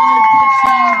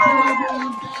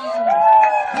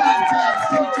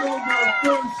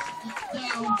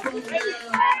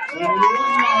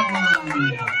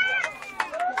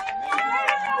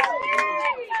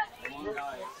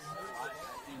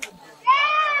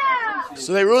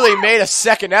 So they really made a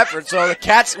second effort. So the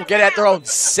Cats will get at their own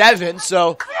 7.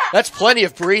 So that's plenty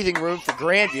of breathing room for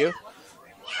Grandview.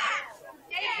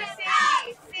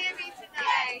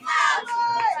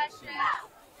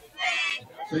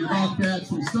 So the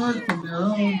Bobcats will start from their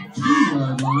own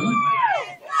 2-yard line.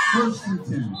 1st and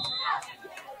 10.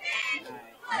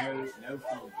 No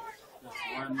phone. Just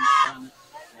one.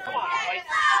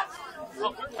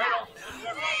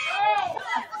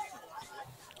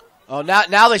 Oh,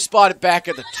 now they spot it back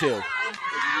at the 2.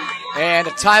 And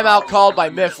a timeout called by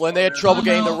Mifflin. They had trouble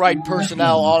getting the right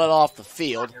personnel on and off the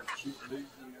field.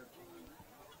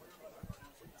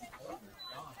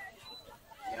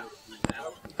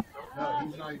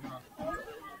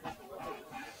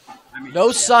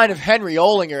 No sign of Henry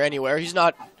Olinger anywhere. He's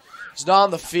not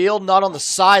on the field, not on the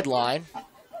sideline.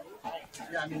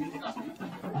 Yeah, I mean, he's not.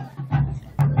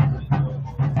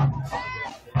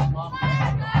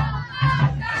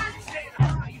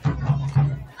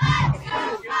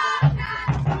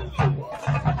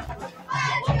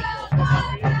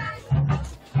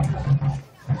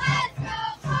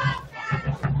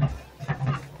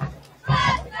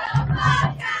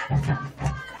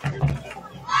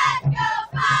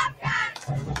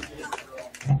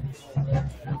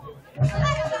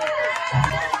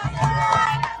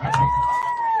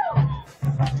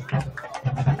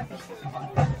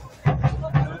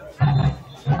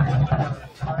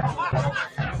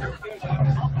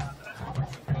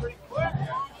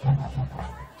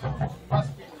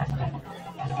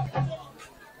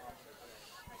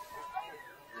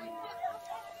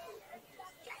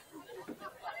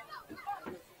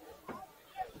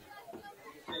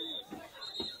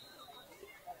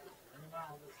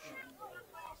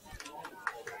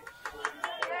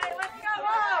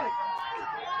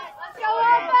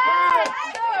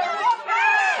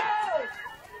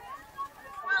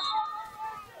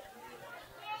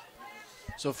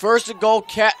 So first and goal,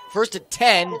 first and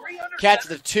 10, Cats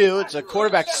at the 2. It's a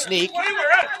quarterback sneak.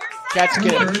 Cats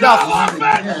get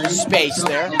enough space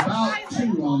there. About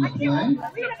 2 on the play.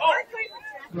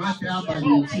 Brought down by the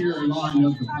interior line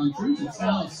of the punchers. It's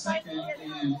now 2nd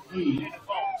and 8.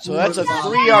 So that's a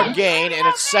 3-yard gain, and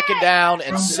it's 2nd down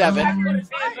and 7.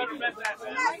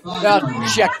 Now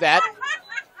check that.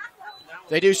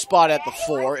 They do spot at the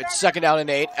 4. It's 2nd down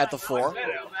and 8 at the 4.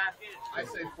 I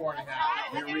say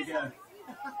 4.5. Here we go.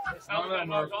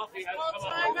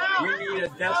 We need a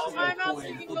decimal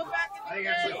point. I think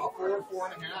it's like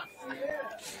 4.5.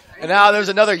 And now there's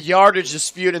another yardage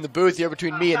dispute in the booth here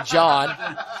between me and John.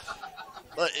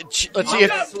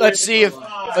 Let's see if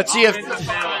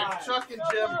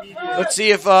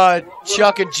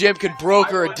Chuck and Jim can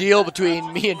broker a deal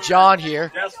between me and John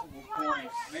here. So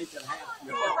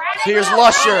here's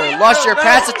Lusher. Lusher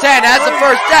past the 10, has the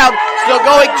first down, still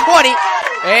going 20,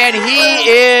 and he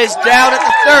is down at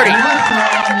the 30.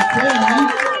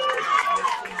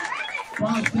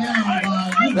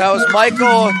 That was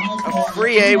Michael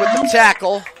Frier with the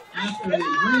tackle.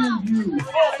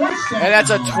 And that's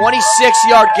a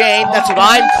 26-yard gain. That's what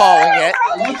I'm calling it.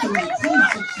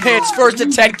 It's 1st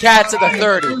and 10 Cats at the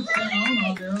 30.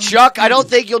 Chuck, I don't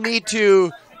think you'll need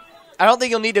to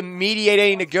mediate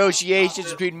any negotiations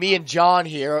between me and John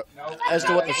here as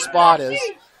to what the spot is.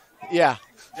 Yeah.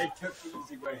 They took the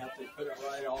easy way out. They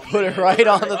put it right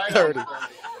on the 30.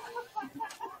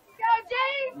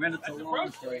 When it's a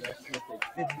long play, that's what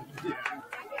they did.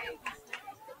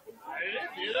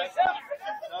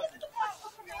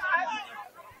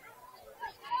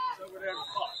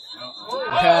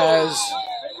 As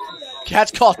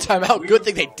Cats called timeout. Good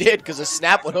thing they did because the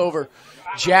snap went over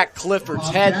Jack Clifford's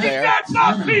head there.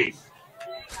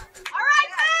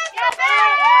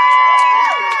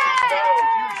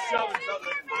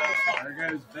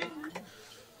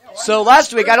 So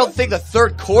last week, I don't think the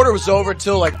third quarter was over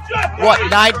until like, what,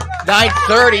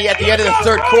 9:30 at the end of the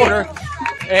third quarter.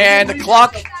 And the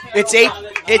clock, it's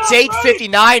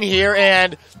 8:59 here,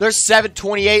 and there's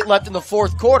 7:28 left in the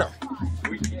fourth quarter.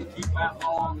 We can't keep that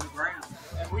ball on the ground.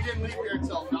 And we didn't leave here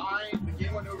until 9. The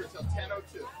game went over until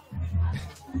 10:02.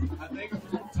 I think it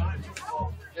was time.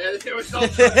 It was no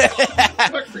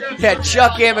time. Yeah,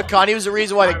 Chuck Amicon, he was the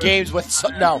reason why the games went so,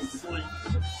 no.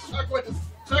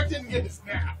 Chuck didn't get his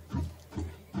nap.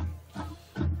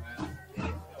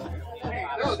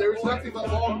 No, there was nothing but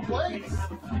long plays.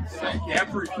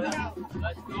 Everything. Yeah,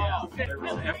 there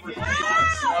was everything.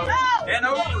 And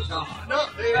overtime. No,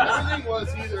 everything was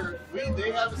either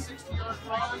they have a 60-yard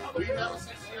run, we have a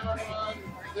 60-yard run.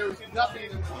 There was nothing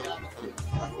that was on the field.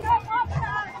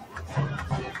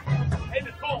 Hey,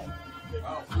 Nicole.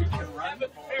 Well, if we can run the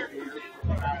ball here,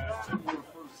 two more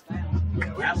first down.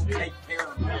 We have to take care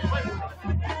of it.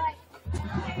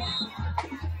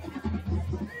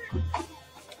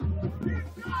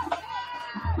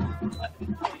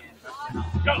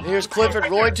 Here's Clifford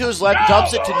rolling to his left,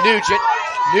 dumps it to Nugent.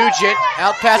 Nugent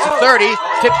out past the 30,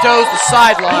 tiptoes the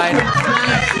sideline.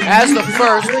 has the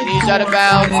first, and he's out of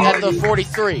bounds at the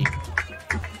 43.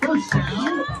 First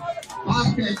down.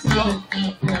 Bobcats have it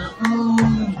at their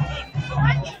own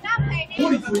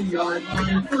 43-yard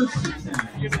line. First and 10.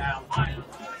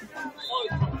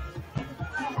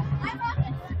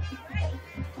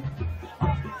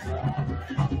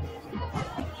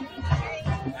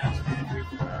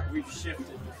 We've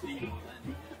shifted the field.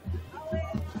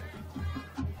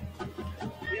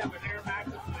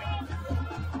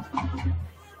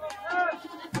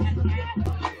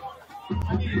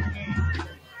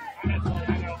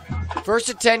 First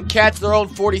and 10, Cats their own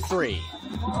 43.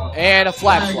 And a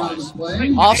flag flies.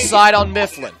 Offside on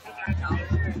Mifflin.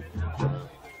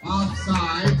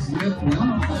 Offsides, Mifflin.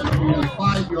 That'll be a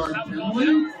 5-yard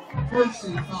penalty. First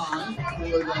and 5 for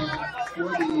the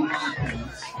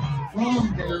Bobcats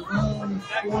from their own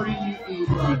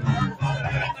 48-yard line.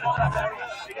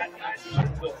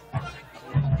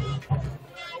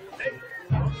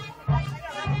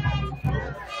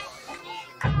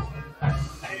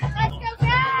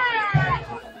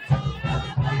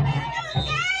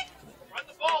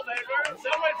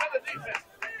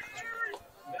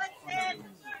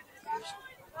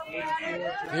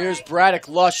 Here's Braddock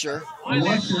Lusher.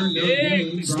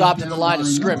 Stopped at the line of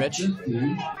scrimmage. It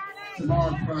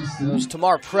was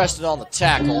Tamar Preston on the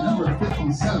tackle. Number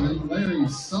 57, Larry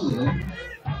Sullivan.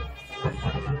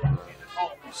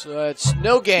 So it's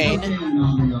no gain.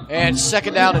 And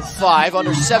second down and 5,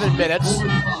 under 7 minutes.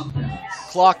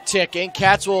 Clock ticking.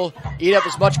 Cats will eat up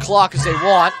as much clock as they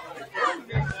want.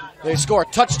 They score a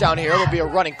touchdown here. There'll be a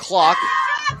running clock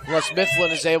unless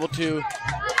Mifflin is able to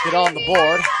get on the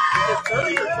board.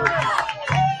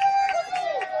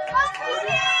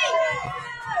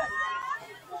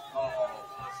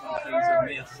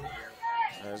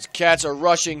 As Cats are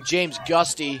rushing James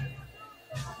Gusty.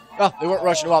 Oh, they weren't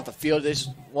rushing him off the field. They just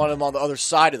wanted him on the other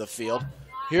side of the field.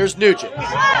 Here's Nugent.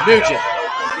 Nugent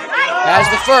has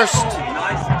the first.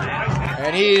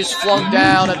 And he's flung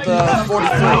down at the 43.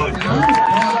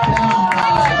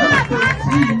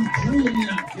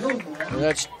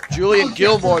 That's Julian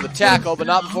Gilmore, the tackle, but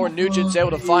not before Nugent's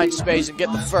able to find space and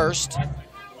get the first.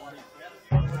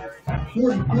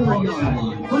 44-yard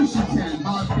line. First and 10,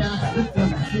 Bobcats with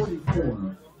them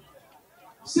 44.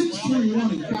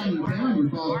 6:21 and counting down. Your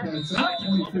Bobcats up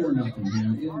 24-0 here in the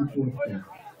fourth quarter.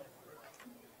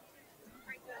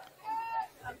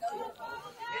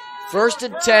 First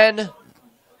and 10,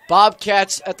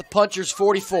 Bobcats at the Punchers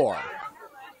 44.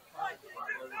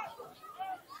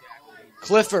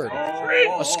 Clifford,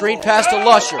 a screen pass to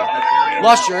Lusher.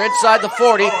 Lusher inside the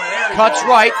 40, cuts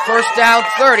right, first down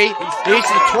 30. He's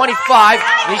to the 25,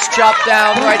 and he's chopped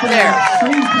down right there.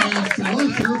 Screen pass to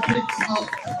Lusher picks up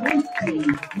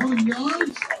 21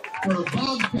 yards for a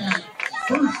Bobcat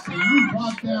first down,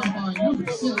 brought down by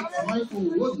number 6, Michael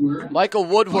Woodward. Michael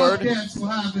Woodward,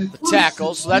 the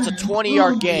tackle, so that's a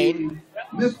 20-yard gain.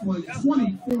 Mifflin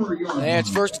 24 yards. And it's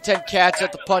first and 10 Cats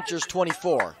at the Punchers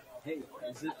 24.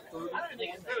 Is it 30?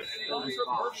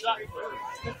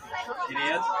 It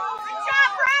is?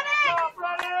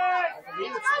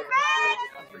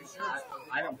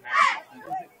 I don't have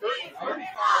it.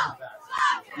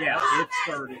 Yeah, it's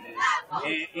 30.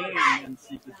 And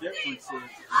see, the difference is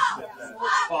that the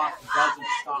clock doesn't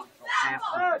stop until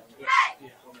after the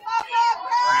kick. Or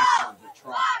after the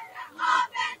try.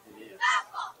 It is.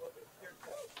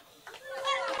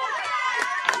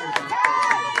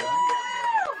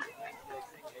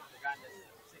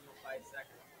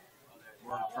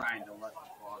 We're trying to let the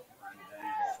clock run down.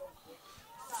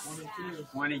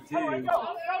 22.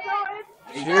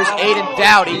 Here's Aiden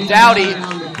Dowdy. Dowdy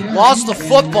lost the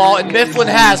football, and Mifflin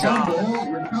has him.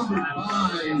 Recovered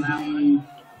by the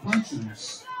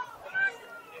Punchers.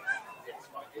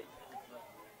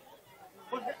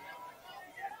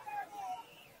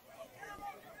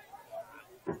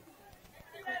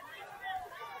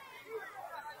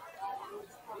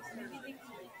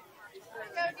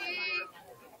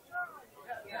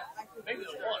 Maybe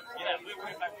the one. Yeah, we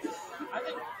went back. I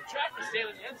think the track was staying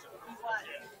in the end zone.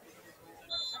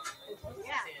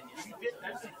 Yeah.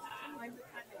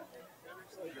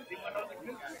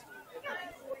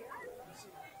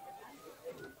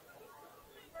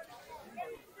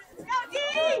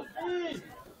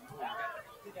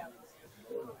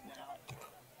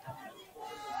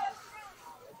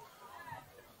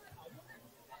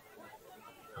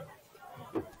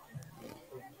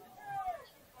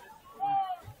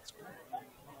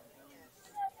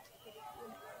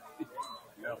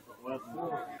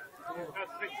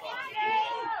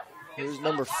 Here's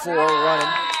number 4 running.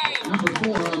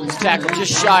 His tackle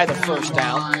just shy of the first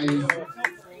down.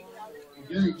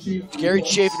 Gary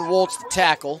Chafin-Woltz the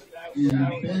tackle.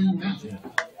 and Ben Matthew.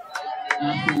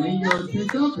 After an 8-yard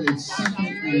pickup, it's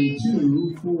 2nd and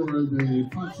 2 for the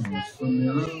Punchers from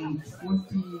their own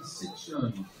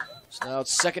 26-yard line. So now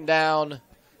it's 2nd down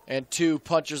and 2,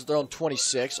 Punchers at their own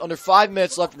 26. Under 5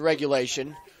 minutes left in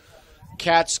regulation.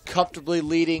 Cats comfortably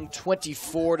leading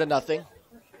 24-0. No,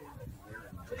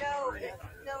 it's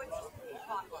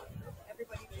potluck.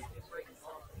 Everybody just free. So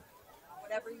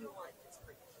whatever you want is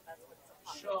free. So that's what it's a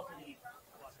potluck.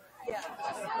 Yeah.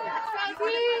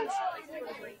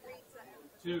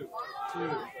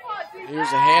 Here's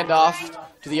a handoff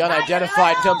to the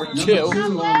unidentified number 2.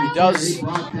 He does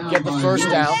get the first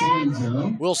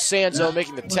down. Will Sanzo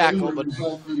making the tackle, but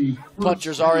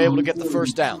Punchers are able to get the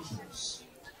first down.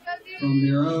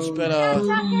 It's been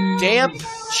a damp,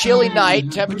 chilly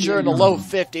night. Temperature in the low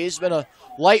 50s. It's been a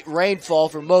light rainfall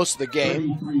for most of the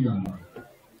game.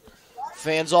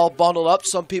 Fans all bundled up.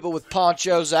 Some people with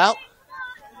ponchos out.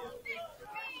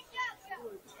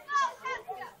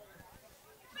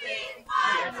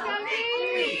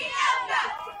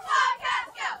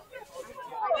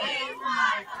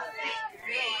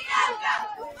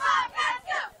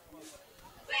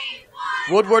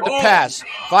 Woodward to pass.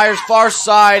 Fires far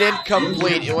side,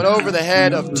 incomplete. It went over the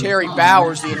head of Terry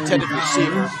Bowers, the intended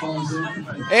receiver.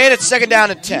 And it's 2nd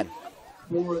down and 10.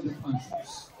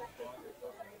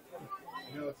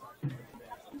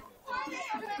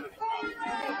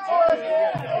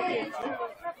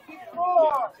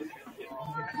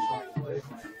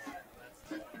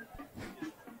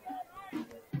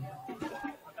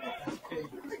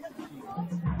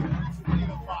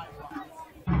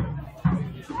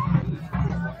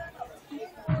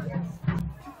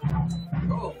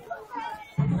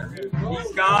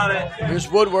 He's got it. Here's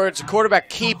Woodward. It's a quarterback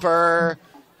keeper.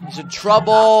 He's in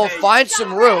trouble. Finds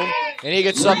some room, and he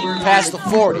gets up past the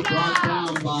 40. Brought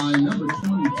down by number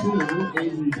 22,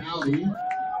 Avery Dowdy.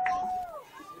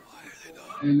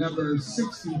 And number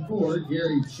 64,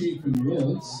 Gary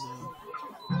Chapin-Woltz.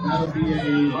 That'll be a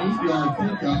 8-yard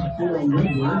pickup for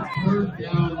Woodward. 3rd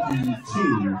down and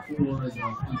 2 for the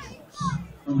Punchers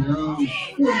from their own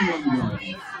 41-yard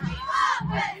line.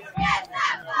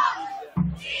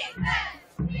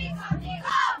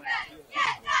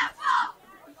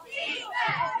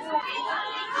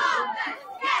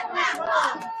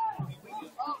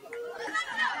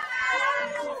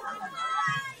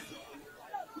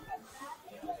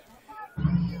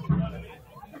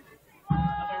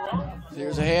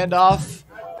 Here's a handoff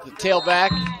to the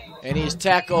tailback, and he's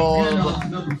tackled.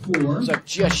 Looks like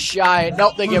just shy.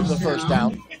 Nope, they give him the first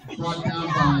down. Brought down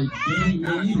by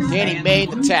Danny Main,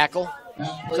 the tackle.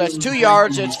 So that's 2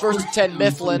 yards, and it's 1st and 10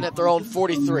 Mifflin at their own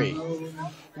 43.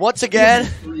 Once again,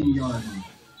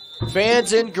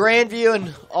 fans in Grandview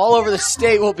and all over the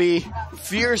state will be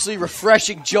furiously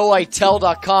refreshing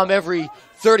joeitel.com every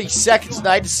 30 seconds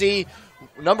tonight to see,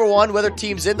 number 1, whether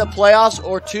team's in the playoffs,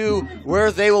 or 2,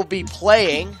 where they will be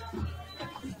playing.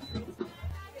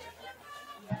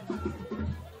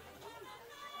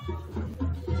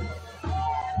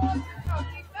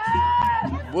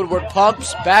 Woodward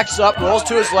pumps, backs up, rolls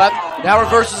to his left, now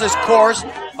reverses his course.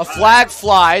 A flag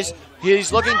flies.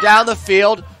 He's looking down the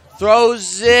field,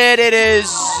 throws it. It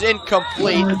is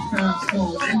incomplete.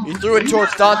 He threw it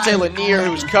towards Dante Lanier,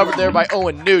 who was covered there by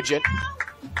Owen Nugent.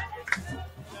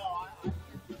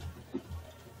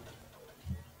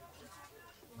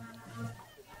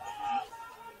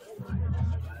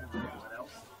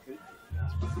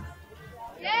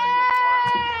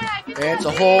 And it's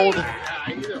a hold.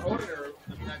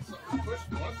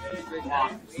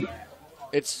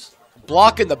 It's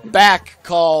block in the back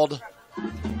called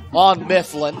on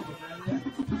Mifflin.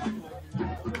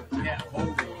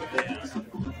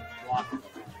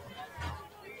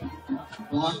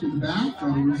 Blocking back, that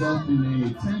will result in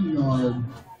a 10-yard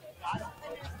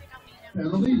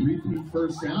penalty. Repeat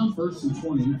first down, 1st and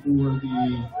 20 for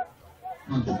the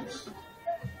Punchers.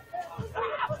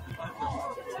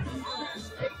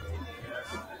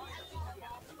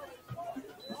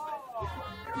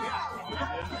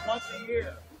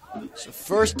 So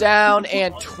 1st down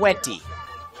and 20.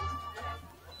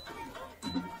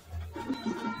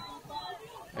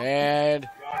 And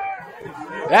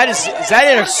is that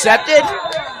intercepted?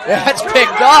 That's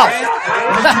picked off.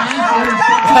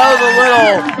 That was a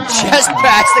little chest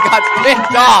pass that got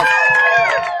picked off.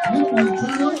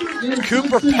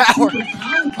 Cooper Power.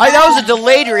 That was a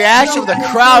delayed reaction of the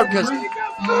crowd because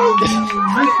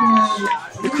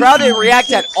the crowd didn't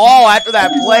react at all after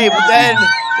that play, but then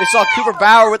they saw Cooper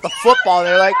Bauer with the football, and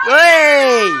they're like,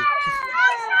 hey!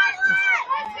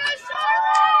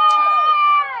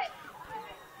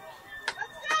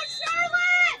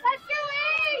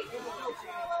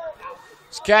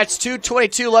 Cats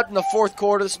 2:22 left in the fourth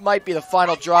quarter. This might be the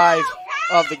final drive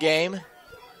of the game. Let's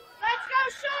go,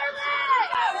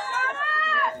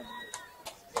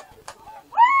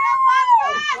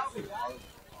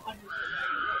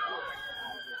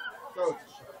 Charlotte!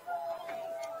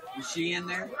 Is she in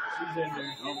there? She's in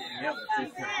there. Oh, yeah,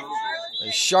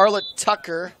 There's Charlotte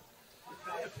Tucker,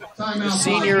 the Timeout.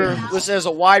 senior, listed as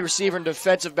a wide receiver and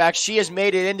defensive back. She has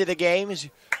made it into the game as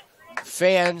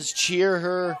fans cheer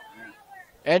her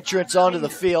entrance onto the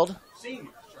field.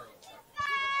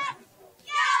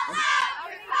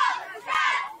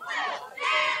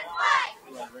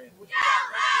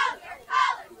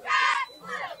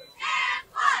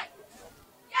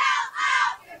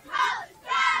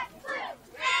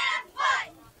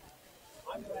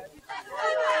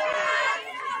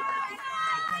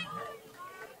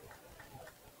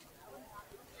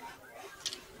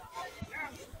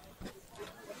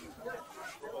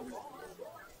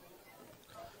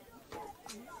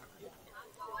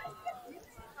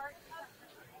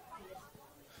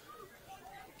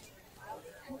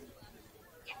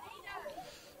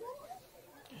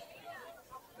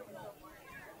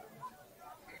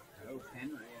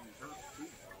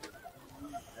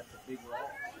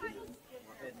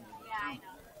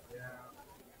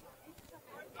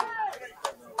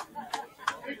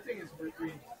 Big thing is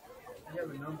we have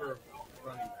a number of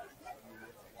running backs. I mean,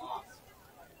 it's a loss.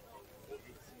 It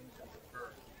seems to occur.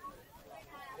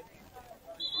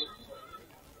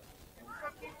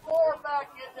 Four back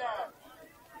in there.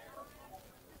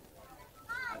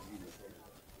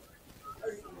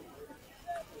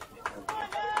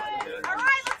 All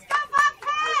right, let's go,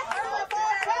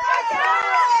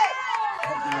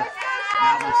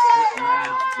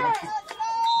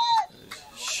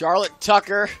 Charlotte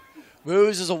Tucker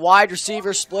moves as a wide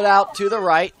receiver, split out to the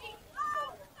right.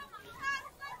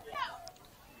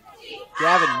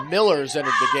 Gavin Miller's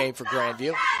entered the game for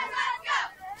Grandview.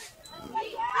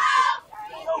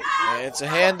 And it's a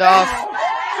handoff.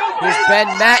 Here's Ben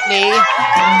Matney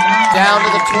down to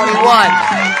the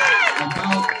 21.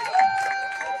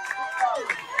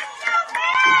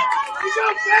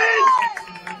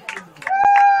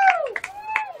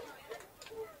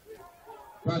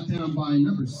 Brought down by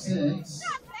number 6,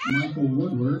 Michael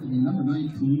Woodward, and number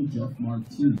 19, Jeff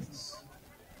Martinez.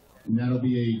 And that'll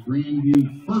be a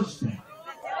Grandview first down.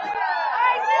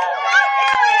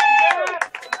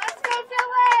 Let's go do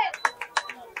it!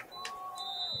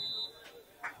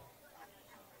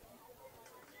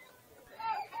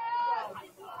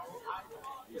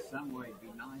 In some way, it'd be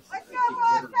nice Let's if they go, could get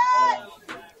her the ball.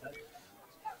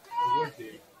 It would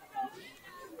be.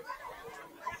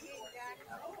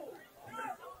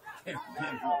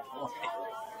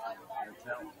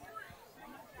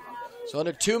 So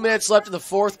under 2 minutes left in the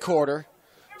fourth quarter.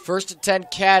 First and 10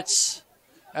 Cats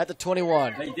at the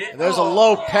 21. And there's a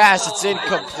low pass. It's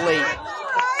incomplete.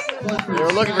 They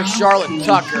were looking for Charlotte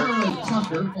Tucker. Charlotte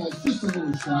Tucker falls just a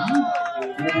little shy.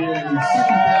 It'll be a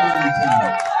second down and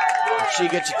 10. She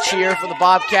gets a cheer from the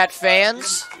Bobcat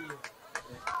fans.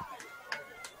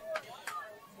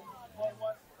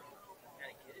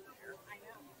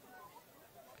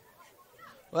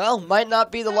 Well, might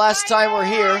not be the last time we're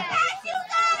here.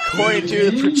 According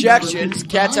to the projections,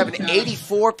 Cats have an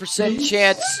 84%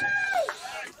 chance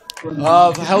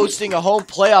of hosting a home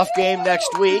playoff game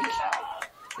next week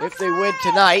if they win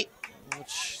tonight,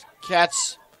 which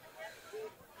Cats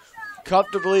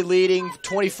comfortably leading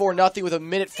 24-0 with a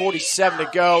minute 47 to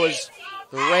go as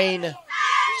the rain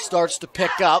starts to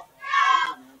pick up.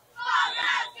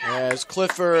 As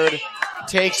Clifford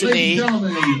takes a knee. Ladies and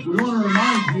gentlemen, we want to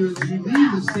remind you as you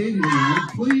leave the stadium tonight,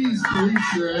 please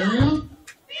police your area.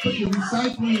 Put your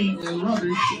recycling and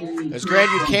rubbish in As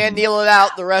Grandview can kneel it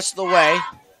out the rest of the way.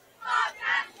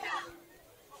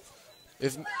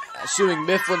 Assuming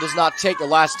Mifflin does not take the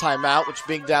last time out, which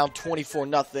being down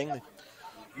 24-0, they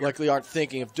likely aren't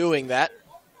thinking of doing that.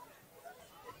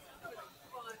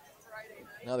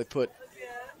 Now they put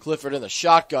Clifford in the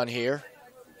shotgun here.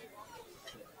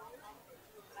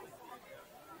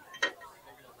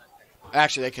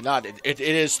 Actually, they cannot. It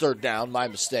is third down. My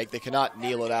mistake. They cannot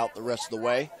kneel it out the rest of the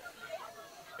way.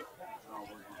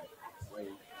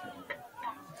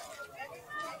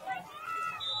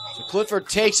 So Clifford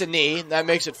takes a knee, and that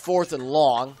makes it 4th and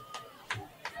long.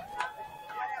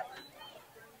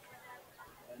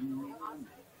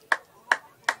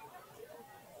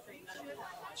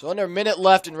 So under a minute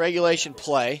left in regulation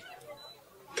play.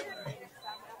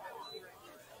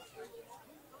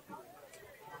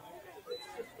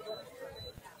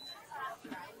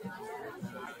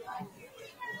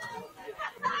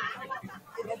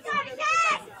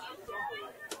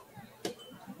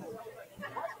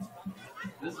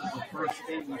 This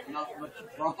team was not much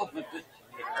problem this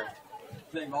year.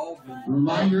 They've all been.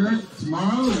 Reminder,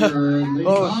 tomorrow, your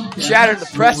Oh, chatter in the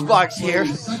press box here.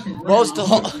 Most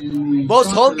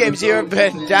home games here have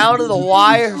been down to the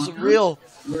wire, some real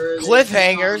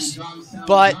cliffhangers,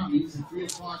 but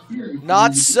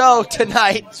not so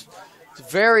tonight.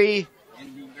 It's very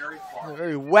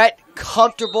wet,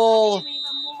 comfortable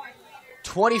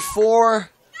 24-0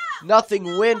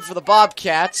 win for the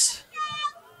Bobcats.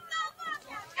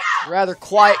 Rather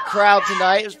quiet crowd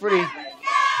tonight. It was pretty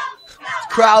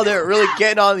crowd. They were really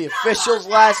getting on the officials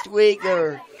last week. They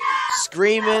were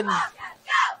screaming.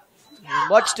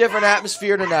 Much different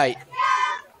atmosphere tonight.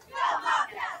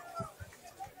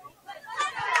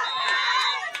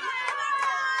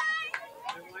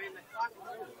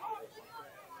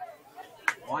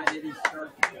 Why did he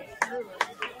start?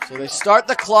 So they start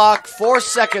the clock, 4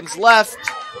 seconds left,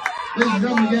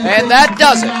 and that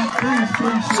does it.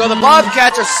 So the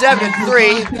Bobcats are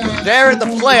 7-3. They're in the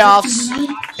playoffs,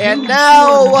 and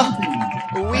now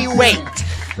we wait.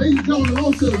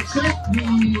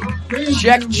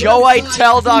 Check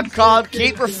joeitel.com.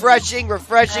 Keep refreshing,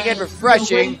 and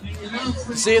refreshing.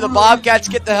 See if the Bobcats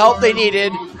get the help they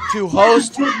needed to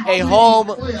host a home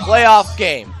playoff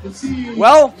game.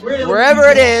 Well, wherever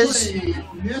it is,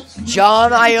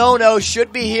 John Iono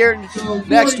should be here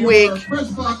next week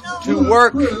to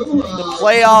work the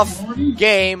playoff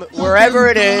game, wherever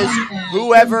it is,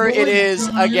 whoever it is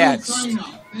against.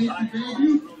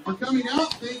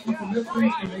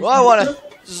 Well,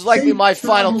 this is likely my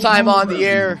final time on the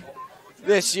air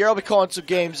this year. I'll be calling some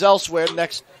games elsewhere the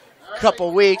next couple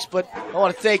of weeks, but I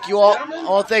want to thank you all. I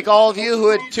want to thank all of you who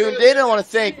had tuned in. I want to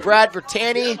thank Brad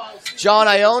Bertani, John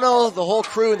Iono, the whole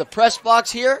crew in the press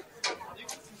box here.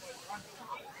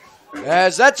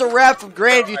 As that's a wrap from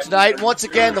Grandview tonight. Once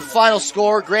again, the final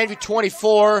score, Grandview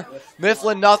 24,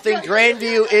 Mifflin nothing.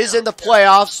 Grandview is in the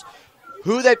playoffs.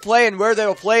 Who they play and where they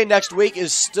will play next week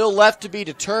is still left to be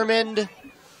determined.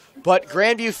 But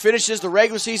Grandview finishes the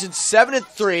regular season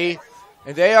 7-3,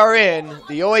 and they are in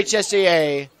the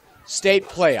OHSAA state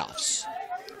playoffs.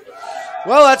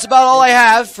 Well, that's about all I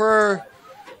have for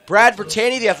Brad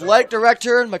Bertani, the athletic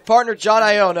director, and my partner, John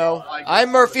Iono.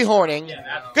 I'm Murphy Horning.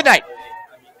 Good night.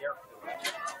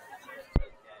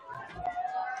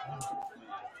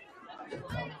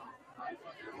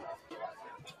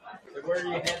 Where are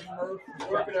you heading, Murph?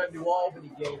 Working on New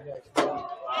Albany game next week.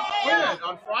 When?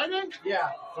 On Friday? Yeah.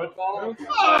 Football? Oh.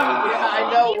 Yeah, I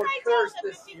know. We're cursed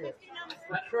this year.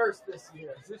 We're cursed this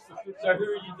year. Is this the so who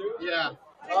are you doing? Yeah.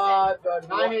 The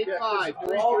 985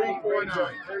 New Albany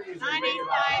 349.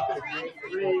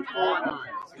 349.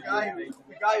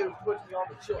 The guy who put me on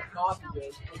the chill coffee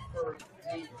game preferred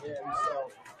me to him, so.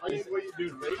 Are you, what you do,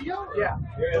 radio? Yeah.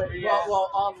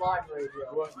 Well, online radio.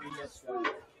 What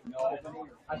No,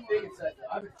 I think it's that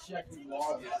I've been checking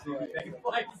logs.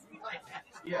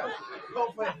 Yeah,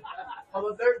 but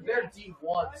although they're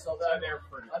D1, so they're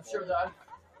pretty. I'm sure that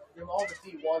all the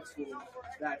D1 schools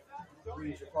that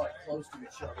region are probably close to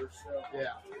each other. So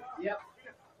Yeah. Yep.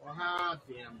 Well,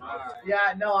 damn.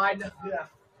 Yeah. No, I know. Yeah.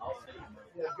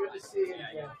 Yeah. Good to see you.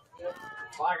 Yeah.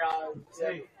 Bye, guys.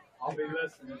 Hey, I'll be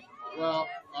listening. Well,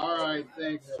 all right.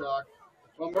 Thanks, Chuck.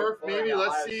 Well, Murph, maybe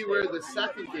let's see where the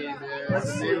second game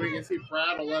is. Maybe we can see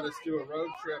Brad will let us do a road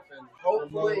trip and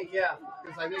hopefully, yeah.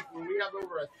 Because I think when we have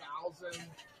over 1,000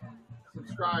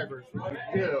 subscribers, which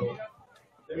we do.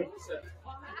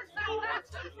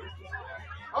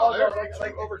 Oh, they're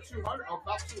like over 200,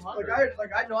 about 200.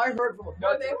 I know. I heard from a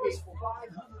bunch of people.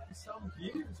 500 some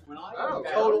views when I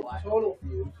total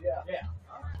views. Yeah. Yeah.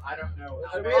 I don't know.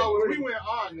 When we went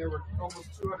on, there were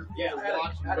almost 200 people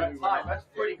watching. At a time, that's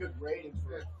pretty good ratings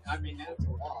for it. I mean, that's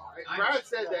a lot. Brad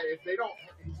said that if they don't,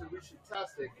 he said we should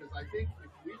test it because I think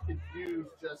if we could use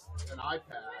just an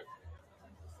iPad.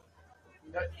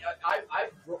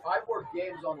 I've worked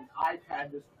games on an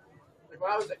iPad. Like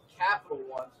when I was at Capital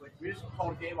once, like we just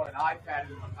called a game on an iPad,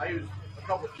 and I used a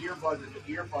couple of earbuds and the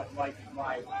earbud mic is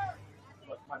my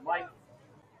mic.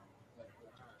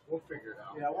 We'll figure it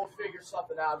out. Yeah, we'll figure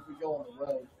something out if we go on the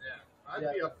road. Yeah,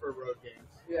 I'd be up for road games.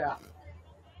 Yeah.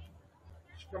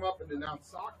 You should come up and announce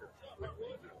soccer.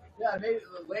 Yeah, maybe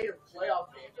the later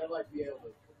playoff games I might be able to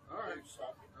do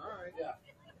something. All right. Yeah.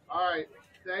 All right.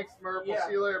 Thanks, Murph. We'll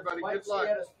see you later, buddy. Good luck.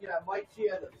 Mike see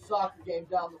you at a soccer game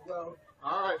down the road.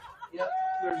 All right. Yep.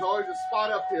 There's always a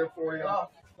spot up here for you. Oh,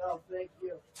 no, thank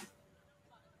you.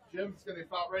 Jim's going to be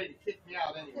about ready to kick me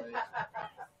out anyway.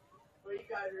 Well, you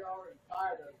guys are already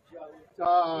tired of each other.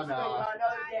 Oh, no.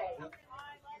 Another day. All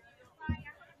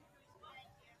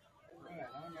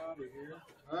right, I'm out of here.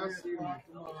 I'll see you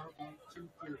tomorrow about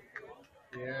 2:30.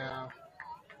 Yeah.